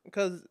about it,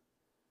 because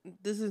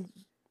this is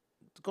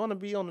going to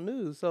be on the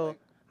news. So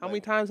how many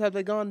times have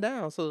they gone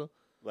down? So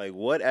like,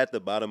 what at the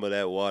bottom of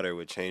that water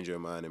would change your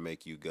mind and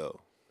make you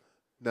go?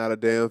 Not a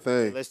damn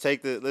thing. Let's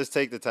take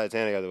the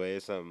Titanic out of the way.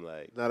 It's something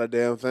like not a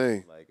damn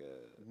thing.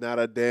 Not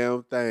a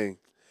damn thing.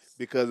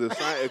 Because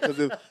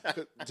if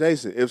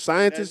Jason, if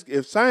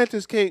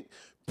scientists can't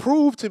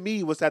prove to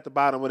me what's at the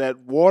bottom of that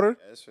water,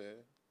 that's fair.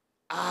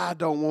 I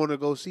don't want to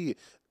go see it.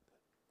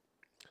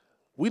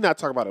 We not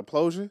talking about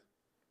implosion,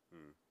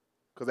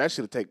 because that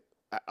should take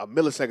a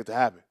millisecond to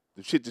happen.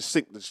 The shit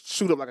just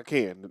shoot up like a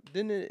can.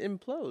 Didn't it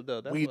implode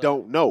though? We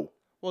don't know.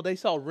 Well, they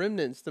saw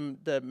remnants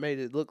that made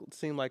it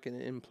seem like it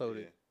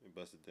imploded. Yeah, it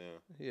busted down.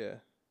 Yeah,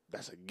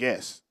 that's a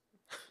guess.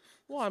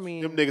 Well, I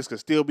mean, them niggas could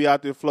still be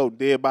out there floating,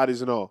 dead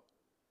bodies and all.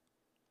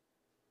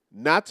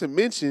 Not to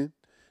mention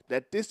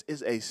that this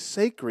is a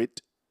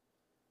sacred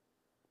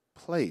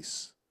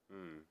place.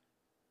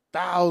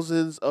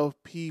 Thousands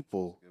of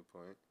people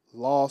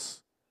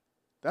lost.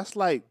 That's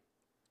like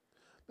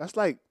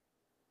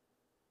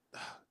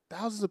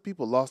thousands of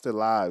people lost their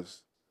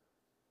lives,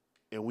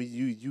 and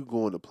you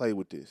going to play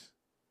with this.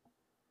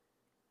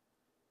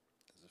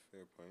 That's a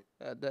fair point.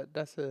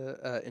 That's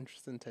a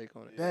interesting take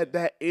on it.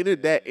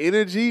 That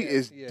energy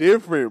is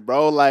different,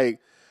 bro.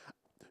 Like,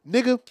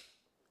 nigga,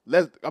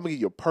 I'm gonna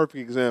give you a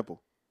perfect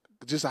example,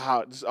 just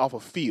off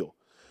of feel.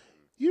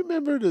 You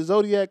remember the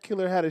Zodiac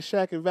Killer had a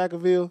shack in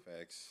Vacaville?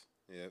 Facts.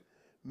 Yep.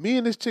 Me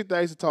and this chick that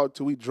I used to talk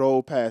to, we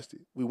drove past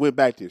it. We went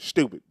back there,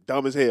 stupid,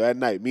 dumb as hell at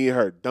night. Me and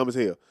her, dumb as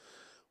hell.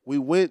 We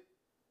went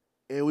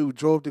and we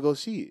drove to go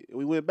see it. And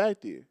we went back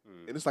there.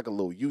 And it's like a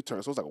little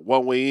U-turn. So it's like a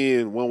one-way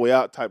in, one-way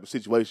out type of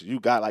situation. You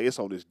got like, it's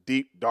on this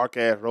deep,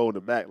 dark-ass road in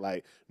the back.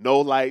 Like,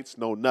 no lights,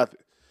 no nothing.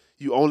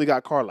 You only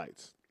got car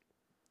lights.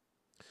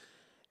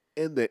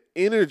 And the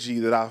energy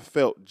that I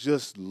felt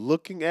just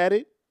looking at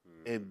it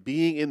and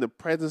being in the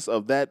presence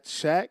of that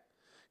shack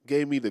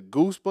gave me the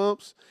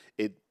goosebumps.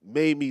 It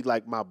made me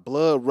like my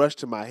blood rush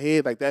to my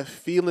head. Like that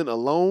feeling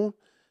alone.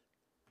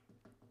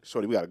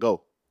 Shorty, we gotta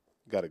go.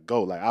 We gotta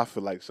go. Like I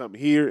feel like something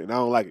here and I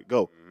don't like it.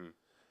 Go.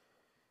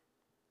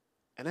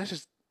 And that's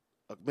just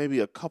maybe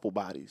a couple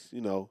bodies,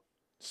 you know.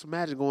 Just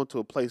imagine going to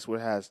a place where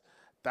it has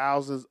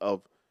thousands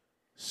of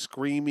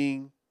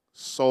screaming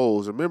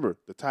souls. Remember,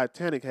 the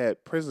Titanic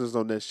had prisoners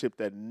on that ship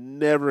that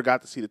never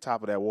got to see the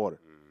top of that water.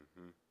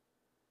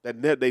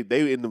 That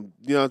they in them,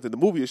 you know, in the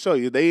movie will show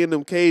you, they in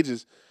them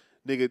cages,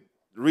 nigga,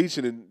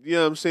 reaching, and you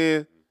know what I'm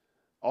saying?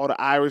 All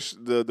the Irish,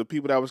 the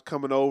people that was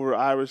coming over,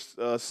 Irish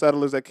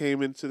settlers that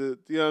came into the,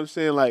 you know what I'm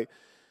saying? Like,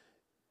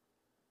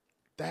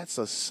 that's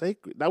a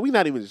sacred. Now, we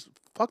not even just,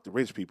 fuck the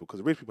rich people, because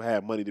the rich people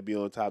had money to be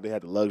on top. They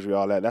had the luxury,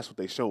 all that. That's what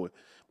they showing.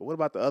 But what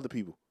about the other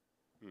people?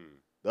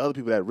 The other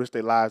people that risked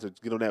their lives to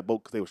get on that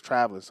boat because they was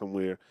traveling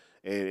somewhere,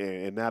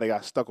 and now they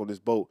got stuck on this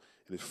boat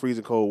in this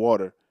freezing cold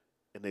water,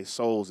 and their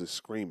souls is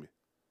screaming.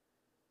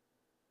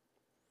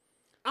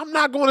 I'm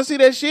not going to see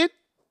that shit.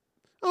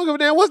 I don't give a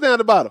damn what's down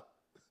the bottom.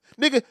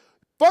 Nigga,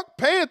 fuck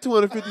paying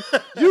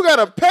 $250. You got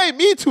to pay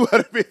me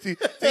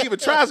 $250 to even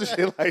try some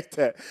shit like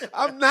that.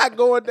 I'm not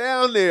going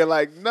down there.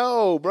 Like,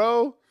 no,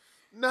 bro.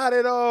 Not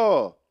at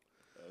all.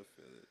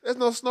 There's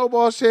no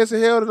snowball chance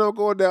in hell that I'm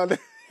going down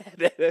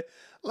there.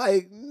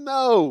 Like,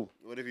 no.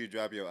 What if you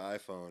drop your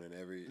iPhone and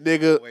every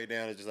nigga way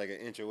down is just like an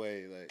inch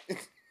away?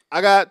 Like,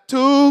 I got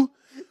two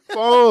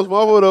phones,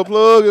 one with a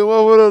plug and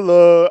one with a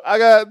lug. I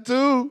got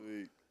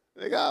two.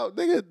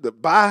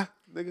 Nigga, bye.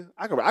 Nigga,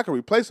 I can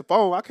replace a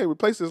phone. I can't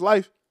replace his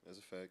life. That's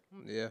a fact.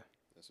 Yeah.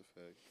 That's a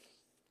fact.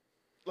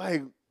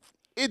 Like,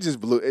 it just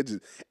blew. It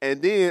just,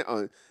 and then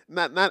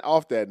not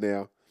off that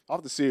now,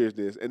 off the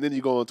seriousness. And then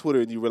you go on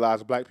Twitter and you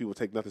realize black people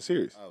take nothing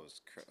serious. I'm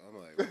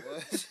like,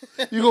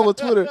 what? You go on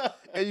Twitter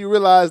and you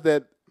realize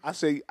that I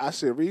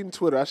said reading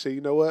Twitter. I said,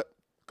 you know what?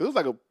 Because it was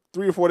like a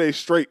 3 or 4 days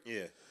straight.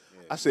 Yeah.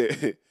 I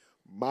said,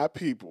 my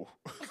people.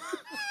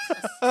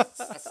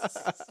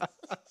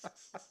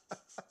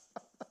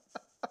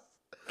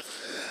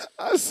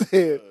 I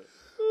said,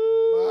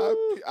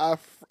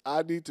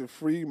 I need to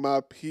free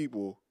my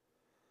people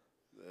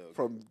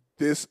from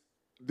this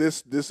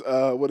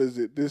what is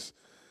it? This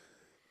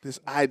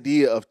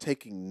idea of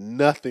taking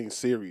nothing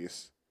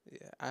serious.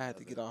 Yeah, I had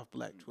to get off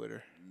Black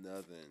Twitter.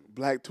 Nothing.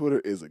 Black Twitter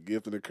is a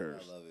gift and a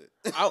curse.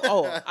 I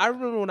love it. I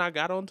remember when I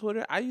got on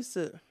Twitter,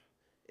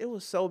 it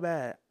was so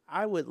bad.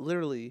 I would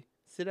literally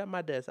sit at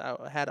my desk.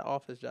 I had an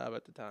office job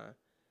at the time.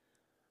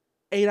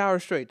 8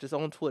 hours straight just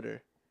on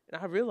Twitter.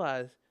 And I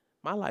realized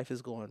my life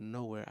is going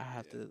nowhere. I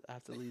have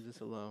to leave this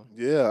alone.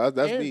 Yeah,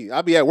 that's me.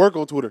 I be at work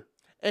on Twitter.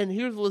 And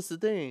here's the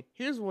thing.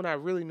 Here's when I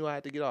really knew I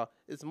had to get off.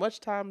 As much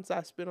time as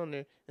I spent on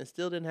there and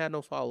still didn't have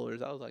no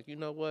followers, I was like, you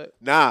know what?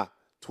 Nah,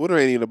 Twitter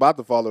ain't even about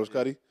the followers,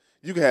 Cuddy.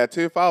 You can have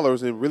 10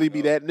 followers and really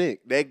be that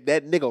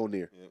nigga on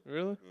there.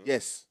 Really?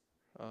 Yes.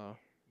 Oh.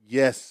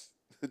 Yes.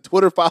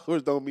 Twitter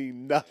followers don't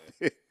mean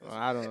nothing. Well,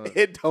 I don't.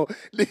 It don't.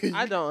 Nigga,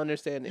 I don't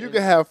understand. You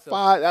can have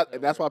 5,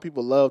 and that's why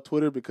people love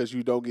Twitter because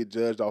you don't get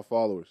judged off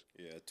followers.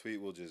 Yeah, a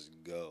tweet will just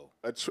go.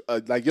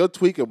 Like your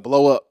tweet can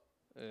blow up.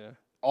 Yeah.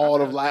 All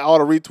the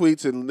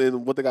retweets and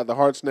then what they got the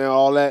hearts now,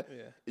 all that.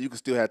 Yeah. You can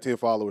still have 10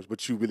 followers,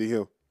 but you really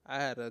him. I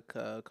had a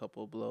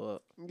couple blow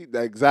up.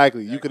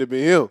 Exactly. You could have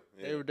been him.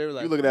 Yeah. They were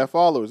like, you looking at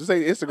followers. This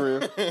ain't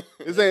Instagram.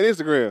 This ain't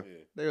Instagram. Yeah.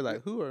 They were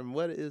like, who or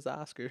what is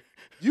Oscar?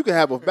 You can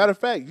have a matter of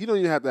fact. You don't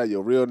even have to have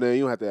your real name.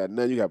 You don't have to have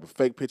nothing. You can have a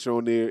fake picture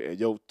on there, and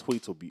your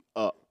tweets will be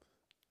up.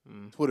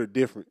 Twitter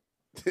different.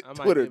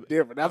 Twitter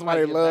different. That's why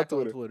they love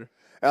Twitter.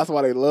 That's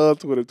why they love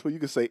Twitter. You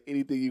can say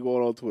anything you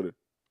want on Twitter.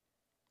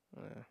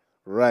 Yeah.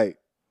 Right.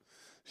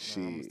 Shit.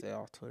 I'm gonna stay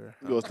off Twitter.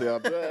 You gonna stay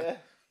off Twitter?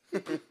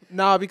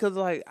 No, because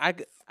like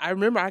I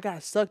remember I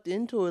got sucked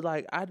into it.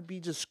 Like I'd be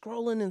just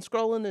scrolling and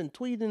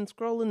tweeting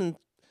and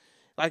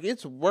like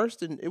it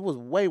was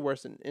way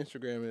worse than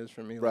Instagram is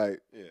for me. Like, right.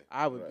 Yeah.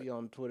 I would be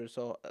on Twitter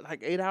so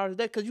like 8 hours a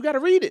day because you got to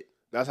read it.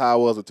 That's how I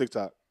was with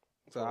TikTok.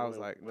 So I was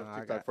like, no,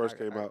 TikTok first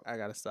came out. I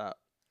gotta stop.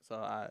 So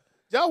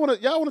y'all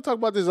wanna talk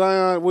about this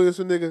Zion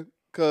Williamson nigga?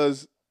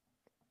 Cause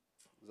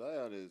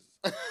Zion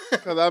is.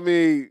 Cause I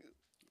mean,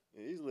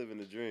 yeah, he's living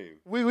the dream.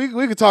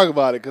 we could talk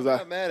about it. Cause I'm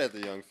not mad at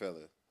the young fella.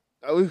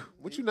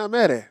 What you not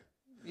mad at?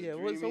 yeah.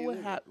 What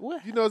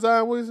happened? You know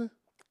Zion Williamson?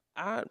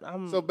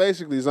 I'm So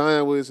basically,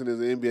 Zion Williamson is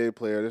an NBA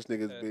player. This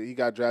nigga's he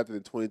got drafted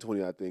in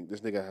 2020, I think.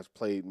 This nigga has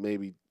played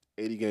maybe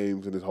 80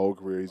 games in his whole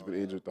career. He's been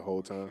injured the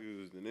whole time.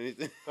 Shoes than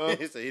anything. So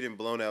he didn't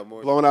blown out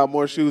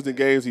more shoes than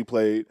games he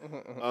played.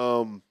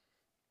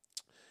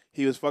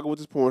 He was fucking with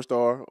this porn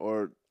star,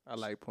 or I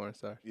like porn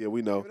star. yeah,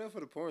 we know. Give it up for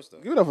the porn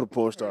star. Give it up for the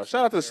porn star.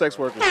 Shout out to the sex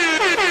workers.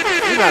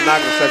 We're not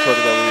knocking the sex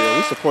workers over here.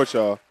 We support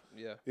y'all.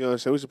 Yeah, you know what I'm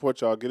saying. We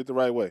support y'all. Get it the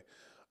right way.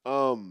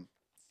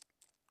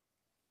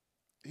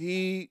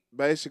 He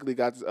basically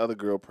got this other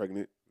girl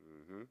pregnant.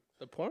 Mm-hmm.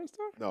 the porn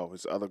star. No,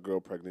 his other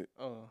girl pregnant.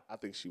 Oh, I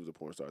think she was a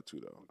porn star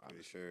too, though. I'm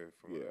pretty sure.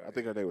 Yeah, I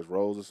think her name was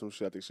Rose or some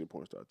shit. I think she's a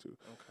porn star too.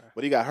 okay.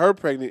 But he got her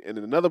pregnant, and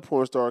then another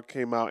porn star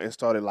came out and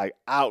started like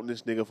outing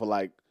this nigga for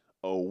like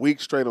a week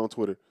straight on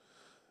Twitter.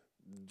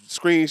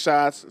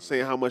 Screenshots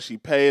saying how much she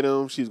paid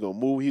him. He's gonna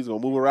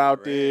move her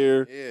out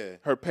there. Yeah.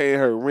 Her paying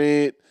her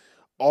rent,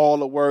 all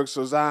the work.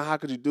 So Zion, how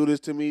could you do this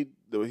to me?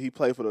 He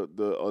played for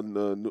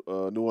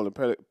the New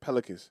Orleans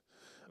Pelicans.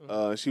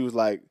 She was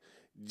like,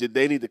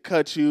 they need to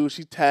cut you.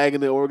 She's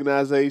tagging the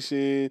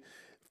organization,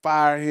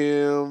 fire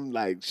him.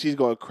 Like she's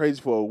going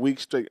crazy for a week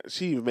straight.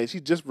 She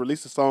just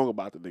released a song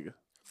about the nigga.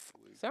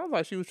 Sounds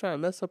like she was trying to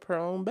mess up her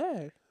own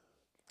bag.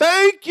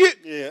 Thank you.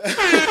 Yeah.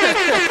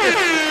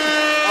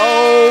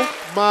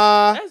 Oh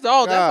my. That's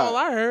all. God. That's all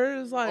I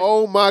heard. It's like,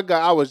 oh my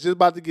God. I was just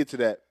about to get to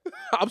that.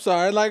 I'm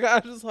sorry. Like I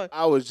just like,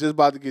 I was just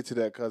about to get to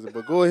that, cousin.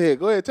 But go ahead.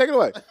 Take it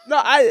away.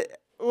 no, it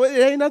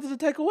ain't nothing to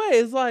take away.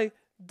 It's like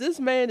this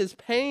man is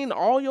paying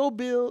all your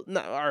bills,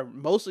 or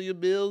most of your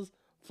bills,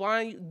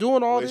 flying,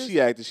 doing all this.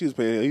 She acted. He was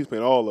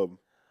paying all of them.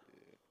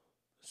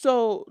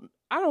 So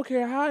I don't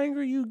care how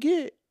angry you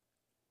get.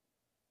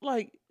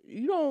 Like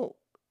you don't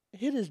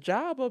hit his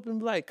job up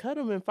and like cut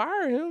him and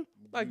fire him.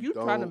 Like you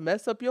trying to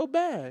mess up your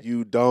bag.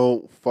 You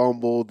don't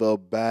fumble the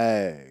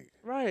bag.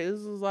 Right. This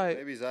is like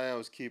Maybe Zion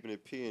was keeping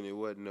it P and it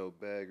wasn't no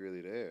bag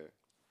really there.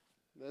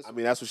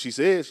 That's what she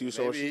said. She was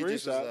showing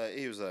screenshots.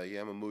 He was like,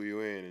 yeah, I'm going to move you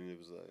in. And it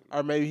was like.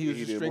 Or maybe he was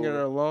just stringing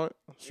her along.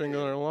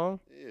 Her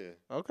along? Yeah.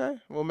 Okay.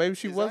 Well, maybe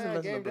she wasn't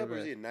messing up her bag.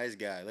 Is he a bag. nice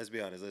guy? Let's be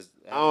honest.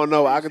 I don't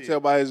know. I can tell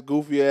by his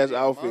goofy ass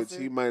outfits.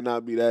 He might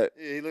not be that.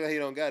 Yeah, he look like he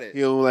don't got it.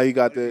 He don't look like he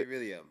got that. He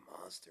really a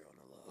monster on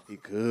the low. He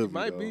could be.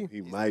 Might be.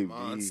 He might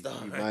be.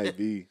 He might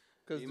be.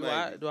 Because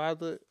do I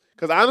look?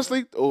 Because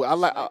honestly, I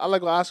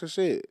like what Oscar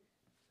said.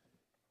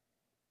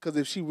 Because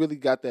if she really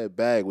got that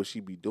bag, would she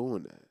be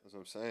doing that? That's what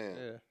I'm saying.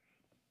 Yeah.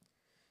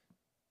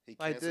 He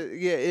Like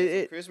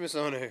canceled Christmas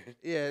on her.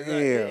 Yeah,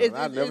 damn,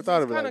 I never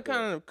thought of it like that.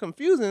 Kind of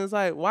confusing. It's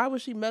like, why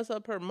would she mess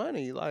up her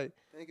money? Like,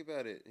 think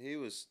about it. He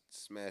was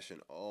smashing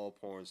all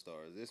porn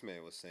stars. This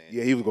man was saying.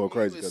 Yeah, he was going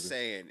crazy. He was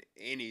saying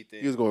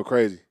anything. He was going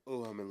crazy.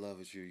 Oh, I'm in love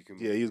with you. You can.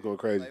 Yeah, he was going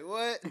crazy. Like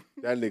what?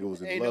 That nigga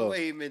was in Ain't love. no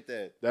way he meant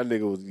that. That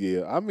nigga was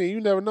I mean,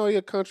 you never know. He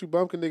a country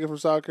bumpkin nigga from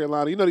South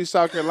Carolina. You know these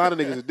South Carolina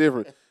niggas are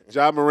different.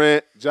 Ja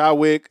Morant, Ja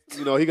Wick.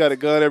 You know he got a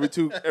gun every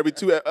two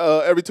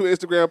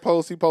Instagram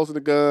posts. He posting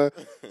a gun.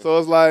 So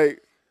it's like.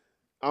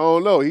 I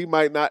don't know. He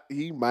might not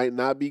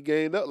be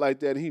gained up like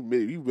that. He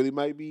really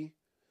might be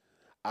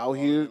out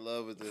here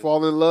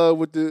falling in love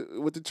with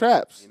the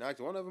traps. He knocked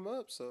one of them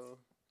up, so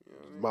you know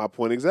what I mean? My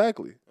point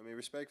exactly. I mean,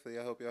 respectfully,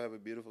 I hope y'all have a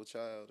beautiful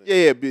child.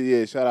 Yeah.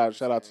 Shout out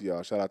to y'all.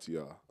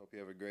 Hope you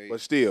have a great.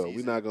 But still, season.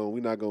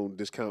 we not gonna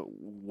discount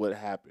what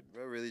happened.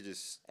 Bro, really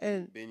just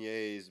and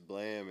beignets,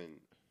 blam, and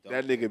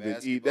that nigga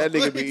be eating. That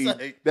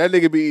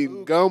nigga be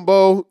eating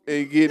gumbo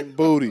and getting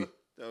booty.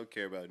 Don't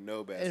care about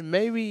no basketball. And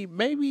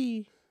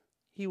maybe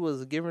he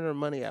was giving her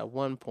money at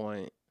one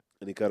point,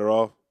 and he cut her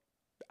off.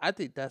 I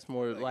think that's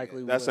more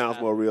likely. That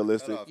sounds more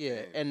realistic.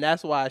 Yeah, and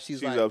that's why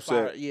she's like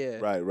upset. Fire. Yeah,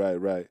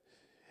 right.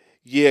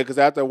 Yeah, because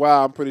after a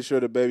while, I'm pretty sure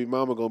the baby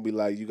mama gonna be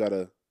like, you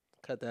gotta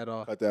Cut that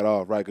off. Cut that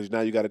off, right? Because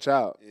now you got a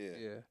child.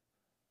 Yeah.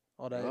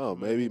 All that. Oh,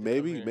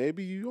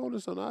 maybe you on to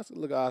something. I said,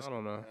 look, I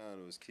don't know.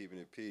 I was keeping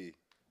it P.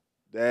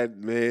 That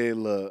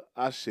man, look,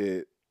 I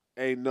said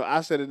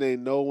it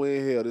ain't no way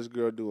in hell this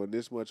girl doing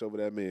this much over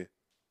that man.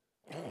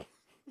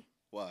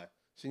 Why?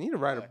 She need to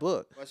write a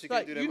book. Why she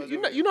Like, can't do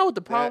that much? you know what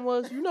the problem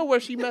was? You know where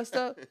she messed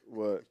up?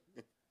 What?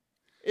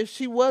 If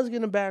she was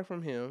getting back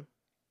from him,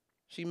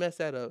 she messed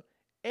that up.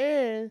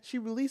 And she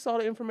released all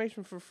the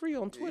information for free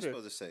on Twitter. You're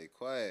supposed to say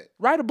quiet.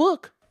 Write a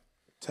book.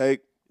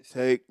 Take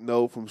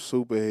note from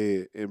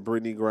Superhead and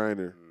Brittany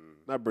Griner.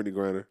 Not Brittany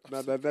Griner.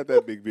 Not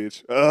that big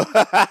bitch.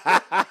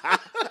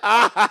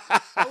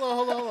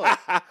 Hold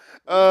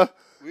on.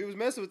 We was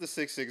messing with the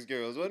 6'6"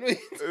 girls, wasn't we?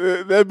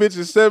 That bitch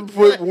is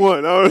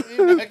 7'1".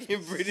 You're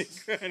knocking Brittany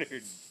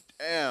Griner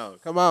down.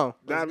 Come on.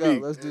 Not Let's go. me.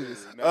 Let's do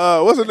this.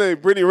 What's her name?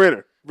 Brittany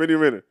Renner.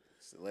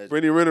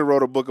 Brittany Renner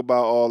wrote a book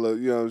about all the,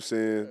 you know what I'm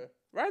saying?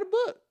 Write a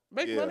book.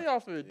 Make money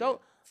off of it.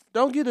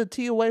 Don't get a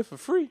tea away for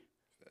free.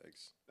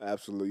 Thanks.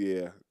 Absolutely,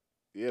 yeah.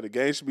 Yeah, the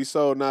game should be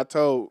sold, not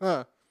told.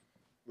 Huh.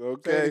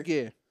 Okay. Say it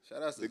again.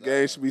 Shout out to The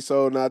game should be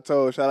sold, not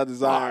told. Shout out to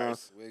Zion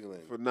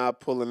Wiggling. for not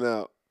pulling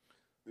out.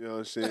 You know what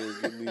I'm saying?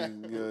 You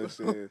know what I'm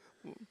saying?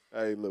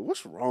 Hey, look,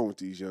 what's wrong with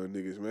these young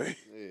niggas, man?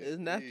 Yeah. It's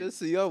not just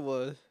the young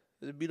ones.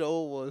 It be the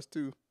old ones,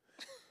 too.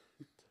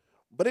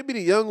 But they be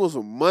the young ones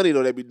with money,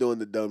 though, they be doing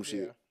the dumb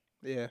shit.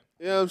 Yeah.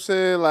 You know what I'm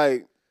saying?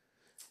 Like,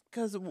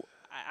 Because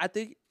I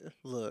think,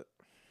 look.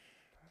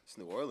 It's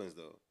New Orleans,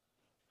 though.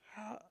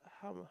 How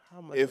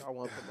much I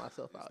want to put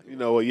myself out here? you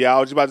know what? Yeah, I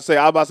was about to say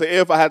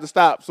if I had to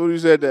stop. Soon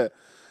as you said that.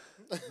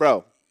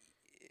 Bro.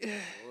 New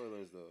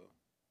Orleans, though.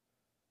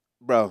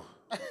 Bro.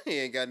 He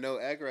ain't got no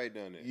act right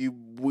down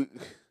there.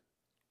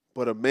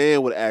 But a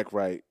man would act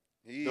right.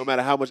 He, No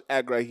matter how much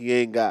act right he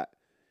ain't got.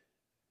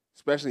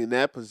 Especially in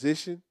that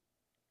position,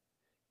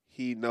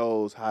 he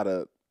knows how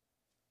to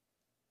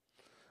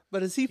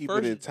But is he keep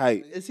it in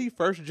tight. Is he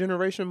first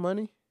generation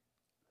money?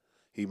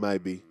 He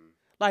might be.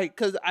 Like,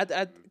 cause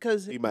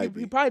He he probably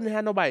didn't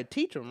have nobody to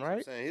teach him, I'm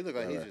right? saying he look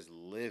like he's just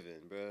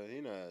living, bro. He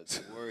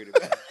not worried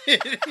about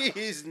it.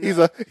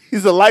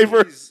 He's a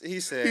lifer. He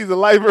said He's a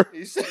lifer.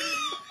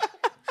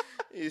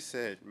 He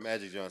said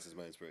Magic Johnson's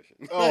my inspiration.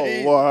 Oh,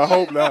 well, I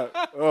hope not.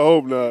 I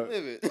hope not.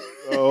 Live it.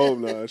 I hope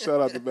not.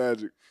 Shout out to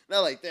Magic. Not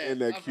like that. And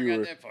that I cure.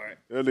 forgot that part.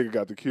 That nigga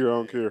got the cure. I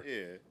don't care.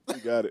 Yeah.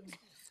 He got it.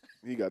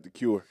 He got the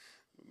cure.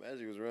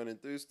 Magic was running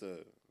through stuff.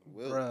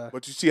 Bruh.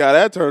 But you see how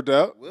that turned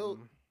out. Will.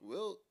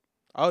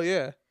 Oh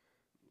yeah.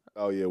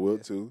 Oh, yeah, Will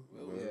too.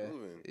 Will was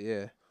moving.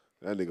 Yeah.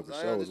 That nigga for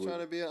sure Zion was just trying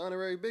to be an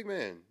honorary big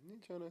man.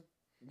 He trying to.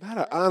 Not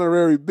an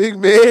honorary big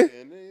man.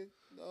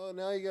 Oh,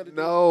 now you got to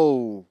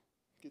No.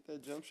 get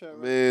that jump shot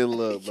right. Man,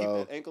 look, Keep bro.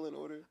 that ankle in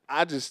order.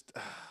 I just...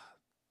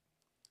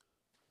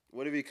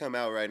 What if he come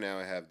out right now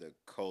and have the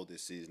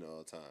coldest season of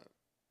all time?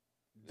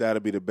 That'll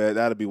be the best.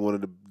 That'll be one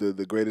of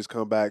the greatest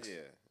comebacks.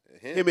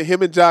 Yeah.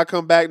 Him and Ja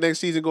come back next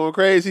season going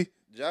crazy.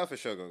 Ja for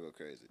sure gonna go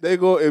crazy. They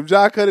go if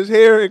Ja cut his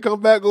hair and come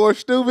back going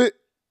stupid.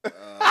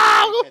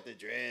 Cut the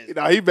dreads. You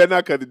know, he better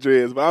not cut the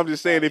dreads. But I'm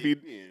just saying if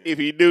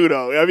he do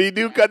though, I mean, he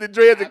do cut the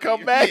dreads and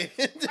come back.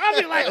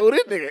 I'll be like, oh,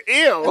 this nigga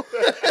ill.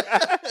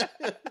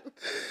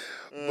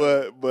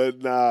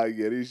 but nah,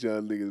 yeah, these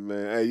young niggas,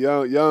 man.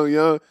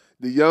 Hey,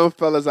 the young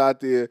fellas out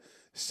there,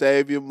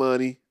 save your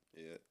money,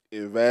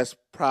 invest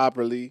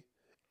properly,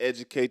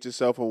 educate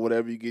yourself on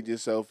whatever you get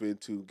yourself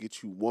into.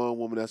 Get you one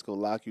woman that's gonna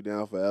lock you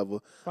down forever.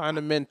 Find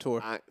a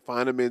mentor.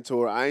 Find a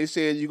mentor. I ain't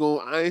saying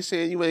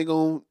you ain't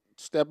gonna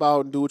step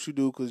out and do what you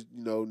do because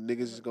you know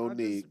niggas is gonna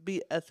need. Just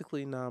be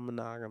ethically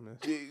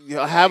non-monogamous. You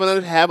know, have an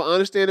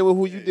understanding with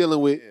who you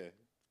dealing with. Yeah.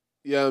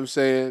 You know what I'm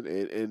saying,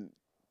 and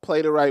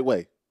play the right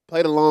way.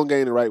 Play the long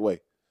game the right way.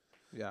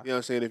 Yeah. You know what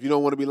I'm saying? If you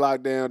don't want to be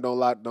locked down,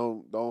 don't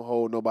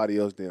hold nobody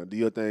else down. Do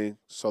your thing,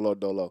 solo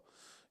dolo.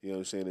 You know what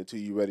I'm saying? Until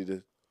you ready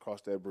to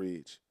cross that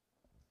bridge.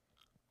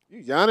 You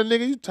yawning,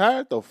 nigga? You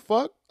tired? The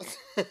fuck?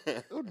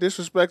 Don't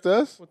disrespect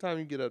us. What time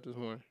you get up this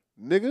morning?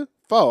 Nigga,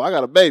 4. I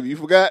got a baby. You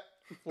forgot?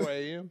 4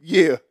 a.m.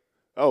 Yeah.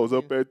 I was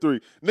up at 3.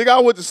 Nigga, I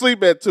went to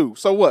sleep at 2.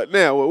 So what?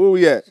 Now, where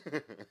we at?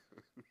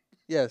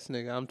 Yes,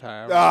 nigga, I'm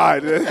tired. All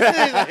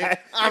right.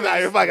 I'm not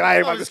even fucking. I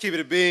ain't about to just keep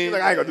it a bean.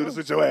 Like, I ain't gonna do this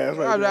with your ass.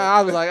 Right now.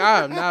 I was like,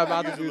 I am not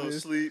about to a do little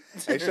this. sleep.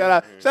 Hey,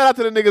 shout out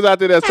to the niggas out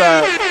there that's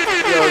tired. You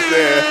know what I'm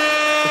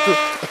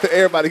saying?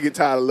 Everybody get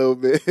tired a little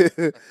bit.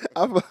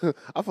 I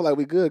feel like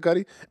we good,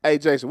 Cuddy. Hey,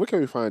 Jason, where can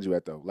we find you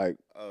at, though? Like,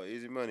 Oh,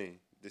 easy money.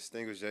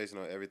 Distinguish Jason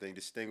on everything.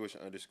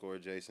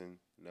 Distinguish_Jason.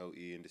 No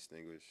E in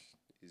distinguish.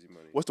 Easy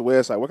money. what's the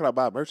website? Where can I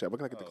buy merch at? Where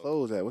can I get the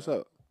clothes at? What's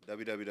up?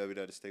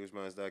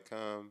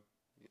 www.distinguishminds.com.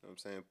 You know what I'm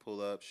saying?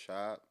 Pull up,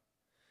 shop.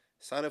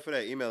 Sign up for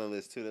that emailing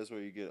list too. That's where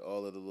you get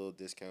all of the little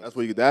discounts. That's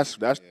where you. That's.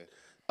 Yeah.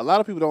 A lot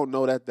of people don't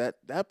know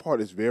that part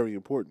is very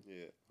important.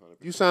 Yeah. 100%.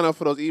 You sign up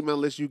for those email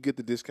lists, you get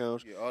the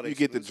discounts. Yeah, all the you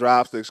get the exclusives.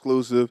 drops, the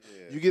exclusive.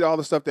 Yeah. You get all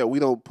the stuff that we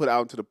don't put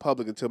out into the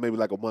public until maybe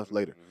like a month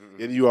later.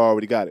 And you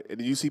already got it. And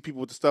then you see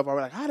people with the stuff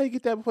already like, how did they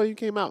get that before you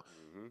came out?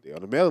 They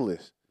on the mailing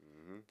list.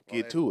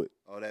 Get to it.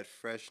 All that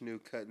fresh new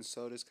cut and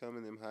sodas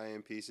coming, them high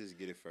end pieces,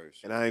 get it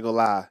first. And I ain't gonna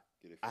lie,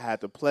 I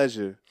had the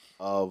pleasure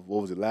of,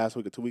 what was it, last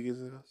week or 2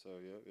 weekends ago? So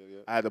yeah.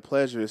 I had the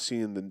pleasure of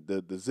seeing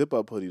the zip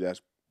up hoodie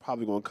that's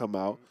probably gonna come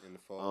out In the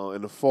fall.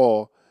 in the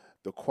fall.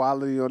 The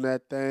quality on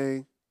that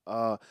thing,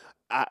 the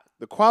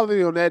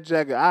quality on that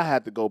jacket, I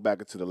had to go back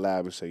into the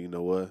lab and say, you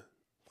know what,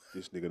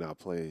 this nigga not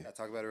playing. Can I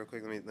talk about it real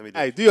quick? Let me.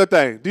 Hey, do your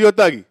thing. Do your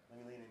thuggy.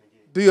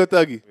 Do your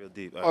thuggy. Real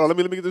deep. Hold on,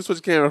 let me get this switch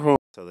the camera from.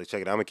 So let's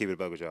check it. I'm gonna keep it a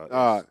buck with y'all.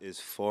 All right. It's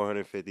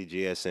 450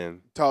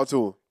 GSM. Talk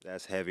to him.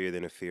 That's heavier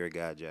than a Fear of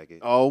God jacket.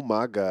 Oh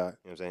my God. You know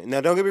what I'm saying?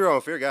 Now don't get me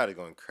wrong, Fear of God is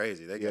going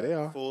crazy. They got they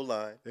are. full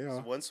line. They It's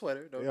are. one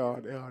sweater. They are.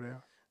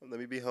 Let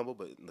me be humble,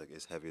 but look,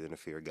 it's heavier than a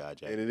Fear of God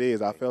jacket. And it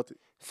is. I felt it.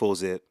 Full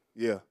zip,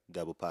 Yeah.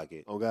 double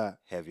pocket, Oh God.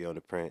 heavy on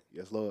the print,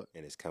 Yes, Lord.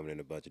 and it's coming in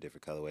a bunch of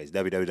different colorways.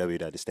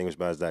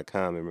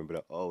 www.distinguishedminds.com. And remember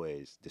to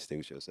always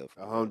distinguish yourself.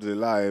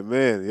 Alhamdulillah,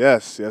 amen.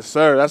 Yes,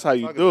 sir. That's how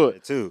you Talk do about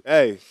it. too.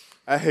 Hey,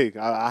 I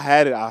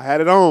had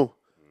it on.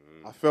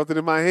 I felt it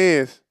in my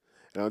hands.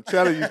 And I'm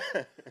telling you,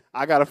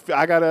 I got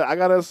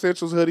a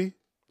essentials hoodie.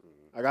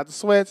 I got the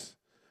sweats.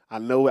 I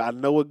know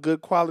what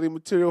good quality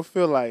material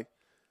feel like.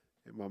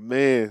 And my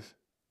man's,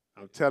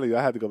 I'm telling you,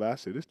 I had to go back. I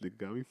said, this nigga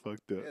got me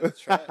fucked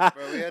up.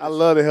 I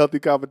love the healthy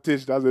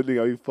competition. I said, nigga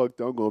got me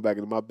fucked up. I'm going back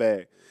into my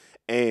bag.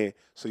 And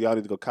so y'all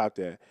need to go cop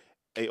that.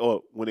 Hey,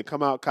 or when it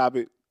come out, cop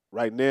it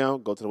right now.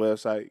 Go to the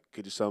website,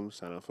 get you something,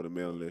 sign up for the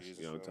mailing list.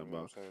 You know what I'm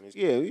talking about?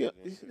 Yeah. You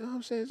know what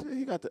I'm saying?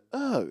 He got the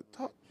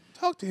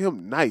talk to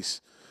him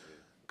nice.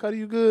 Cuddy,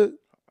 you good?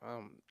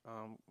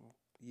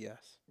 Yes.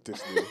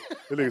 This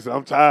nigga said,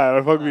 I'm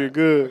tired. Fuck being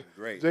good.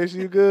 Great.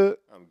 Jason, you good?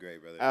 I'm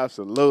great, brother.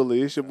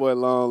 Absolutely. It's your boy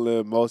Long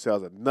Live Most. That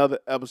was another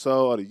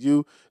episode of the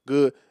You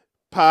Good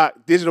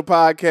digital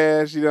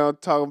podcast. You know what I'm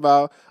talking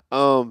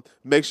about.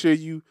 Make sure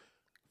you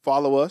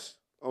follow us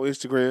on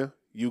Instagram,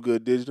 You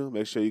Good Digital.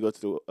 Make sure you go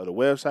to the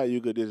website,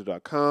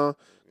 YouGoodDigital.com.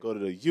 Go to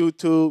the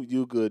YouTube,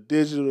 You Good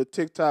Digital. The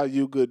TikTok,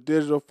 You Good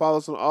Digital. Follow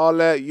us on all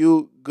that,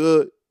 You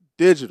Good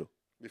Digital.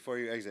 Before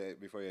you exit,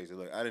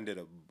 look, I done did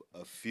a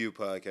few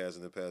podcasts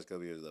in the past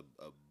couple years, a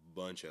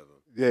bunch of them.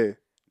 Yeah.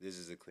 This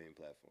is a clean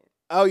platform.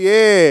 Oh, yeah.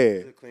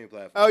 It's a clean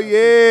platform. Oh,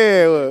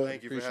 yeah.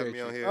 Thank you for having me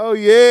on here. Oh,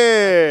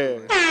 yeah.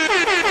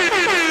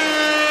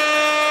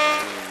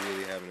 We're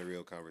really having a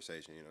real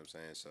conversation, you know what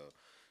I'm saying? So,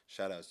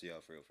 shout outs to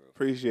y'all for real.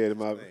 Appreciate it,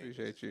 my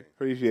Appreciate you.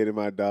 Appreciate it,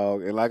 my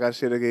dog. And like I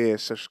said again,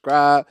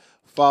 subscribe,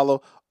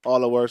 follow, all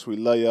the works. We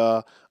love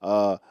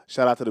y'all.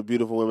 Shout out to the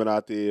beautiful women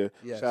out there.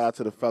 Yes. Shout out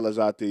to the fellas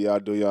out there. Y'all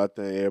do y'all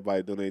thing.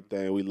 Everybody doing their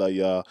thing. We love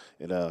y'all.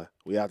 And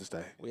we out to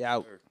stay. We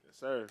out. Yes,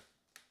 sir.